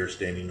 hair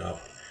standing up,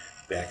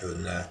 back of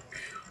the neck,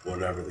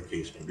 whatever the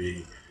case may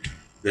be,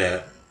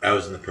 that I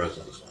was in the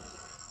presence of something.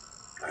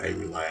 I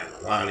rely on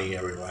Alani,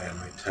 I rely on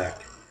my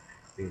tech,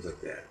 things like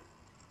that.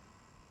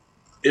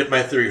 If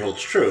my theory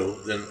holds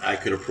true, then I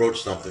could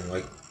approach something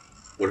like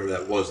whatever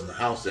that was in the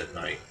house that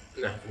night.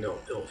 No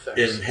ill effects.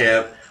 And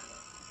have...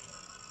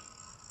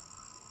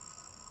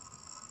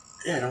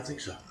 Yeah, I don't think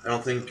so. I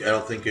don't think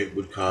it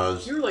would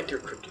cause... You're like your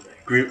kryptonite.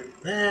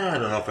 I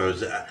don't know if I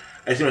was...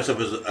 I see myself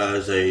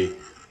as a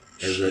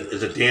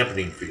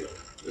dampening field.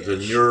 As a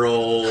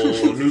neutral...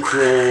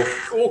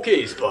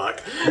 Okay, Spock.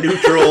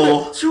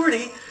 Neutral...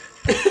 Shorty.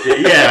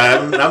 Yeah,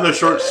 I'm the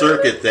short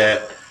circuit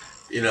that,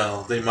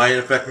 they might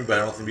affect me, but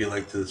I don't think it'd be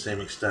like to the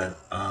same extent.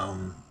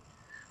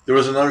 There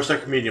was another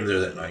psychic medium there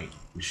that night.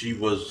 She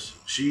works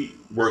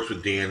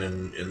with Dan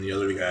and the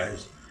other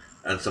guys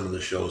on some of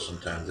the shows.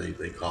 Sometimes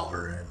they call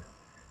her in.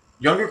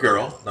 Younger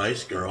girl,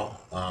 nice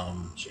girl.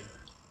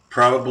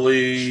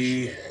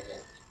 Probably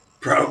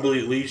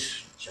at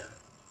least,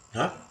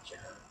 huh?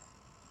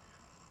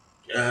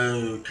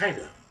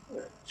 Kinda.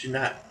 She's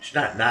not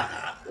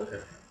hot.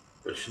 Okay.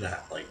 But she's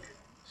not like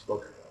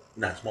smoker.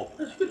 Not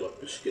smoking. She's good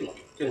looking. She's good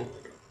looking.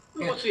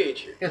 What's the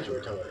age here? That's what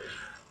we're talking about.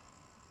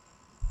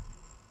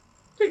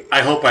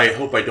 I hope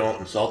I don't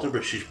insult her,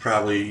 but she's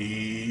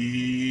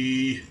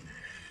probably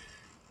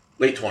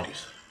late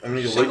 20s. I'm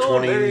gonna go late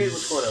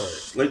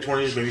 20s. Late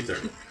 20s, maybe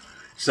 30.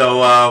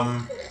 So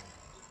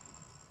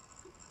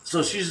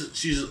so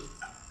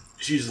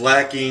she's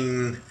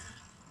lacking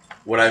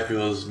what I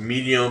feel is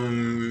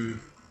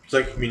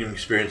psychic medium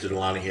experience that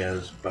Alani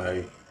has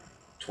by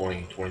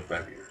 20,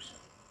 25 years.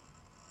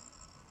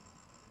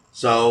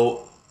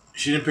 So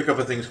she didn't pick up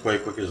on things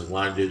quite quick as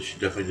Alani did. She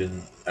definitely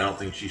didn't. I don't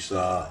think she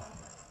saw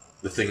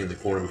the thing in the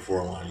corner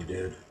before Alani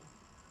did.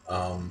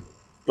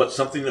 But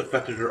something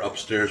affected her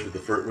upstairs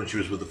when she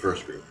was with the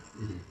first group.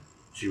 Mm-hmm.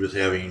 She was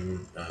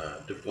having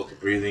difficulty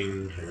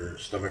breathing. Her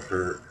stomach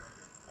hurt.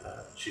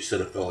 She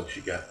said it felt like she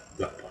got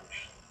gut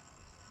punched.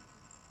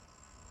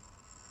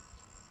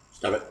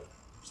 Stop it.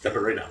 Step it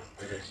right now.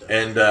 Okay, so.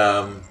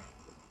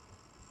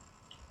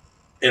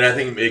 And I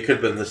think it could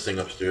have been this thing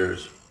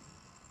upstairs.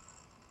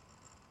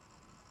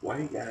 Why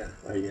you gotta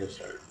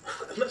start?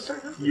 I'm not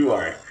starting nothing. You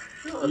are.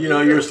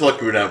 No, you're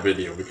selective without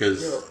video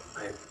because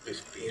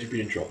you'd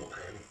be in trouble.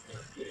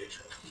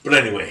 But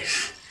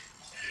anyways,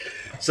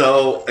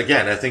 so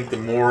again, I think the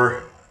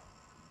more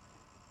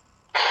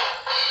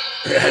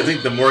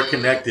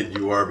connected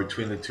you are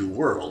between the two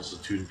worlds,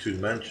 the two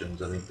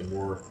dimensions, I think the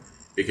more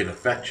it can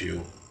affect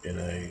you in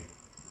a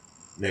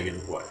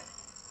negative way.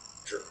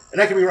 Sure.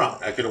 And I could be wrong.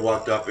 I could have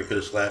walked up, it could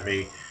have slapped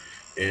me,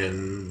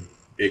 and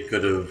it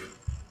could have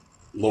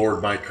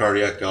lowered my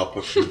cardiac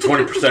output from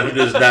 20% it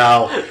is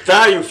now.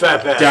 You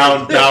fat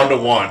bastard. Down to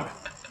 1.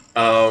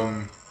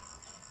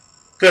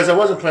 Because I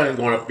wasn't planning on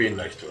going up being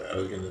nice to it.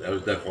 I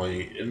was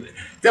definitely, and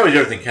that was the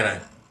other thing,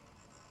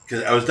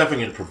 because I was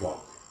definitely going to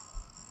provoke.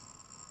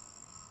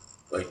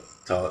 Like,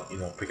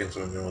 picking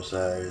someone's nose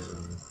size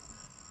and.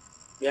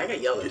 Yeah, I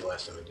got yelled at the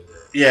last time I did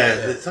that.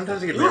 Yeah.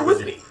 Sometimes I get. You were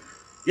with me.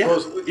 Yeah,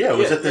 it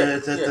was at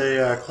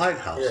the Clyde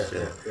house.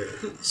 Yeah.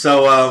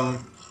 So,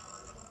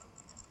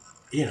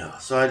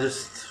 so I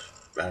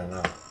don't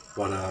know,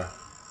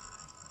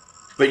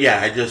 but yeah,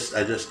 I just,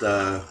 I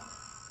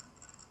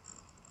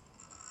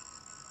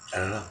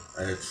don't know.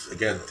 It's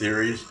again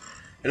theories,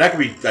 and I could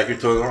be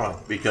totally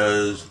wrong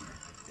because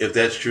if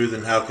that's true,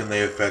 then how can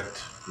they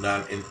affect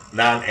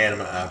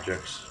non-animate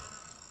objects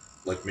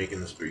like making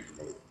the speaker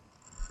move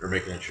or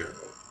making a chair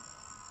move?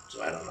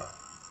 So I don't know.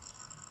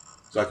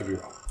 So I could be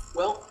wrong.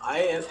 Well, I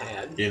have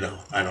had.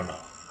 I don't know.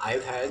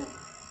 I've had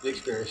the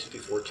experiences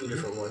before, 2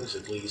 different ones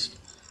at least,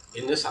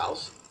 in this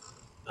house.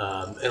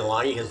 And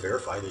Lonnie has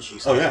verified that she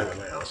saw it in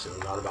my house, so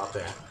not about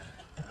that.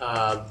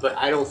 But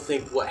I don't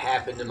think what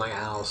happened in my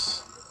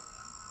house,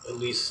 at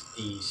least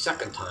the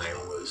second time,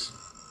 was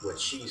what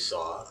she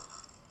saw.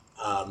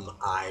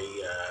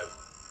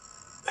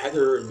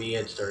 Heather and me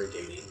had started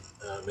dating.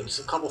 And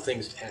a couple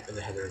things happened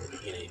to Heather in the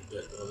beginning,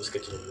 but let's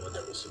get to the one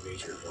that was the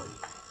major one.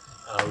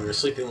 We were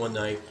sleeping one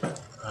night,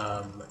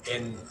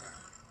 and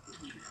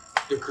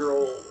the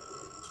girl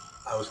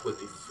I was with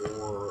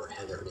before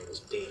Heather, her name was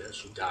Dana.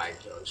 She died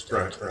young, she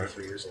died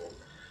 23 years old.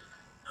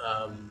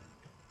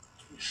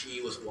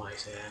 She was a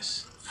wise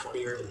ass,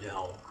 funnier than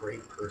hell,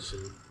 great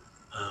person.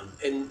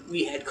 And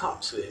we had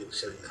cups. We had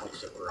certain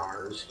cups that were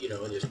ours,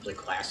 and just like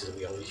glasses that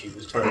we always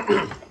used.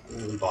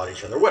 We bought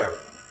each other, whatever.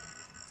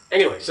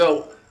 Anyway,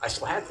 so I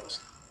still had those.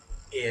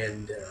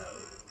 And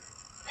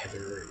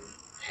Heather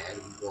had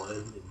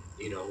one,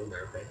 in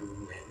our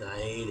bedroom at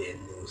night,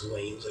 and it was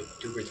late. It was like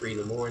 2 or 3 in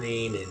the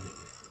morning, and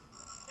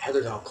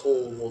Heather's out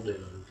cold,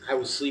 and I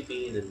was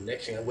sleeping, and the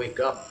next thing I wake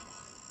up,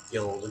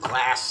 the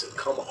glass had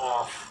come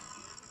off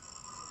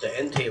the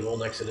end table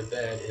next to the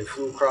bed and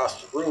flew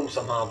across the room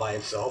somehow by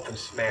itself and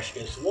smashed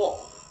against the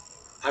wall.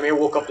 I mean, I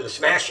woke up to the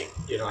smashing,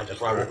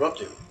 that's what I woke up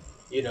to,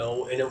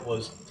 and it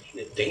was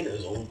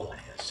Dana's old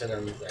glass,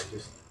 and that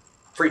just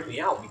freaked me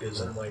out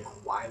because I'm like,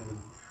 why would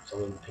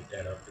someone pick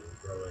that up and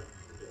throw it?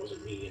 It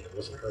wasn't me, and it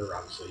wasn't her,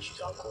 obviously, she's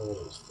out cold,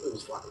 it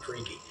was fucking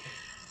freaky.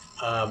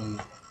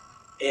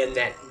 And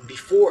that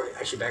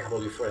I should back up a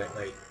little before that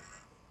night,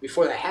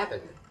 before that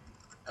happened,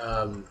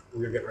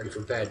 we were getting ready for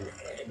bed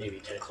at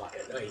maybe 10 o'clock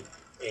at night,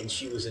 and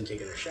she was in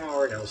taking a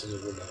shower, and I was in the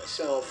room by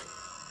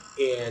myself,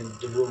 and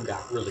the room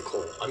got really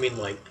cold. I mean,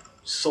 like,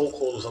 so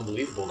cold it was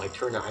unbelievable,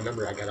 and I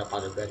remember I got up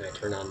out of bed and I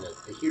turned on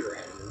the heater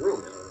I had in the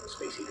room, the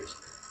space heaters.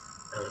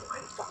 And I'm like, why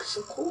the fuck is it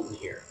so cold in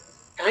here?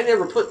 And I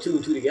never put 2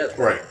 and 2 together.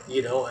 Right.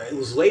 It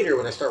was later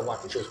when I started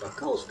watching shows about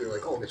ghosts, they were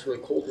like, oh, it's really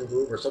cold in the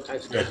room, or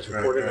sometimes it's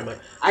recorded. Right.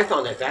 I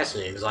found that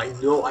fascinating, because I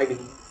know I can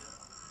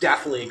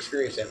definitely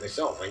experience that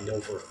myself. I know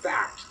for a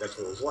fact that's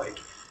what it was like.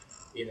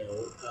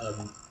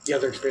 The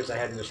other experience I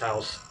had in this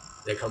house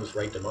that comes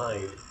right to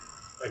mind,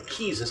 like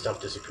keys and stuff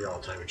disappear all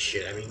the time and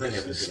shit. I mean,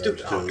 it's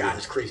stupid. Oh god,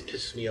 it's crazy. It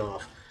pisses me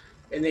off.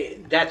 And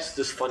that's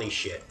this funny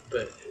shit.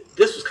 But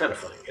this was kind of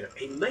funny.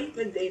 It might have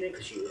been Dana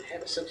because she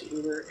had a sense of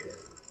humor and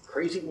a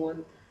crazy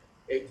one,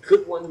 a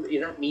good one.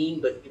 You're not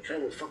mean, but you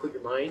kind of fuck with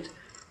your mind.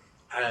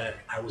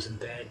 I was in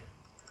bed,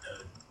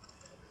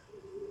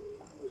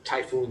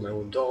 Typhoon, my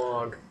own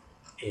dog,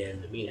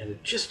 and me and Heather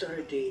just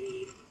started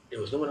dating. There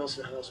was no one else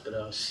in the house but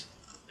us.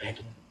 I had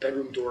the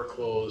bedroom door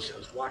closed. I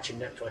was watching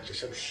Netflix or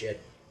some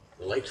shit.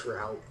 The lights were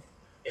out,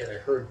 and I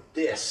heard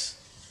this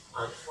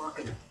on the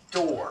fucking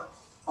door,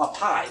 up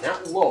high,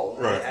 not low.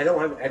 Right. I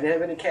didn't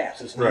have any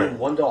cats. It's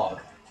one dog,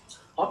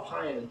 up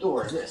high on the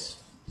door. This,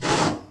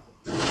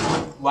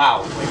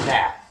 loud like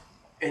that.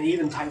 And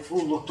even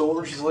Typhoon looked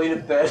over. She's laying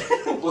in bed,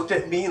 looked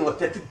at me, and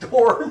looked at the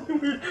door.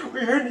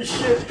 We heard this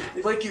shit.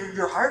 It's like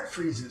your heart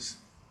freezes.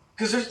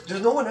 Because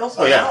there's no one else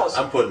in the house.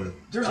 I'm putting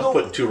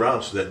 2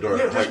 rounds to that door,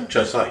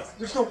 chest height.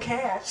 There's no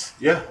cats.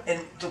 Yeah.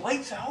 And the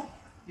light's out.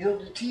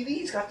 The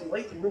TV's got the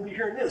light, and we'll be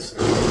hearing this.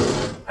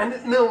 I'm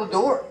in the middle of the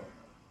door.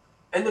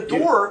 And the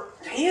door,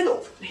 the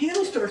handle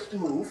starts to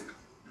move.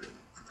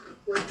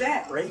 Like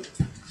that, right?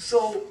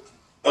 So...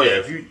 Oh,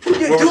 yeah,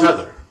 where was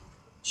Heather?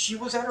 She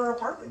was at her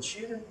apartment.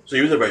 So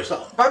you were there by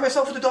yourself? By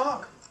myself with the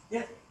dog.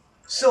 Yeah.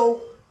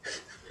 So...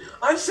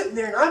 I'm sitting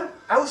there, and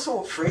I was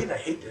so afraid, and I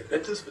hate to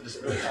admit this, but this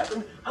really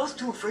happened. I was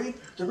too afraid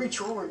to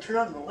reach over and turn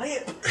on the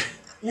lamp.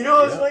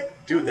 I was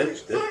like... Dude,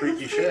 that's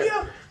freaky shit.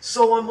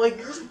 So I'm like,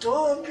 you're a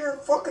dog, you're a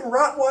fucking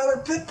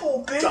Rottweiler pit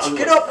bull, bitch,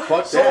 get up.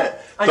 Fuck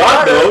that.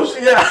 Dog knows.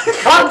 Yeah.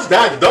 Dog's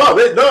that dog,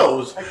 it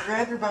knows. I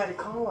grabbed her by the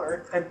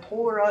collar and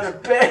pulled her out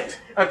of bed.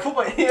 I put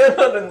my hand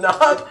on the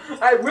knob.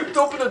 I whipped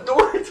open the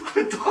door and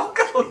threw the dog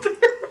out there.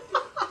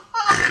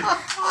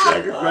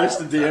 Sacrifice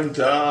the damn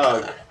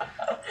dog.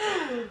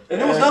 And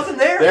there was nothing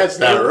there. That's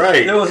not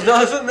right. There was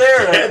nothing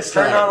there. That's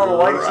turned on all the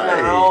lights in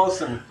the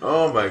house. And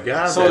oh my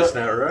god, so that's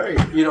not right.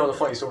 The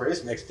funny story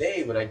is, the next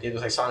day what I did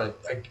was I saw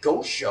a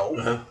ghost show.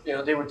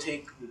 Uh-huh. They would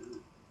take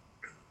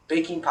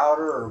baking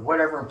powder or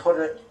whatever and put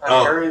it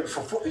on the area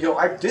for.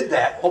 I did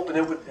that hoping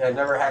it would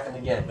never happen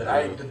again.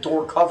 But the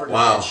door covered in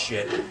that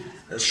shit.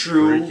 That's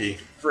true freaky.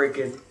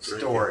 Freaking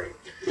story.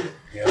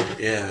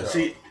 Yeah.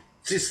 See,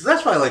 so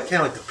that's why I like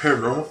kind of like the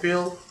paranormal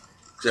field.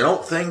 Because I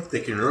don't think they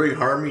can really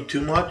harm me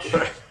too much.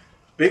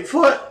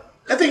 Bigfoot,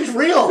 that thing's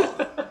real.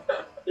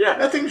 Yeah.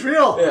 That thing's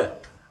real. Yeah.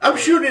 I'm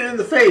shooting it in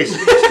the face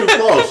if it's too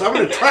close. I'm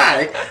going to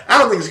try. I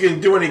don't think it's going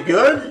to do any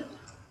good.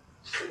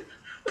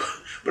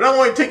 But I'm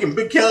only taking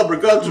big caliber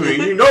guns with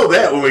me. You know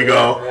that when we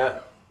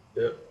go.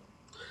 Yeah.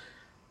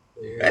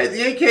 I had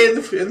the AK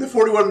and the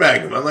 41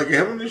 Magnum. I'm like,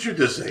 I'm going to shoot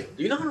this thing.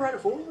 Do you know how to ride a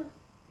 4-wheeler?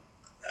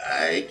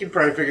 I can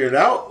probably figure it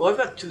out. Well, I've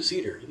got a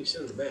 2-seater. You can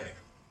sit in the back.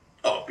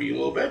 Oh, be a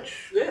little bitch.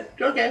 Yeah.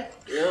 Okay.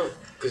 Yeah.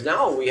 Because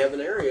now we have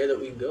an area that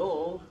we can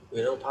go.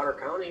 Potter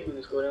County. We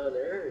just go down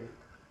there and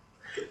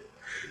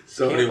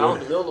camp out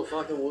in the middle of the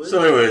fucking woods.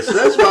 So anyway,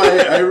 that's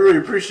why I really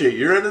appreciate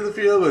your end of the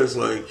field. But it's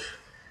like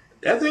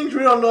that thing's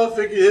real enough.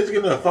 It's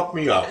gonna fuck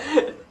me up.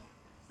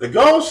 The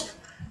ghost.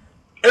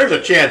 There's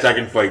a chance I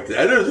can fight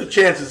that. There's a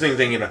chance this thing's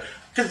hanging out.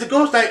 Because the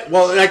ghost,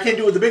 I can't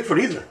do it with the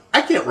Bigfoot either.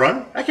 I can't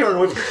run. I can't run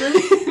away from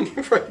the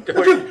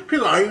thing.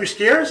 People, are you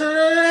scared?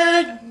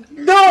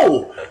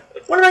 No.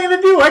 What am I going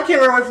to do? I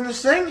can't run away from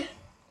this thing.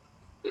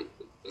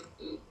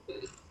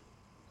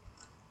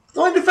 The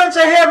only defense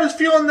I have is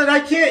feeling that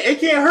it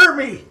can't hurt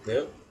me.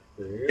 Yep.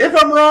 If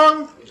I'm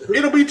wrong,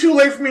 it'll be too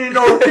late for me to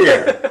know it's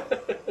there.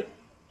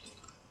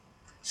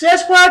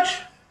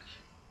 Sasquatch,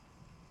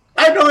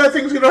 I know that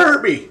thing's going to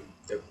hurt me.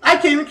 I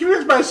can't even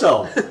convince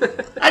myself.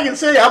 I can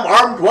say I'm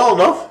armed well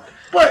enough,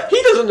 but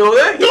he doesn't know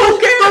that.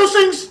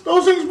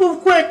 Those things move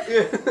quick,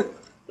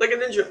 like a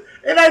ninja,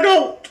 and I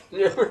don't.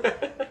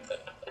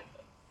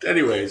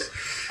 Anyways,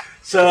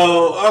 that's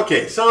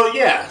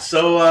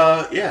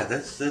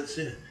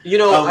it.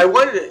 I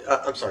wanted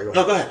to. I'm sorry.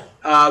 Go ahead.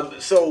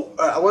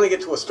 I want to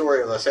get to a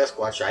story of a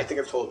Sasquatch. I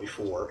think I've told it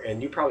before,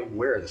 and you probably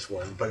aware of this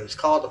one, but it's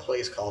called a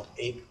place called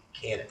Ape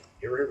Cannon.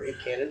 You ever heard of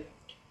Ape Cannon?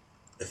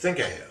 I think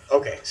I have.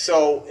 Okay,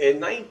 so in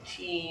maybe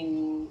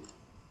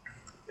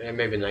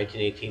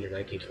 1918 or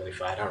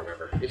 1925, I don't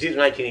remember. It's either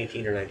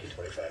 1918 or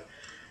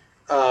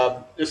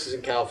 1925. This is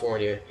in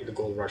California, the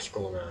gold rush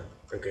going on.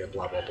 Okay,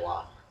 blah, blah,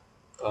 blah.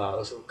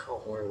 This is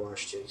California,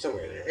 Washington,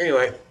 somewhere there.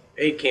 Anyway,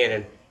 Ape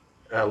Cannon.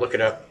 Look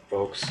it up,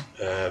 folks.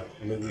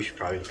 We should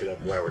probably look it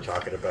up while we're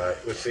talking about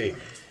it. Let's see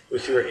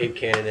where Ape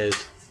Cannon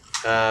is.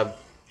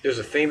 There's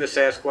a famous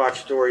Sasquatch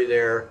story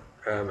there.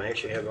 I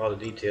actually have all the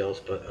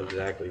details, but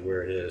exactly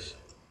where it is.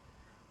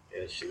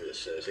 Let's see what it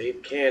says.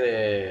 Ape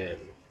Cannon.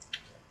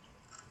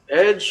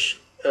 Edge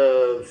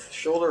of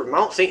shoulder.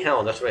 Mount St.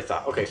 Helens. That's what I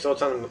thought. Okay, so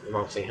it's on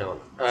Mount St.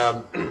 Helens.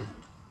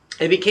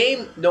 It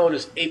became known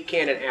as Ape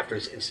Cannon after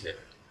this incident.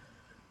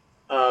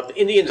 The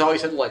Indians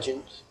always had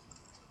legends.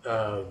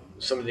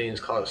 Some of the Indians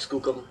call it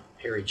Skookum,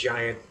 Hairy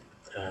Giant.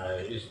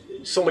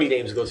 So many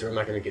names to go through. I'm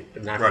not going to be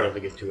able to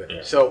get to it.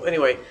 Yeah. So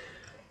anyway,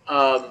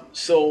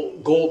 so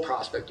gold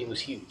prospecting was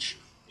huge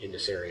in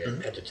this area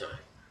at the time.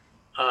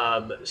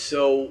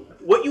 So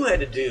what you had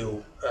to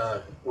do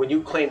when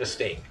you claimed a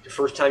stake, the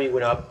first time you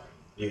went up,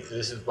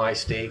 this is my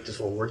stake, this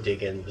is what we're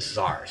digging, this is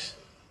ours.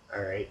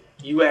 All right.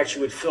 You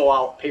actually would fill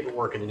out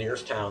paperwork in the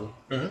nearest town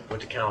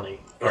with the county,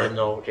 let them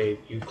know, okay,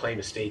 you claimed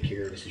a stake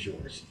here, this is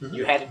yours.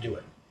 You had to do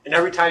it. And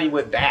every time you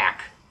went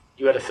back,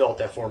 you had to fill out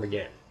that form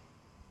again.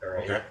 All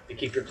right. To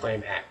keep your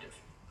claim active.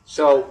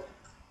 So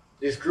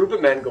this group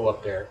of men go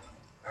up there.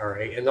 All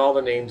right, and all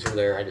the names are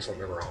there. I just don't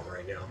remember all of them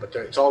right now, but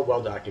it's all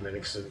well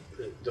documented because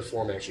the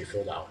form actually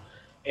filled out.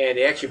 And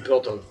they actually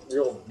built a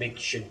real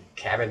makeshift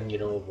cabin,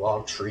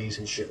 log trees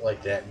and shit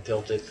like that, and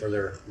built it for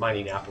their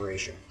mining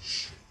operation.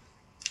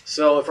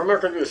 So if I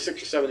remember correctly,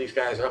 6 or 7 of these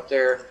guys are up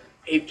there,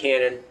 Ape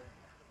Cannon,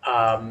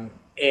 and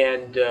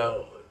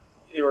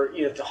they were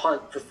to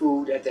hunt for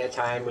food at that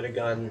time with a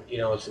gun.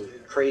 It's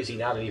crazy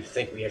now that you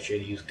think we actually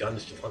had to use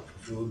guns to hunt for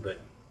food, but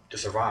to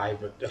survive,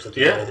 but that's what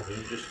they did.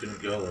 You just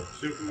didn't go to the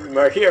supermarket.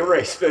 Mark, yeah,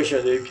 right,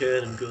 especially Ape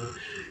Cannon gun.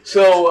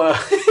 So,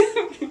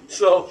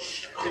 so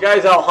the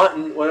guy's out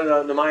hunting, one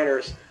of the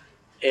miners,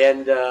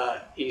 and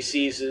he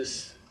sees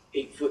this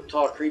 8-foot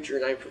tall creature,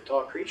 9-foot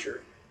tall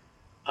creature,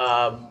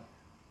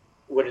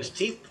 with his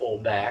teeth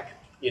pulled back,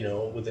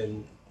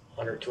 within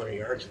 100, 200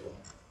 yards of him.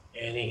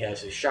 And he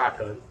has his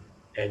shotgun,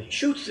 and he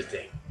shoots the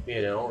thing,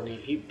 and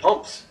he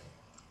pumps.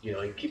 He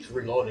keeps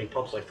reloading. He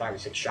pumps like 5 or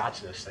 6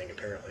 shots in this thing,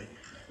 apparently.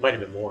 Might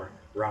have been more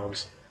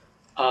rounds.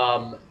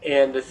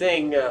 And the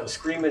thing was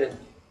screaming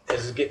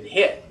as it's getting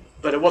hit,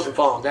 but it wasn't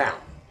falling down.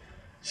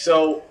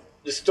 So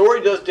the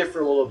story does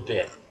differ a little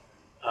bit.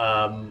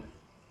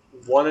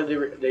 One of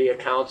the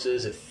accounts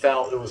is it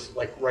was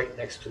like right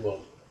next to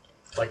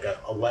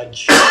a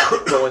ledge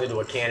going into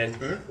a cannon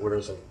where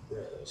there's a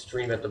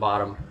stream at the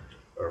bottom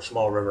or a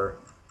small river.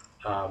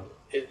 One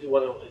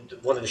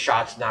of the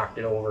shots knocked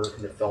it over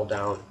and it fell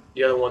down.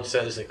 The other one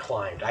says it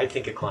climbed. I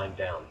think it climbed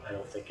down. I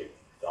don't think it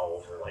fell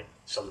over like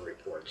some of the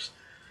reports.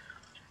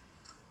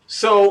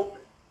 So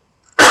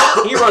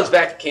he runs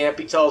back to camp.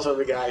 He tells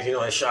other guys,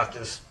 I shot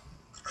this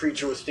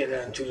creature was standing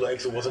on 2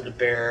 legs. It wasn't a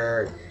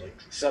bear. And like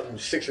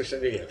 6 or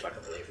 7. They didn't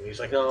fucking believe him. He's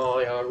like, no,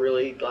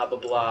 really, blah blah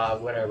blah,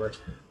 whatever.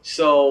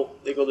 So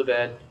they go to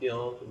bed.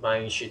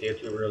 Mining shit. They have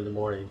to be early in the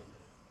morning.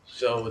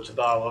 So it's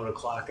about 11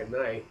 o'clock at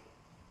night.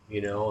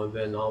 And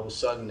then all of a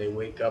sudden they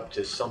wake up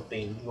to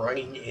something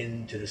running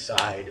into the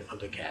side of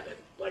the cabin,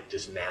 like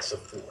this massive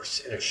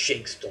force, and it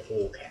shakes the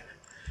whole cabin.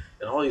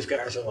 And all these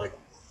guys are like,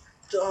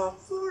 what the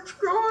fuck's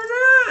going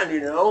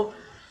on,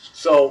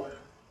 So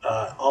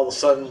all of a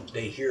sudden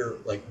they hear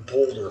like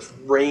boulders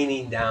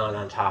raining down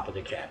on top of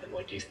the cabin,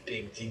 like these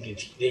big,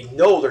 they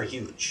know they're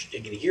huge.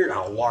 They can hear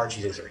how large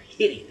these things are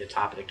hitting the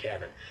top of the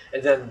cabin.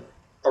 And then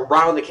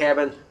around the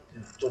cabin,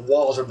 the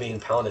walls are being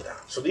pounded on.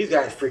 So these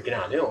guys freaking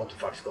out. They don't know what the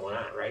fuck's going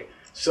on, right?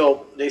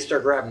 So they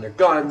start grabbing their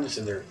guns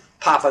and they're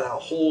popping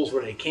out holes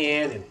where they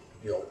can and,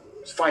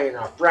 firing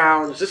off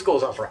rounds. This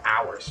goes on for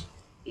hours,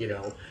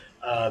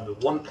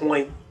 At one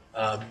point,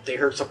 they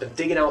heard something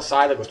digging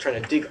outside. Like was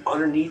trying to dig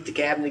underneath the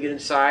cabin to get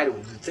inside.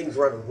 Things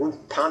were on the roof,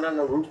 pounding on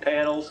the roof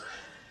panels.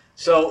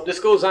 So this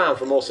goes on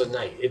for most of the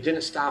night. It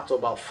didn't stop till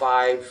about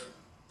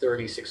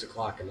 5:30, 6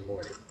 o'clock in the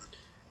morning.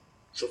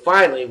 So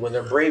finally, when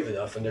they're brave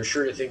enough and they're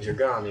sure that things are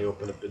gone, they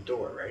open up the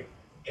door, right?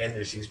 And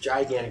there's these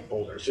gigantic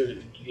boulders. So,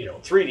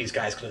 3 of these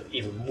guys couldn't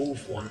even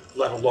move one,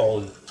 let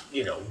alone,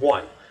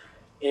 one.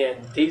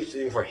 And these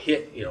things were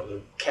hit,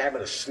 the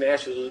cabin is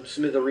smashed with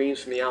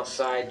smithereens from the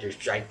outside. There's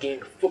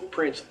gigantic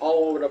footprints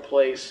all over the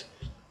place.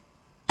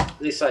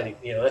 They decided,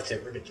 that's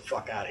it, we're getting the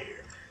fuck out of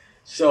here.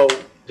 So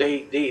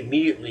they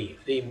immediately,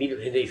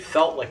 they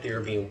felt like they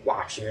were being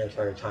watched the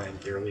entire time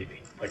they were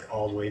leaving, like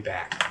all the way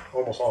back,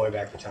 almost all the way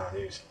back to town.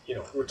 It was,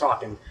 we're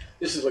talking,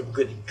 this is a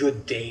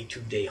good day,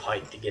 2-day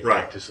hike to get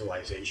back to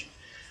civilization.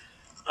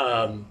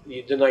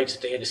 The nights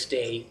that they had to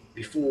stay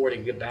before they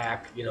get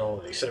back,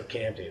 they set up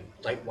camp, they had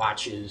night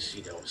watches,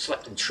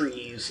 slept in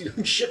trees,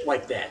 shit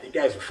like that. The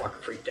guys were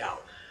fucking freaked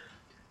out.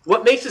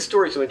 What makes this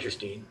story so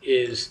interesting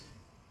is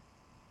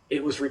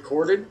it was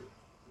recorded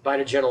by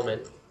the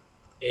gentleman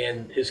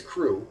and his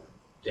crew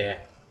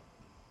that,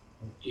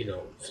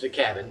 for the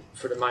cabin,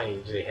 for the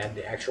mining, they had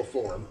the actual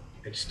form.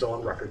 It's still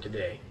on record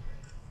today.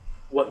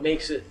 What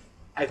makes it,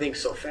 I think,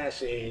 so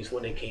fascinating is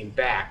when they came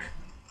back,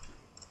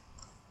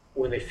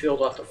 when they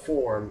filled out the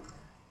form,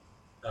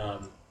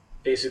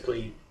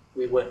 basically,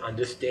 we went on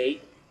this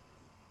date,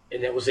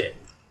 and that was it.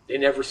 They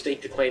never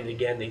staked the claim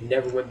again. They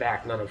never went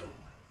back, none of them.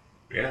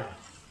 Yeah.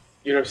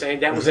 You know what I'm saying?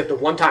 That was it the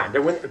one time.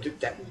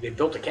 They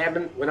built a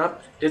cabin, went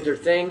up, did their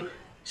thing,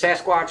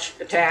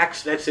 Sasquatch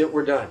attacks, that's it,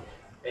 we're done.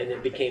 And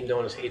it became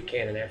known as Hade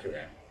Canyon after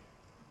that.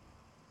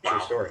 Wow.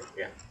 True story,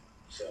 yeah.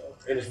 So,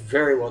 and it's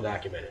very well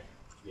documented.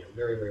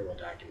 Very, very well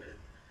documented.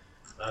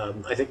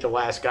 I think the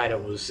last guy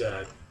that was,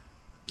 that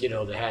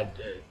had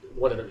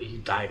one of them, he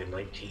died in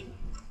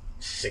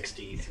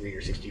 1963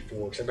 or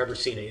 64, because I remember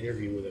seeing an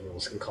interview with him, it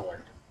was in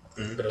color.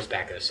 Mm-hmm. But it was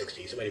back in the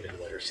 60s. It might have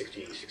been later,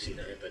 68,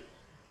 69, but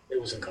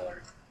it was in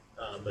color.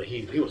 But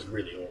he was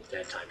really old at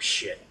that time.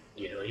 Shit.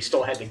 He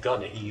still had the gun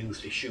that he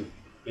used to shoot.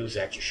 He was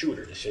actually a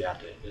shooter to shoot out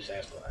the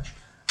Sasquatch,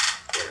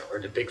 or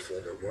the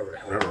Bigfoot, or whatever the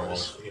hell it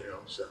was.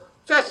 So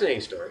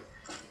fascinating story.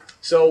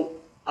 So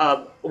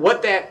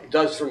what that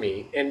does for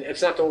me, and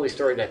it's not the only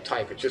story of that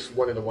type. It's just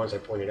one of the ones I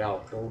pointed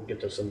out. We'll get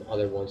to some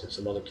other ones at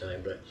some other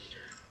time, but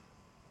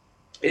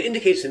it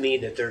indicates to me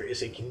that there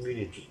is a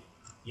community.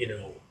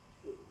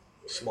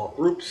 Small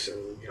groups, or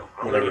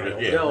whatever. I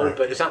don't know, right.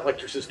 But it's not like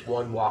there's just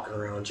one walking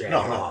around jacking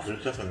off.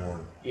 There's definitely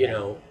one.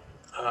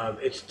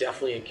 It's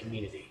definitely a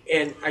community.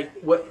 And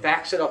what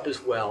backs it up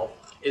as well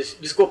is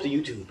just go up to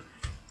YouTube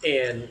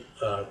and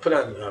put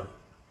on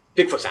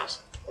Bigfoot sounds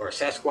or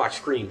Sasquatch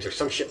screams or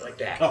some shit like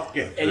that. Oh,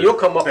 yeah. And you'll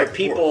come up with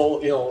people,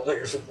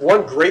 there's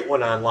one great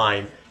one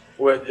online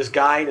where this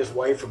guy and his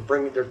wife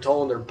they're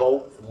towing their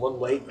boat from one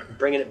lake,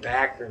 bringing it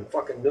back. They're in the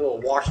fucking middle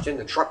of Washington.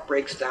 The truck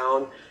breaks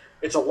down.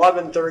 It's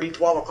 11:30,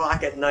 12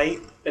 o'clock at night,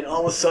 and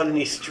all of a sudden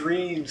these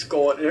streams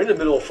they're in the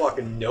middle of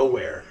fucking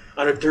nowhere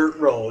on a dirt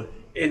road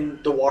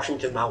in the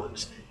Washington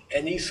mountains.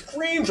 And these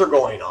screams are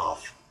going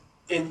off.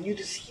 And you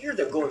just hear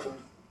them going from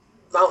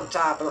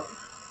mountaintop.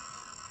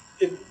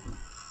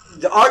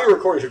 The audio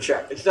recordings are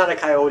checked. It's not a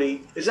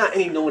coyote. It's not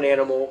any known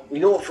animal. We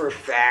know it for a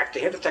fact. They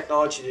have the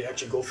technology to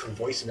actually go through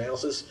voice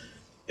analysis.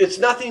 It's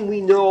nothing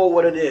we know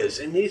what it is.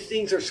 And these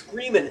things are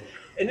screaming.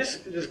 And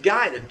this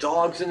guy, the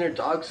dog's in there,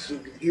 dog's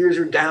ears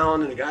are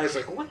down, and the guy's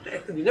like, what the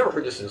heck? He never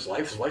heard this in his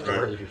life. His wife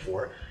never heard this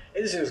before.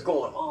 And this thing is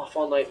going off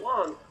all night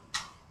long.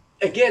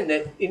 Again,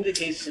 that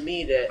indicates to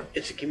me that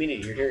it's a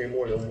community. You're hearing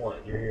more than one.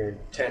 You're hearing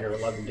 10 or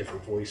 11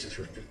 different voices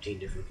or 15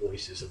 different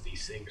voices of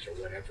these things or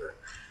whatever.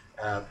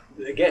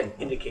 Again,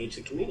 indicates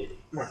a community.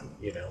 Right.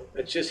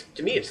 It's just,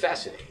 to me, it's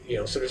fascinating.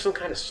 So there's some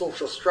kind of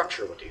social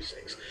structure with these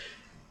things.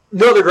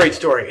 Another great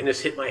story, and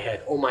this hit my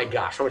head. Oh my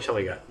gosh, how much time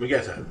we got? We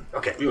got time.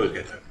 Okay. We always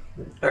get time.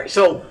 All right,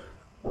 so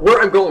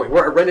where I'm going,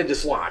 where I rented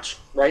this lodge,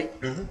 right?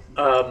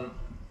 Mm-hmm.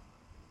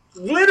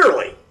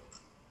 Literally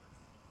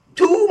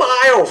 2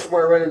 miles from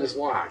where I rented this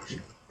lodge,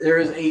 there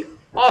is a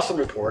awesome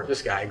report.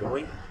 This guy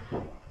going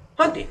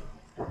hunting,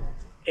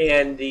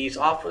 and these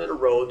off one of the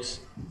roads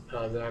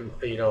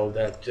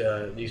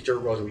these dirt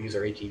roads we use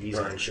our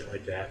ATVs on and shit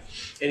like that,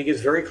 and he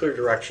gives very clear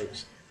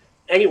directions.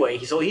 Anyway,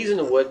 so he's in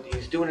the wood,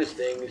 he's doing his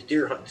thing, it's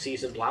deer hunting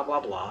season, blah blah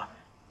blah,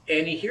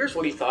 and he hears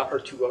what he thought are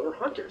 2 other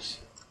hunters.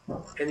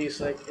 And he's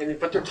like,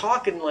 but they're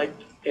talking like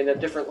in a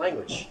different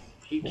language.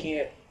 He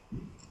can't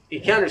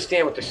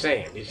understand what they're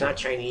saying. He's not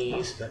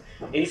Chinese.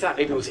 And he thought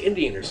maybe it was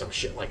Indian or some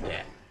shit like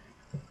that.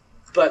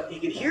 But he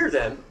could hear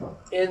them,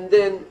 and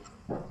then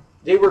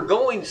they were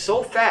going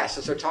so fast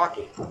as they're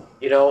talking,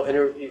 and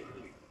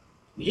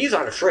he's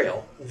on a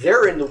trail.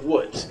 They're in the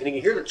woods, and you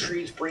can hear the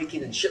trees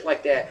breaking and shit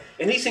like that.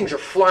 And these things are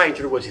flying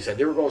through the woods. He said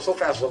they were going so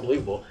fast, it was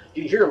unbelievable.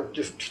 You hear them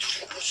just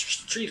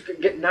trees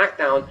get knocked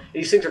down, and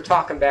these things are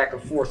talking back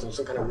and forth in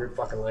some kind of weird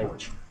fucking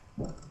language.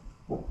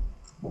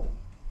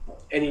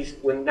 And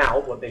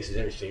what makes it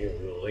interesting a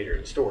little later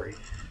in the story.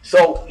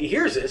 So he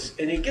hears this,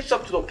 and he gets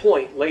up to the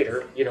point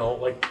later,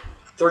 like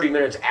 30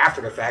 minutes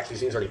after the fact, these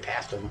things already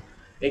passed him. And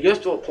he gets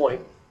to a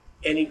point,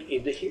 and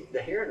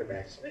the hair in the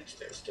back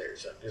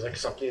stares up. There's like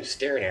something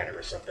staring at him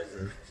or something.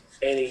 Mm-hmm.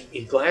 And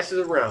he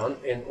glances around,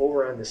 and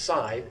over on the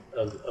side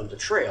of the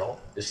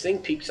trail, this thing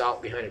peeks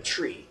out behind a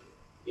tree.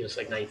 It's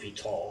like 9 feet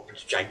tall.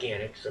 It's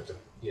gigantic. So it's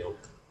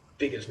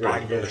biggest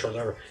bodybuilder shows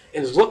ever.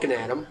 And is looking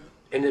at him,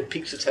 and then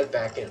peeks its head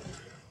back in.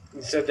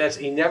 He said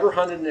he never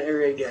hunted in the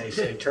area again. He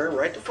said he turned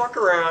right the fuck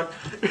around,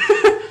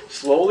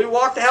 slowly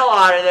walked the hell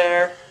out of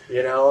there,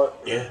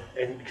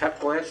 and kept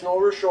glancing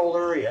over his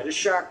shoulder. He had a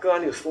shotgun.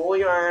 He was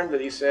fully armed,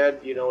 but he said,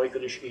 he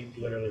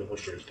literally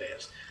almost shit his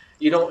pants.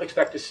 You don't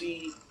expect to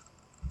see,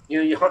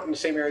 you hunt in the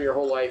same area your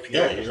whole life. You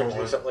don't expect to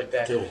see something like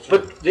that.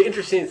 But the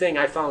interesting thing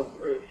I found,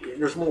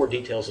 there's more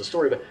details of the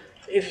story, but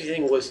the interesting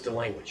thing was the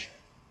language.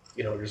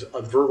 There's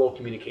a verbal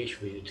communication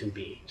between the two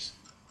beings.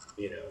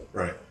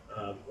 Right.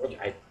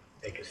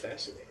 I think it's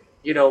fascinating.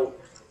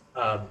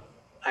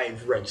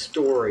 I've read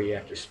story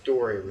after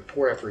story,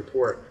 report after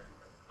report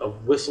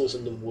of whistles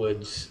in the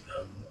woods,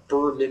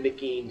 bird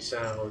mimicking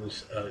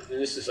sounds. And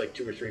this is like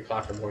 2 or 3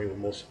 o'clock in the morning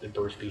when most of the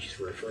bird species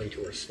we're referring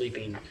to are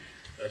sleeping.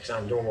 It's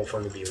not normal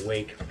for them to be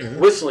awake. Mm-hmm.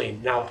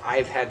 Whistling. Now,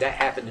 I've had that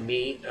happen to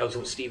me. I was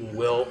with Steve and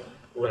Will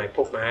when I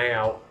poked my eye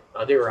out.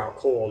 They were out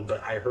cold,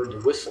 but I heard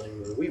the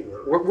whistling where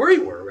we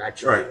were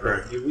actually.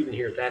 Right. We didn't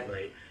hear it that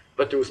night,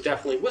 but there was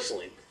definitely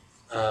whistling.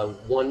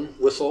 One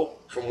whistle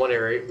from one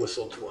area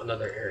whistle to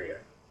another area,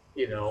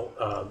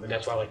 and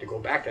that's why I like to go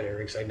back that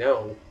area because I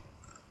know,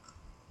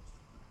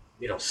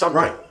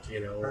 something, right.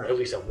 At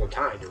least at one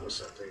time there was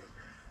something.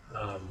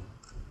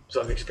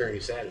 So I've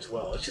experienced that as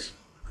well. It's just,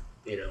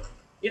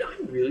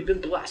 I've really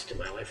been blessed in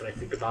my life, and I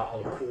think about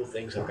all the cool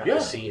things I've got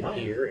to see and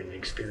hear and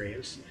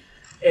experience.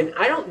 And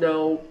I don't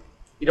know,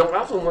 I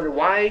often wonder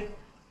why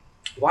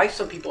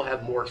some people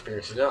have more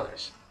experience than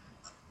others,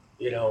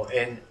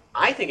 and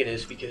I think it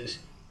is because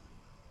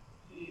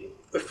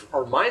if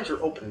our minds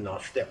are open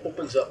enough, that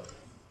opens up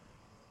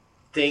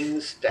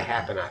things to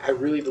happen. I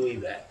really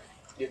believe that.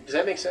 Does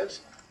that make sense?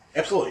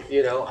 Absolutely.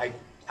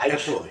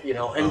 Absolutely.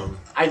 And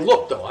I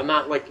look, though. I'm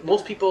not like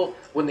most people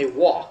when they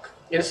walk,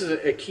 and this is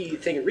a key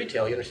thing in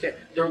retail, you understand,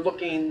 they're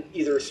looking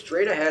either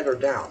straight ahead or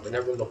down. They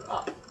never look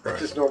up. That's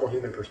just normal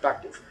human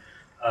perspective.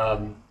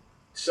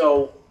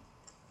 So,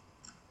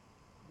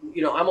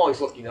 I'm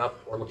always looking up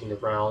or looking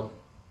around.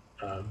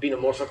 Being a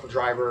motorcycle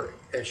driver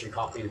actually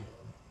taught me to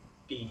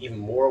be even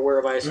more aware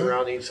of my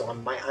surroundings, so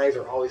my eyes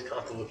are always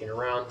constantly looking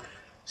around.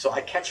 So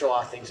I catch a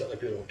lot of things that other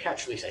people don't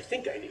catch. At least I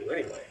think I do,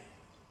 anyway.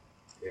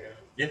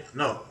 Yeah.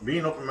 No,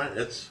 being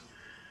open-minded.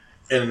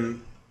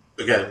 And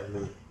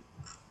again,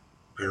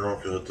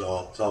 paranormal field,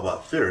 it's all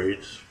about theory.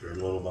 It's very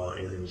little about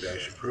anything we've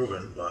actually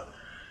proven. But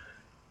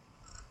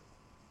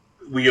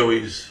we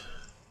always,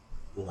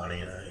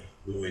 Lonnie and I,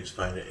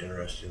 find it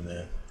interesting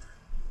that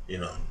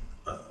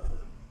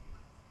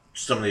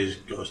some of these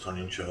ghost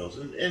hunting shows,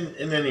 and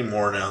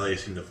anymore now they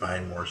seem to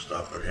find more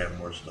stuff or have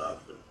more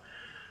stuff.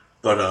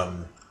 But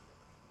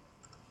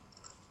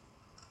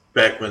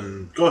back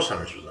when Ghost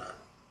Hunters was on,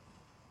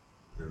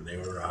 and they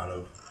were out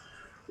of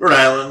Rhode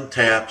Island,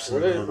 Taps. Were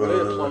they the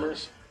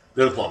Plumbers?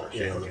 They're the Plumbers,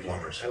 the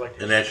Plumbers. I like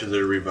that. And actually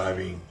they're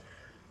reviving,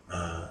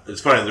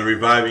 it's funny, they're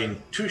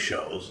reviving 2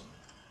 shows.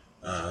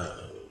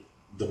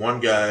 The one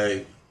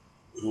guy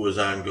who was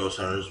on Ghost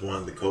Hunters, one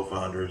of the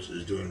co-founders,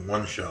 is doing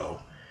one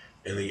show,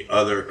 and the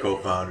other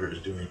co-founder is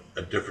doing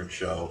a different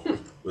show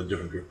with a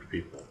different group of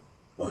people.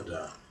 But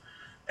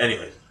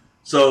anyways,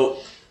 so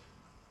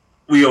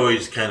we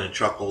always kind of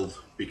chuckled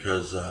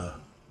because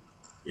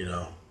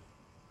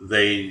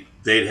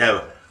they'd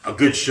have a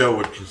good show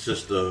would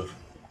consist of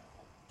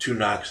 2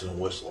 knocks and a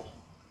whistle.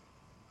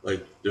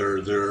 Like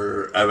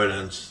their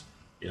evidence,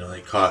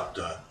 they caught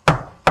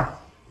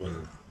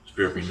when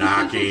spirit be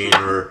knocking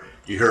or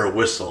you hear a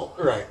whistle,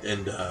 right?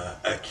 And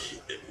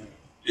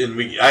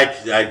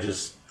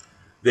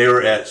they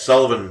were at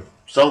Sullivan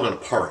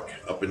Park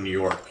up in New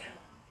York,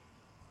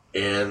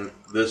 and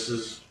this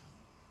is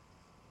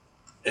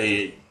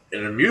an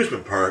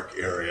amusement park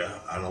area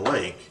on a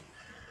lake,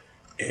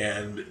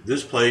 and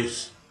this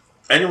place,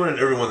 anyone and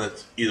everyone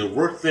that's either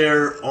worked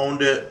there,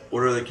 owned it,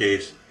 whatever the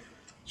case,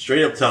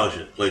 straight up tells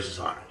you the place is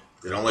haunted.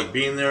 They don't like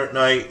being there at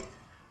night.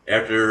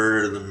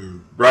 After the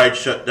bride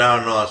shut down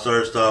and all that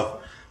sort of stuff,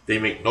 they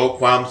make no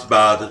qualms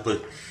about this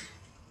place.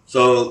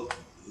 So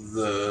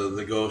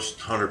the ghost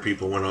hunter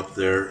people went up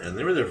there, and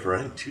they were there for,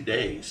 I think, 2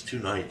 days, 2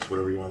 nights,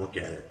 whatever you want to look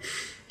at it.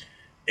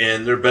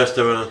 And their best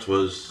evidence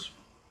was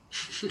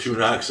 2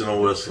 knocks and a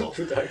whistle.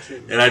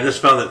 And I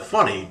just found that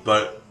funny,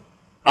 but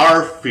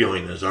our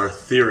feeling is, our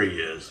theory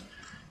is,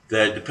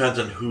 that it depends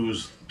on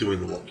who's doing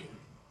the looking.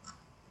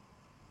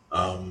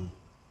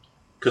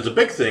 Because the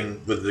big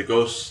thing with the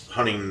ghost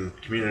hunting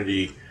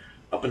community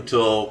up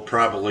until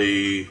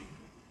probably,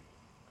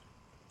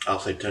 I'll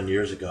say 10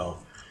 years ago,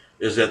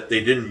 is that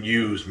they didn't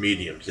use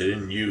mediums. They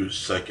didn't use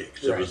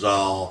psychics. Right. It was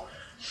all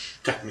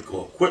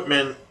technical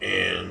equipment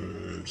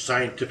and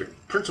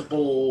scientific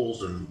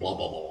principles and blah,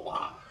 blah, blah,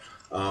 blah,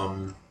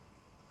 blah.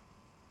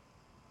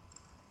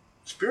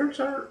 Spirits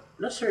aren't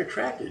necessarily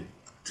attracted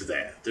to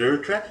that. They're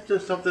attracted to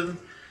something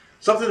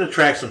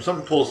attracts them,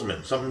 something pulls them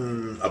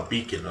in, a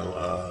beacon,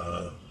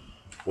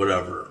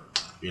 whatever,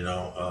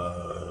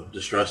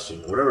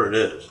 distressing, whatever it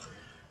is.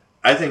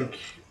 I think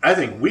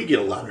we get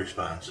a lot of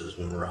responses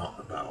when we're out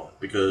and about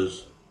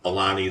because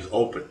Alani is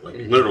open, like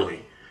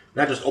literally,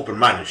 not just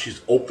open-minded.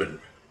 She's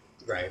open,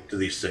 right, to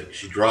these things.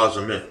 She draws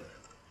them in.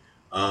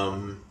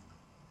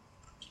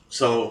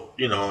 So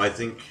I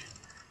think,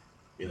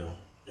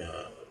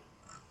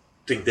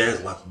 think that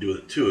has a lot to do with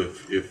it too.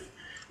 If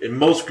and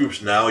most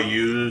groups now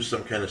use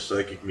some kind of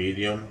psychic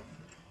medium,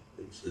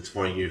 it's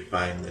funny you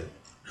find that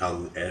how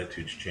the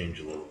attitudes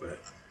change a little bit.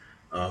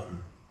 I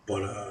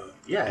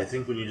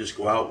think when you just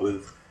go out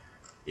with,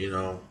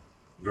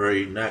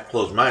 very not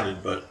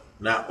closed-minded, but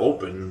not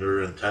open,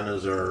 their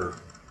antennas are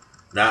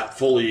not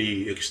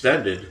fully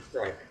extended.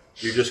 Right.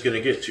 You're just going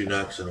to get 2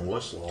 knocks and a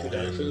whistle.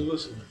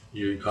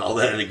 You call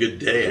that a good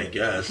day, I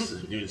guess.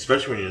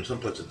 Especially when you're in some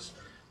place that's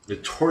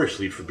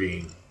notoriously for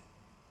being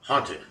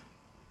haunted.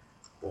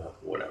 Well,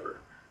 whatever.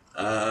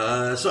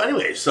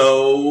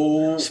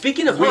 So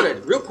speaking of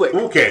haunted, real quick.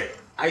 Okay.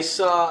 I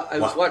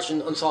was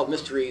watching Unsolved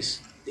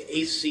Mysteries, the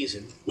 8th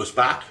season. With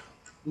Spock?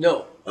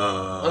 No.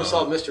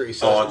 Unsolved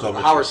Mysteries. Unsolved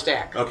Howard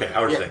Stack. Okay,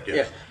 Howard Stack,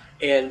 yeah.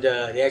 And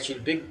they actually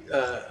did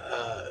a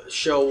big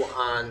show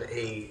on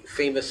a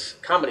famous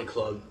comedy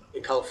club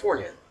in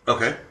California.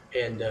 Okay.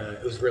 And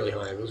it was really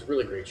haunted. It was a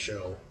really great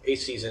show. 8th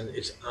season.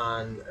 It's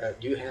on,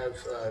 do you have...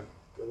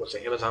 what's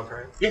it, Amazon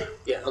Prime? Yeah.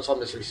 Yeah, Unsolved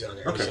Mysteries is on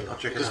there. Okay, I'll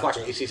check it out. Just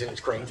watching 8th season,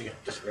 it's great.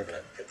 Just remember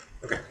that.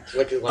 Okay. It's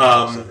like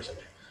or something.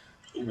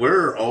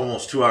 We're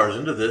almost 2 hours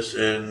into this,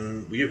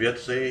 and we have yet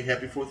to say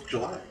Happy 4th of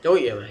July. Oh,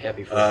 yeah,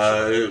 Happy 4th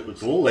of July.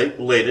 It's a little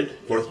belated,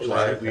 4th of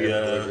July.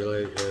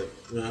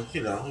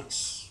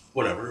 It's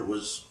whatever. It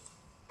was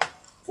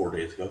 4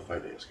 days ago,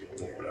 5 days ago,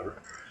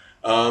 whatever.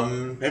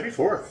 Happy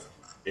 4th.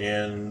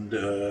 And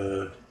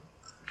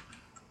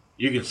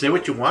you can say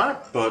what you want,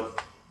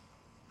 but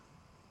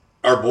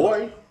our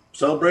boy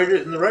celebrated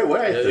it in the right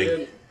way, I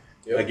think.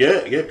 Yep. I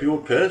get people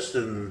pissed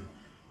and,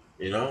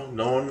 no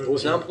one... It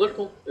was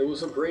non-political. It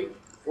was a great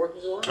 4th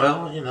of July.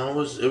 Well,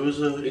 it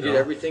was a... He did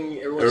everything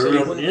everyone said he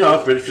wouldn't do.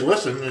 But if you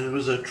listen, it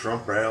was a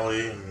Trump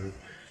rally and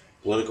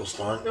political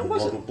stunt and blah,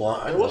 blah,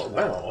 blah. I know it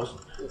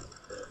wasn't.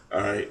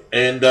 All right.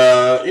 And,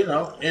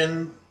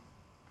 and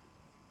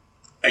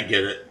I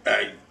get it.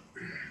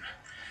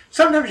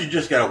 Sometimes you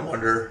just got to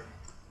wonder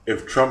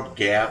if Trump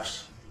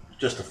gaffes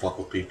just to fuck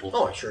with people.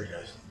 Oh, I'm sure he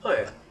does. Oh,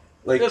 yeah.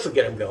 This will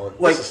get him going.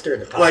 This will stir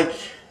the pot.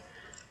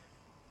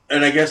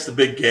 And I guess the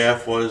big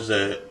gaffe was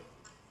that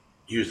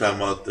he was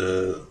talking about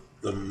the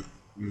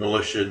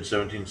militia in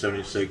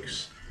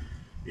 1776,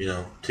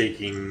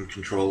 taking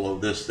control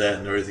of this, that,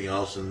 and everything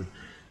else. And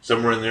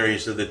somewhere in there he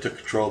said they took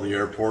control of the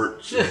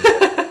airports.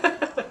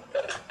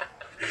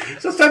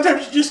 So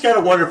sometimes you just got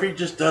to wonder if he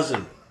just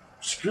doesn't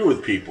screw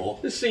with people.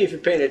 Just see if you're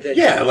paying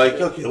attention. Yeah,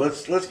 okay,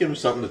 let's give him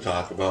something to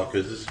talk about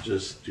because this is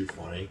just too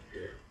funny.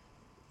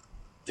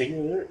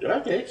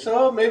 Okay,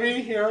 so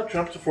maybe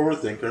Trump's a forward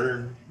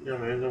thinker,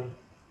 and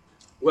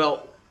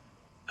Well,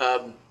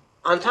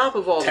 on top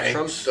of all the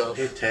Trump stuff,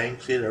 he had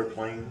tanks, he had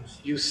airplanes.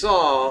 You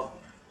saw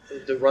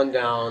the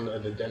rundown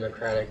of the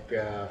Democratic.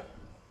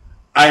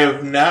 I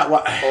have not.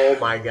 Oh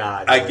my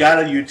God! I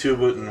gotta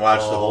YouTube it and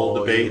watch the whole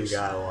debate. You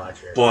gotta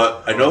watch it.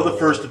 But I know the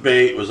first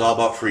debate was all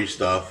about free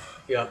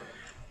stuff. Yep.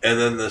 And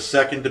then the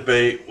second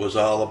debate was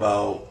all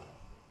about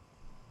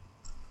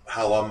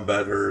how I'm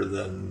better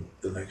than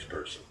the next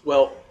person.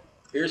 Well,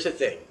 here's the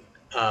thing.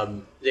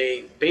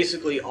 They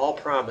basically all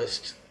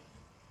promised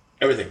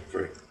everything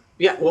free.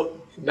 Yeah, well,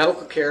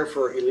 medical care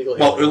for illegal aliens.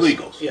 Well,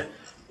 illegals. Yeah.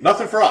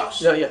 Nothing for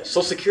us. No, yeah.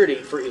 Social Security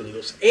for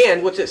illegals.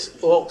 And what's this?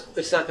 Well,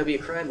 it's not going to be a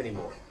crime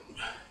anymore.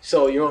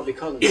 So you won't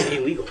become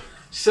illegal.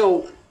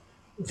 So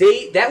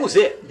that was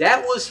it.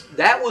 That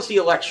was the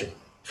election.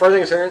 Further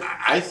concerned,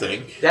 I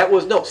think that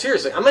was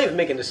seriously. I'm not even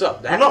making this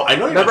up. I know.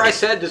 Remember, I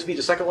said this would be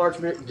the second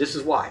largest. This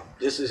is why.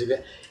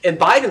 And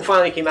Biden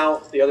finally came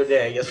out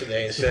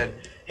yesterday, and said,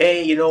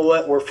 "Hey, you know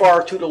what? We're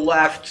far to the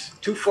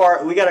left, too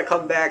far. We got to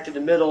come back to the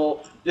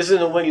middle. This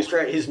isn't a winning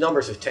strategy." His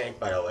numbers have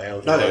tanked, by the way.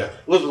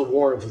 Elizabeth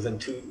Warren is within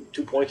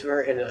 2 points of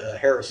her, and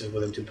Harris is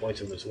within 2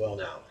 points of him as well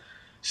now.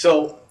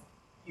 So,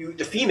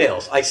 the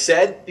females. I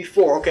said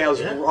before. Okay, I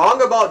was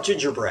wrong about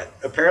gingerbread.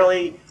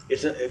 Apparently.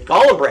 It's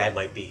Gollenbrad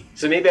might be.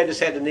 So maybe I just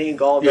had the name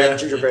Gollenbrad and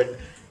gingerbread,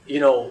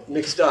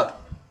 mixed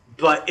up.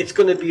 But it's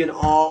going to be an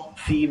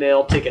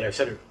all-female ticket. I've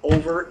said it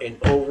over and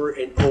over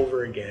and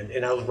over again.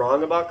 And I was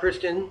wrong about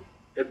Kristen,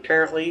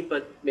 apparently,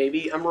 but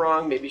maybe I'm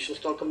wrong. Maybe she'll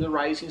still come to the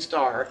rising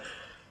star.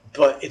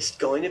 But it's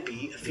going to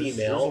be a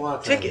female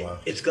ticket.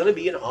 It's going to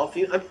be an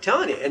all-female. I'm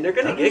telling you, and they're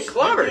going to get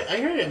clobbered. I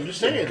hear you. I'm just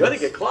saying. They're going to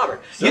get clobbered.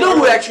 You know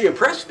who actually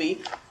impressed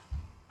me?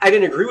 I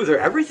didn't agree with her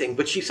everything,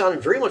 but she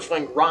sounded very much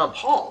like Ron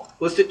Paul.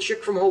 Was the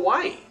chick from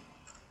Hawaii?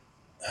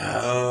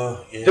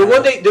 Oh, yeah. The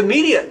one the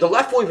media, the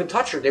left won't even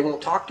touch her. They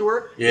won't talk to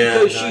her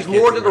because she's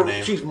more to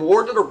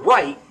the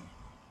right.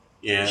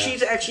 Yeah.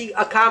 She's actually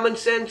a common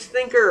sense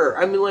thinker.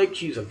 I mean, like,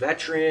 she's a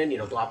veteran,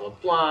 blah, blah,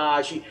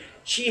 blah.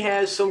 She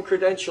has some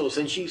credentials,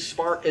 and she's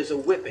smart as a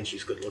whip, and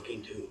she's good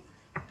looking, too.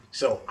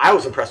 So I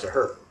was impressed with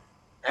her.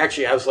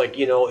 Actually, I was like,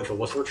 if it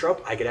wasn't for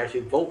Trump, I could actually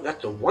vote.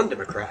 That's the one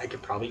Democrat I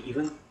could probably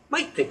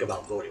might think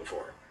about voting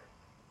for.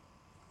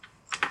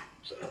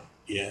 So.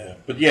 Yeah.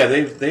 But, yeah,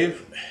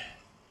 they've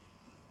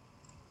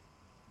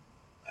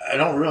I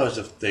don't realize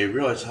if they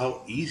realize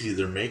how easy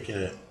they're making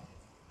it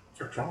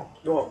for Trump.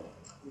 Well,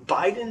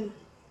 Biden,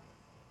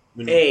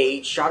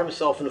 shot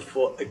himself in the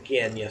foot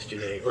again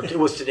yesterday, or it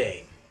was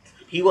today.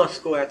 He wants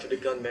to go after the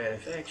gun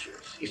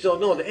manufacturers. He said,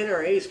 no, the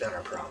NRA is not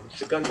our problem.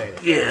 It's the gun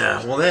manufacturers.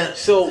 Yeah, well, that...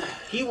 So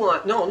he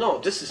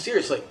this is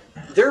serious. Like,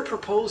 they're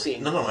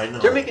proposing... No, I know.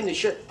 They're making this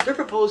shit... They're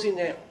proposing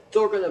that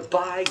they're going to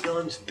buy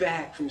guns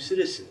back from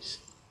citizens.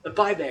 A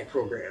buyback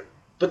program.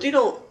 But they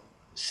don't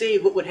say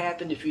what would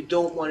happen if you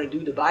don't want to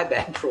do the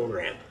buyback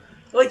program.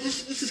 Like,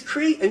 this is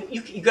crazy. And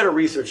you got to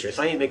research this.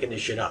 I ain't making this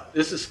shit up.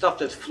 This is stuff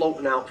that's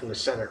floating out from the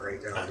Senate right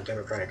now on the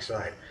Democratic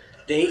side.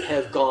 They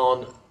have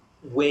gone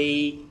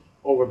way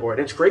overboard.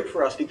 And it's great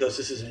for us because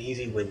this is an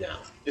easy win now.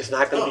 It's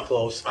not going to be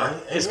close.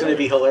 It's going to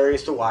be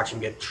hilarious to watch him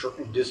get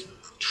just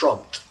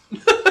trumped.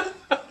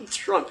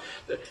 Trumped.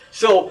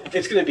 So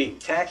it's going to be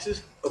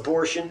taxes,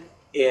 abortion,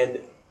 and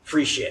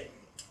free shit.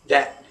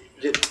 That's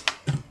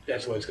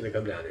what it's going to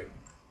come down to.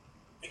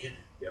 Again?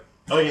 Yep.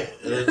 Oh, yeah.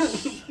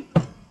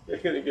 They're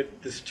going to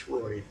get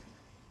destroyed.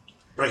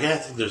 But I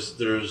think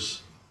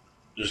there's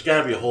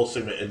got to be a whole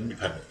segment of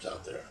independents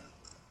out there.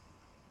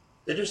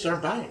 They just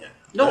aren't buying it.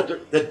 No,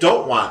 that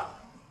don't want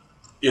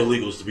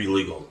illegals to be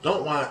legal.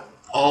 Don't want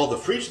all the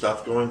free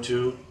stuff going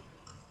to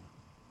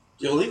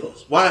the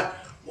illegals. Why?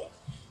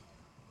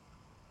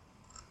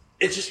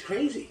 It's just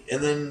crazy.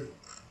 And then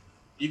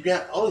you've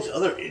got all these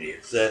other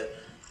idiots that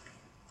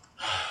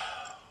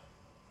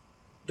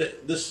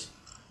this.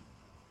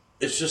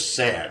 It's just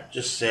sad.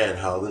 Just sad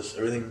how this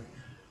everything.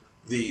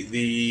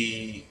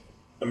 The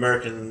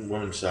American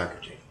women's soccer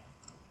team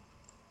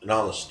and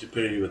all the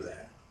stupidity with that.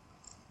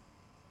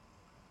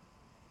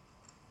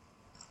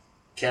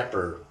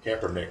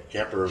 Pumpernick,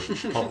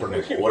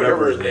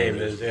 whatever his name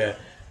is, yeah.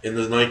 In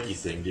the Nike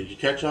thing. Did you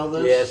catch all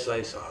this? Yes,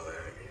 I saw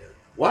that. Yeah.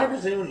 Why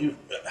does anyone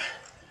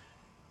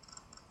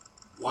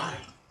why?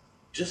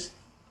 Just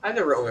I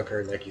never owned a pair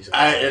of Nikes.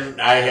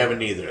 I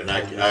haven't either, and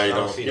I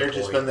don't care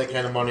to spend that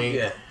kind of money.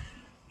 Yeah.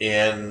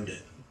 And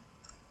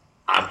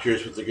I'm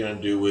curious what they're going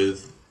to do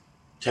with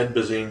 10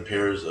 bazillion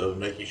pairs of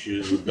Nike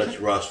shoes with Betsy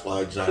Ross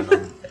flags on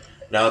them.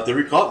 Now, if they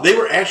recall, they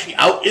were actually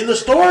out in the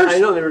stores. I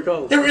know they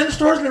recalled. They were in the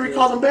stores and they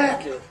recalled them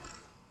back. Yeah.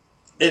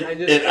 I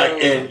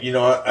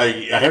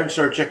haven't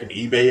started checking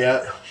eBay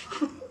yet,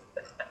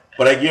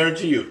 but I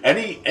guarantee you,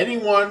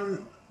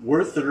 anyone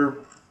worth their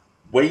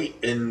weight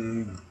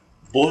in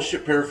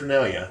bullshit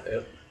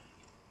paraphernalia,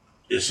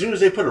 as soon as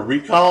they put a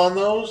recall on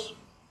those,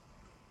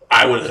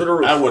 I would have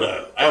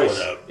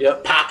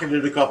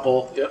pocketed a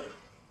couple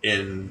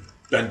and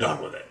been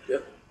done with it.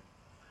 Yep.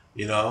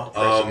 You know.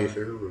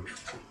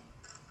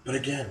 But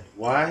again,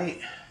 why?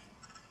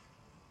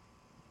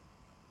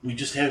 We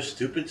just have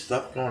stupid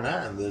stuff going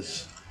on.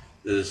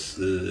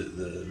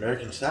 The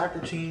American soccer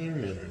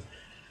team,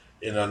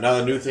 and now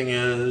the new thing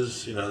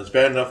is, it's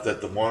bad enough that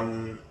the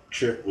one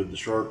chick with the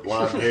short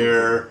blonde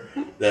hair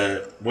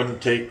that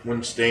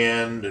wouldn't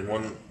stand and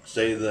wouldn't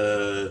say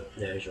the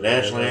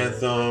national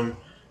anthem.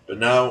 But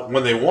now,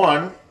 when they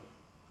won,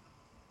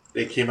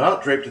 they came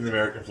out draped in the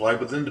American flag,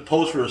 but then to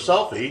pose for a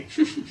selfie.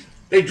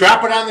 They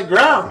drop it on the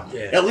ground.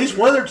 Yeah. At least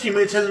one of their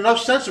teammates has enough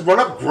sense to run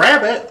up,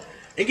 grab it,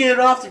 and get it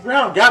off the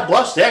ground. God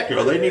bless that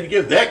girl. They need to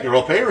give that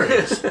girl a pay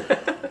raise.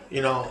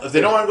 If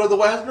they don't want to go to the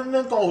White House, then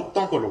don't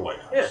go to the White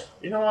House. Yeah.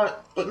 You know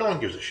what? But no one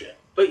gives a shit.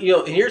 But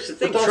and here's the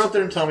thing. But don't sit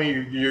there and tell me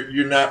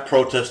you're not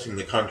protesting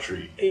the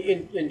country.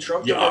 And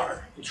Trump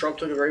Trump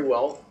took it very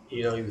well.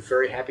 He was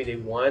very happy they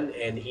won,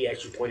 and he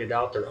actually pointed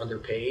out they're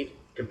underpaid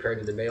compared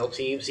to the male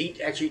teams. He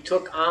actually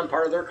took on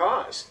part of their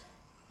cause.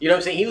 You know what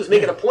I'm saying? He was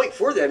making a point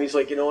for them. He's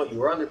like, you know what, you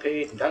were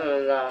underpaid,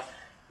 da-da-da-da.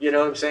 You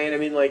know what I'm saying? I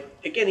mean, like,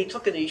 again, he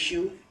took an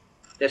issue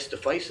that's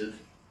divisive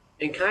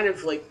and kind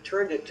of, like,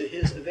 turned it to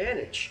his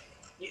advantage.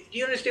 Do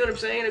you understand what I'm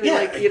saying? I mean,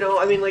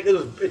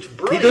 it's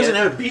brilliant. He doesn't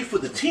have a beef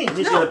with the team.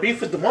 He's got a beef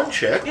with the one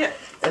chick. Yeah.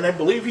 And I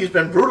believe he's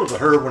been brutal to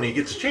her when he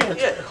gets a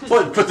chance. Yeah.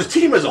 But the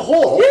team as a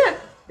whole. Yeah.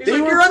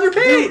 You're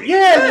underpaid.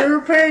 They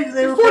were paid.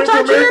 They were paid for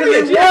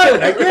American. Yeah.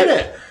 I get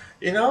it.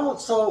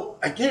 So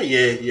I get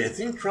it. Yeah, I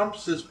think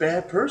Trump's this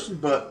bad person,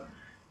 but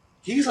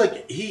he's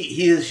like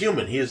he is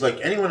human. He is like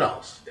anyone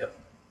else.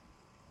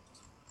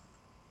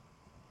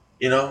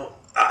 Yep.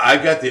 I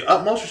got the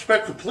utmost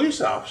respect for police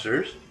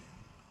officers,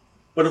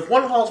 But if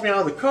one hauls me out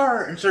of the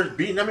car and starts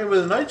beating at me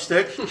with a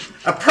nightstick,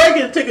 I'm probably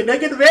going to take a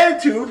negative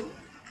attitude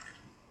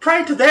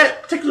prior to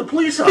that particular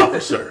police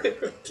officer.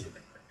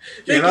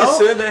 You know?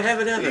 Son, I have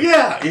another.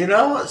 Yeah, you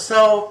know?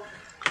 So,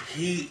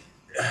 he...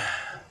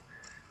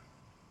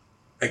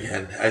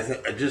 again, I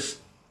think I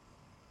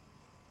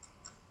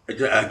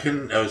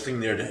was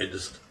thinking the other day,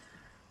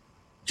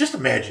 just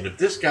imagine if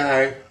this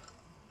guy,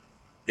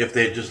 if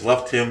they had just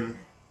left him,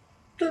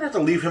 don't have to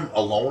leave him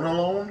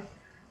alone,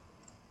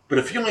 but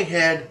if he only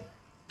had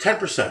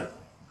 10%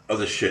 of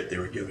the shit they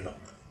were giving him,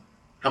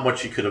 how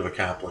much he could have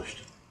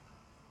accomplished.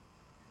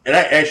 And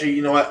I actually,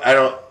 you know what,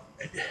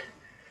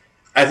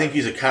 I think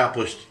he's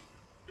accomplished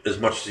as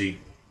much as he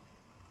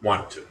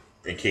wanted to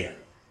and can.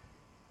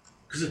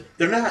 Because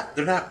they're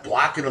not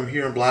blocking him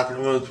here and blocking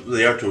him, well,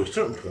 they are to a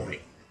certain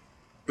point.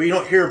 But you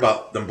don't hear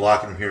about them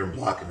blocking him here and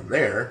blocking him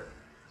there.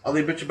 All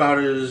they bitch about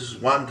is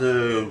wanting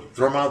to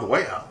throw him out of the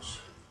White House.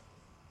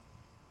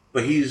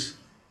 But he's,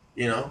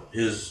 you know,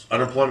 his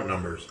unemployment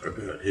numbers are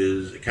good.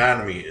 His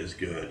economy is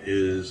good.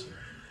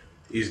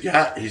 He's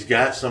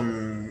got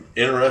some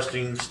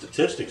interesting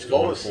statistics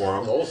going for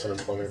him. Lowest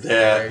unemployment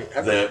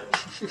that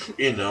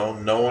you know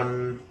no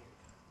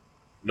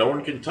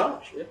one can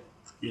touch. Yeah.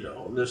 You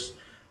know,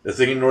 the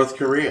thing in North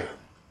Korea.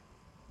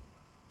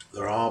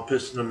 They're all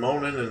pissing and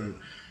moaning, and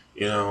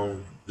you know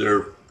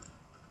they're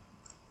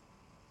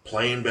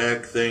playing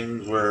back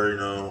things where you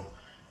know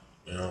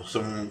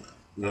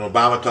when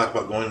Obama talked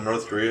about going to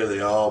North Korea,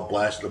 they all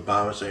blasted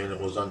Obama saying it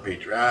was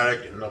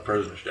unpatriotic and no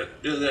president should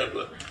have to do that.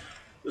 But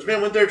this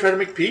man went there trying to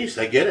make peace.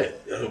 I get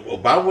it.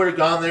 Obama would have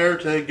gone there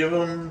to give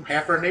them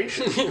half our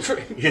nation.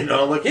 You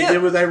know, like he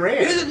did with Iran.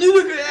 Here's a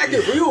nuclear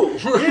reactor for you.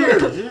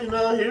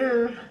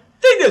 Here.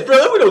 Take this,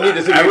 brother. We don't need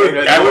this.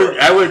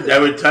 I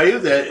would tell you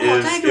that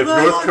if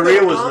North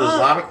Korea was an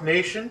Islamic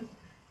nation,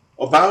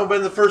 Obama would have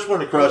been the first one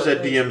to cross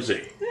that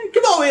DMZ.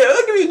 Come on here.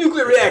 I'll give you a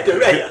nuclear reactor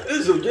right here.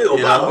 This is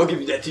Obama. I'll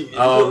give you that to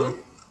you.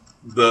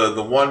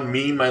 The one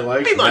meme I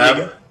like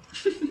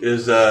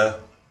is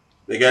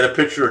they got a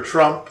picture of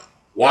Trump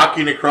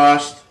walking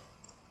across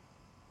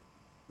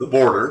the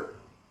border,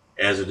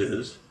 as it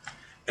is,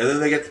 and then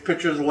they get the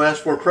picture of the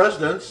last 4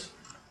 presidents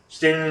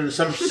standing in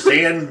some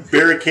sand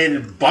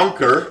barricaded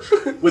bunker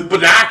with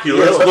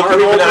binoculars,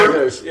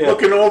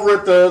 looking over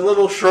at the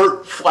little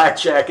short flak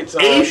jackets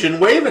Asian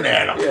waving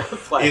at them.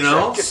 Yeah, you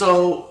know,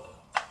 so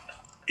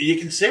you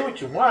can say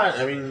what you want.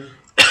 I mean,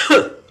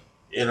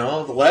 you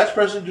know, the last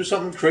president to do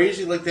something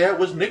crazy like that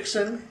was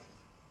Nixon.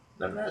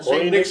 I'm not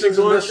saying Nixon's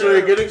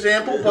necessarily a good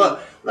example,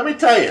 but let me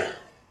tell you,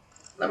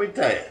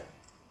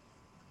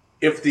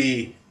 if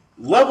the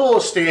level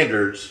of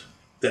standards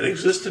that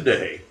exist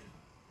today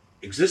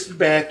existed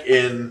back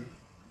in,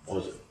 what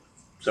was it,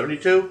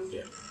 72?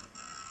 Yeah.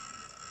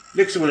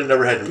 Nixon would have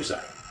never had to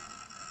resign.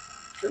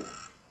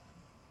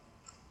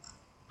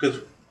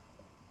 Because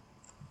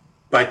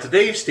by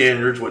today's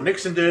standards, what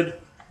Nixon did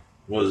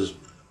was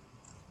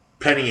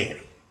penny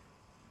ante.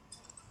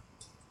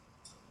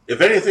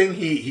 If anything,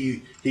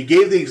 he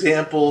gave the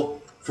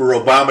example for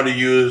Obama to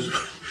use,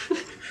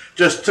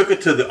 just took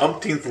it to the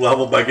umpteenth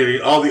level by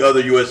getting all the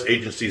other U.S.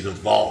 agencies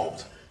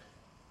involved.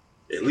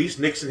 At least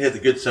Nixon had the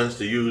good sense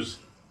to use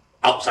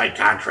outside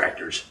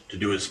contractors to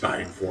do his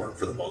spying for him,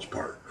 for the most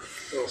part.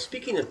 Well,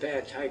 speaking of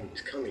bad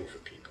tidings coming for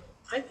people,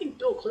 I think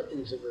Bill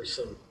Clinton's over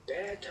some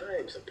bad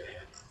times of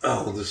bad.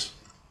 Oh, this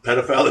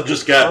pedophile that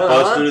just got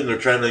busted, and they're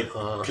trying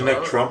to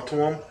connect Trump to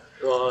him.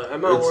 Well, I'm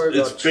not worried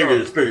about Trump.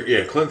 It's bigger.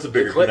 Yeah, Clinton's a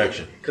bigger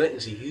connection.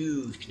 Clinton's a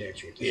huge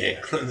connection.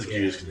 Clinton's a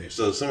huge connection.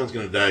 So someone's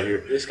going to die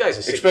here. This guy's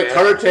a sick Expect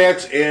heart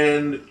attacks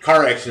and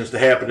car accidents to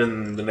happen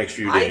in the next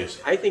few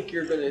days. I think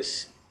you're going to...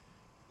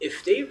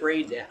 If they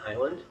raid that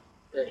island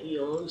that he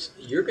owns,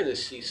 you're going to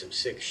see some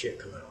sick shit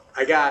come out.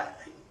 I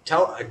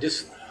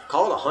just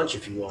call it a hunch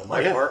if you will on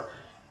my part,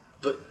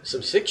 but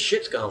some sick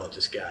shit's gone with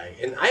this guy,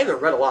 and I haven't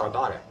read a lot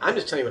about it. I'm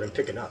just telling you what I'm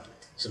picking up.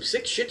 Some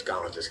sick shit's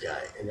gone with this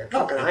guy, and that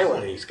fucking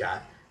island that he's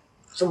got.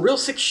 Some real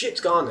sick shit's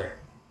gone there.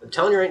 I'm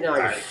telling you right now,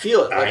 I can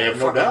feel it like a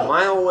fucking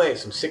mile away.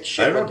 Some sick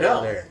shit went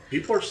down there.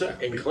 People are sick.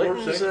 And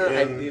Clinton's,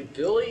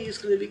 Billy is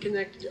going to be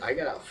connected. I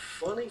got a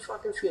funny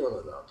fucking feeling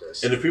about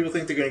this. And if people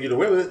think they're going to get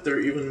away with it, they're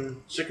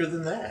even sicker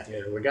than that.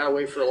 Yeah, we got to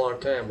wait for a long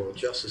time. Well,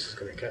 justice is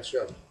going to catch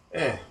up.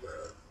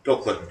 Bill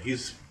Clinton.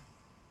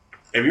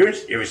 Have you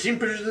ever seen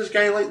pictures of this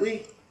guy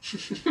lately?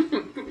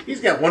 He's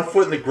got one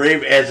foot in the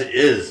grave as it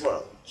is.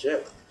 Well,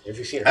 shit. Have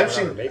you seen?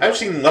 I've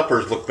seen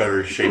lepers look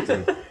better shaped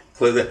than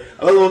Clinton.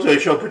 I love the ones where they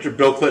show a picture of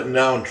Bill Clinton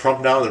now and Trump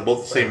now. They're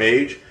both the same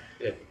age.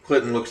 Yeah.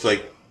 Clinton looks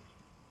like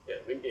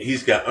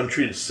he's got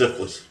untreated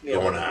syphilis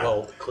going on.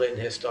 Well, Clinton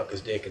has stuck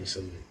his dick in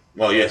some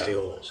nasty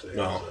holes.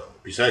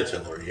 Besides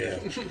Hillary,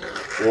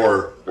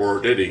 or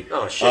did he?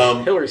 Oh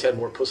shit! Hillary's had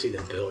more pussy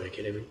than Bill. Are you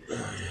kidding me?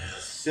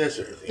 Yes, that's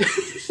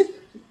everything.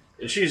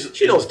 And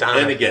she knows Don.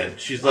 And again,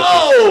 she's looking.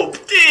 Oh,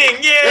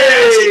 ding! Yeah!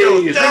 Hey, she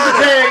knows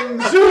Don.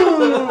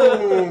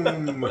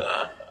 Zoom!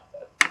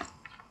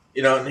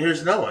 You know, and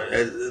here's another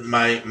one.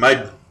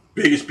 My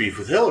biggest beef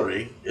with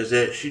Hillary is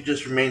that she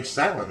just remains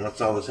silent and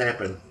lets all this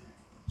happen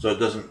so it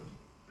doesn't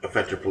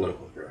affect her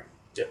political career.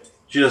 Yeah.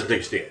 She doesn't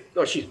take a stand.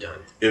 No, she's done.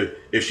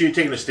 If she had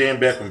taken a stand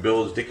back when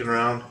Bill was dicking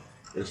around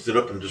and stood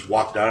up and just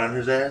walked out on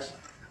his ass,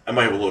 I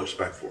might have a little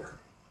respect for her.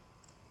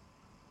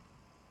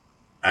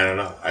 I don't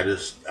know. I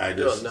just.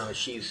 No,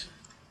 she's.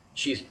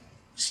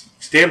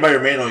 Stand by your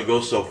man only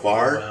goes so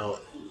far.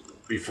 Well,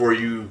 before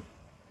you,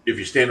 if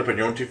you stand up on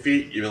your own 2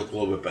 feet, you look a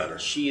little bit better.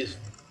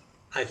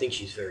 I think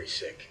she's very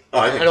sick. Oh,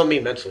 I don't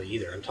mean mentally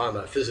either. I'm talking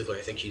about physically.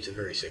 I think she's a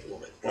very sick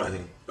woman. Well, I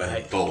think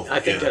both. I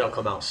think that'll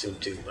come out soon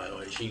too. By the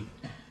way,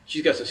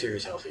 she's got some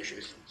serious health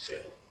issues. So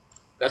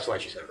that's why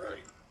she's not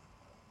running.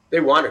 They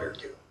wanted her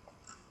to.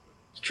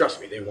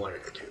 Trust me, they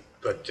wanted her to.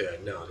 But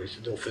no, there's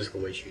no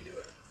physical way she can do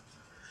it.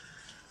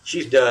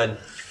 She's done.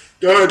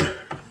 Done.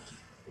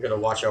 I'm gonna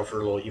watch out for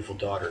her little evil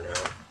daughter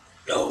now.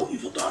 Oh,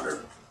 evil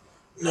daughter.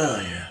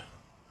 No, yeah.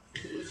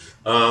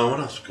 What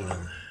else is going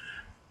on?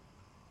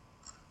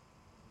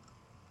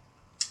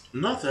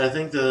 Nothing. I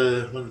think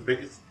one of the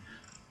biggest.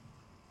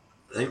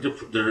 I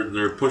think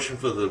they're pushing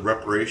for the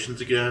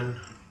reparations again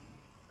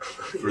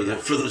for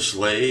the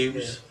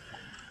slaves.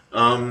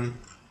 Yeah.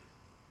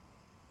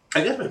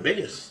 I guess my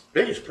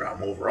biggest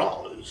problem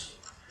overall is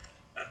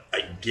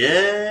I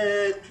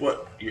get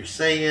what you're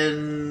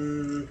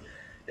saying,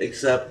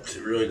 except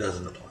it really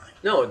doesn't apply.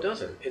 No, it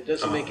doesn't. It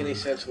doesn't make any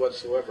sense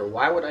whatsoever.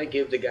 Why would I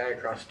give the guy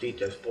across the street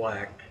that's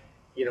black,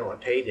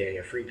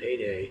 a free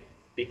payday,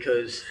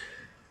 because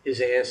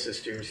his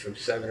ancestors from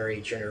 7 or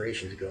 8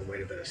 generations ago might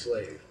have been a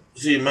slave?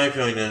 See, my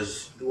feeling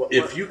is,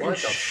 if you can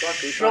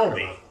show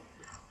me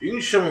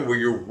where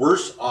you're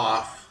worse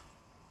off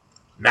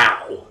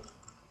now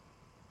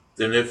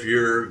than if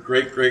your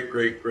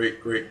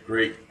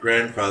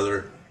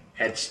great-great-great-great-great-great-grandfather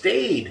had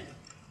stayed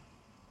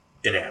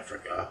in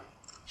Africa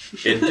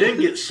and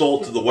didn't get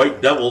sold to the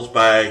white devils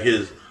by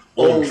his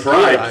own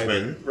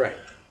tribesmen. Right.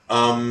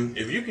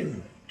 If you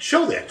can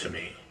show that to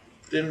me,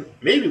 then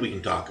maybe we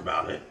can talk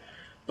about it.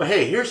 But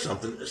hey, here's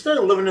something. Instead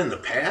of living in the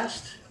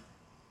past,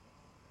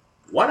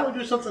 why don't we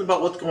do something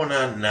about what's going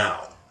on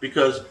now?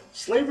 Because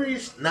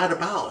slavery's not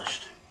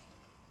abolished.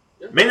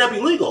 Yep. May not be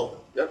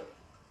legal. Yep.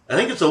 I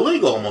think it's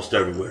illegal almost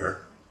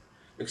everywhere,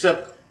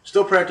 except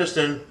still practiced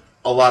in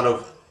a lot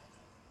of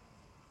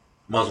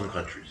Muslim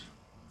countries.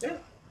 Yeah.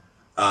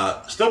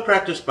 Still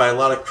practiced by a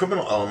lot of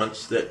criminal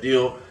elements that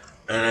deal,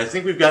 and I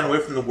think we've gotten away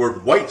from the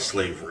word white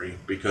slavery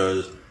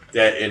because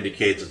that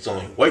indicates it's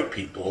only white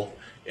people,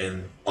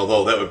 and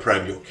although that would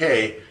probably be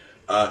okay,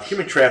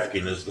 human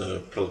trafficking is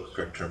the politically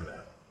correct term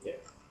now. Yeah.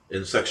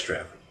 And sex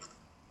trafficking.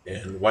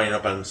 And winding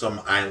up on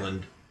some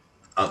island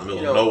out in the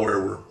middle of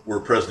nowhere where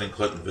President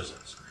Clinton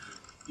visits.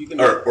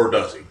 Or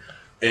does he?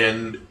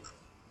 And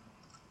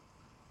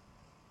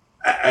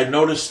I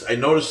notice a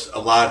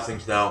lot of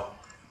things now.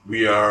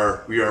 We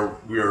are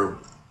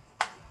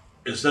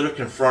instead of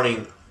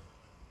confronting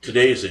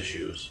today's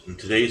issues and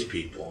today's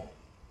people,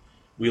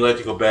 we like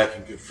to go back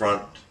and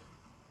confront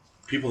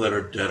people that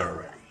are dead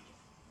already.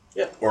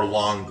 Yeah. Or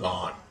long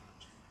gone.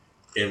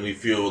 And we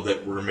feel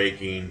that we're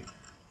making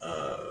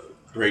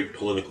great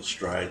political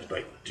strides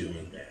by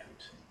doing that.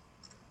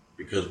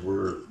 Because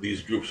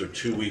these groups are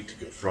too weak to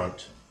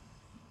confront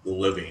the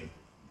living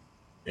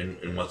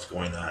and what's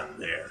going on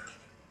there.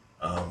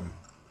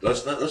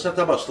 Let's not talk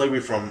about slavery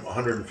from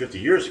 150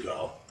 years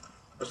ago.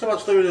 Let's talk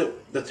about slavery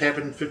that's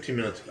happened 15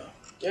 minutes ago.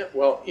 Yeah,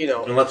 well,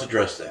 And let's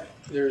address that.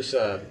 There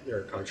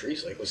are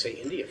countries, like let's say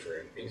India,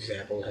 for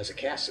example, has a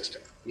caste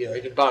system.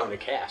 If you belong to a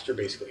caste, you're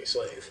basically a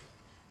slave.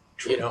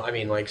 True.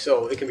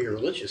 So it can be a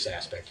religious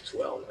aspect as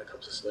well when it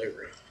comes to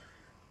slavery.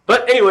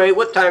 But anyway,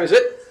 what time is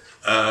it?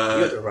 You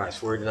have the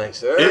right word tonight,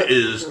 sir. It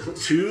is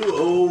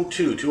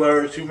 2:02, 2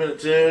 hours, 2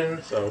 minutes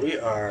in. So we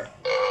are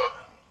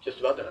just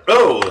about done.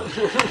 Oh,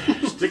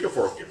 stick a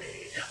fork in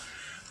me.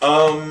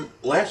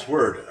 Last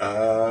word.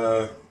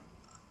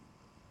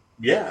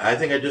 Yeah, I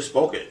think I just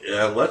spoke it.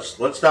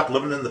 Let's stop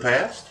living in the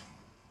past,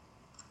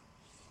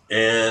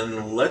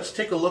 and let's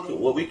take a look at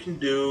what we can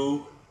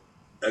do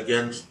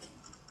against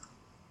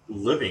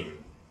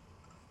living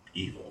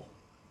evil.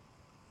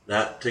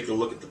 Not take a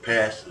look at the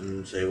past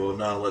and say, well,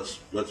 now let's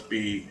fight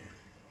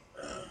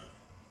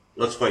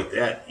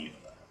that evil.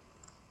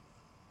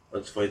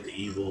 Let's fight the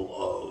evil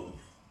of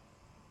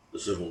the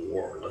Civil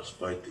War. Let's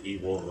fight the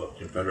evil of a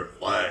Confederate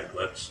flag.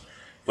 Let's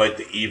fight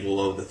the evil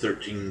of the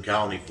 13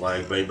 colony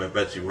flag made by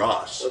Betsy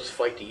Ross. Let's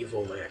fight the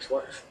evil of my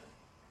ex-wife.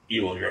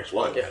 Evil of your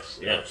ex-wife. Yes,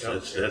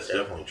 that's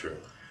definitely true.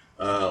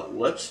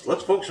 Let's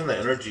focus on the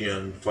energy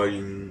on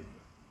fighting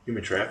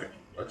human trafficking.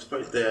 Let's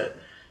fight that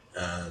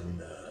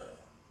and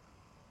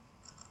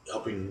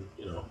helping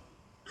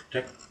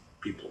protect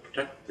people,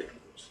 protect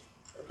things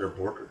at their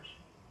borders.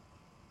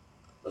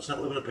 Let's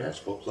not live in the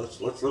past, folks.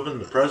 Let's live in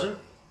the present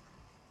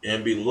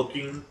and be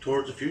looking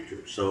towards the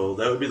future. So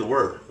that would be the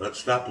word. Let's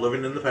stop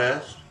living in the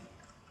past.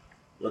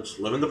 Let's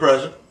live in the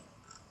present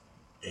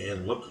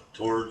and look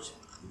towards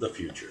the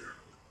future.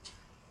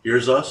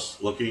 Here's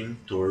us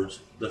looking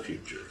towards the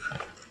future.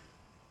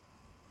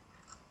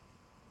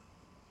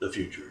 The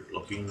future.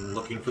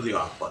 Looking for the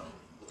off button.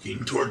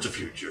 Looking towards the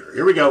future.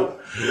 Here we go.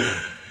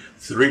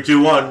 3, 2,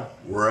 1.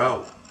 We're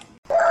out.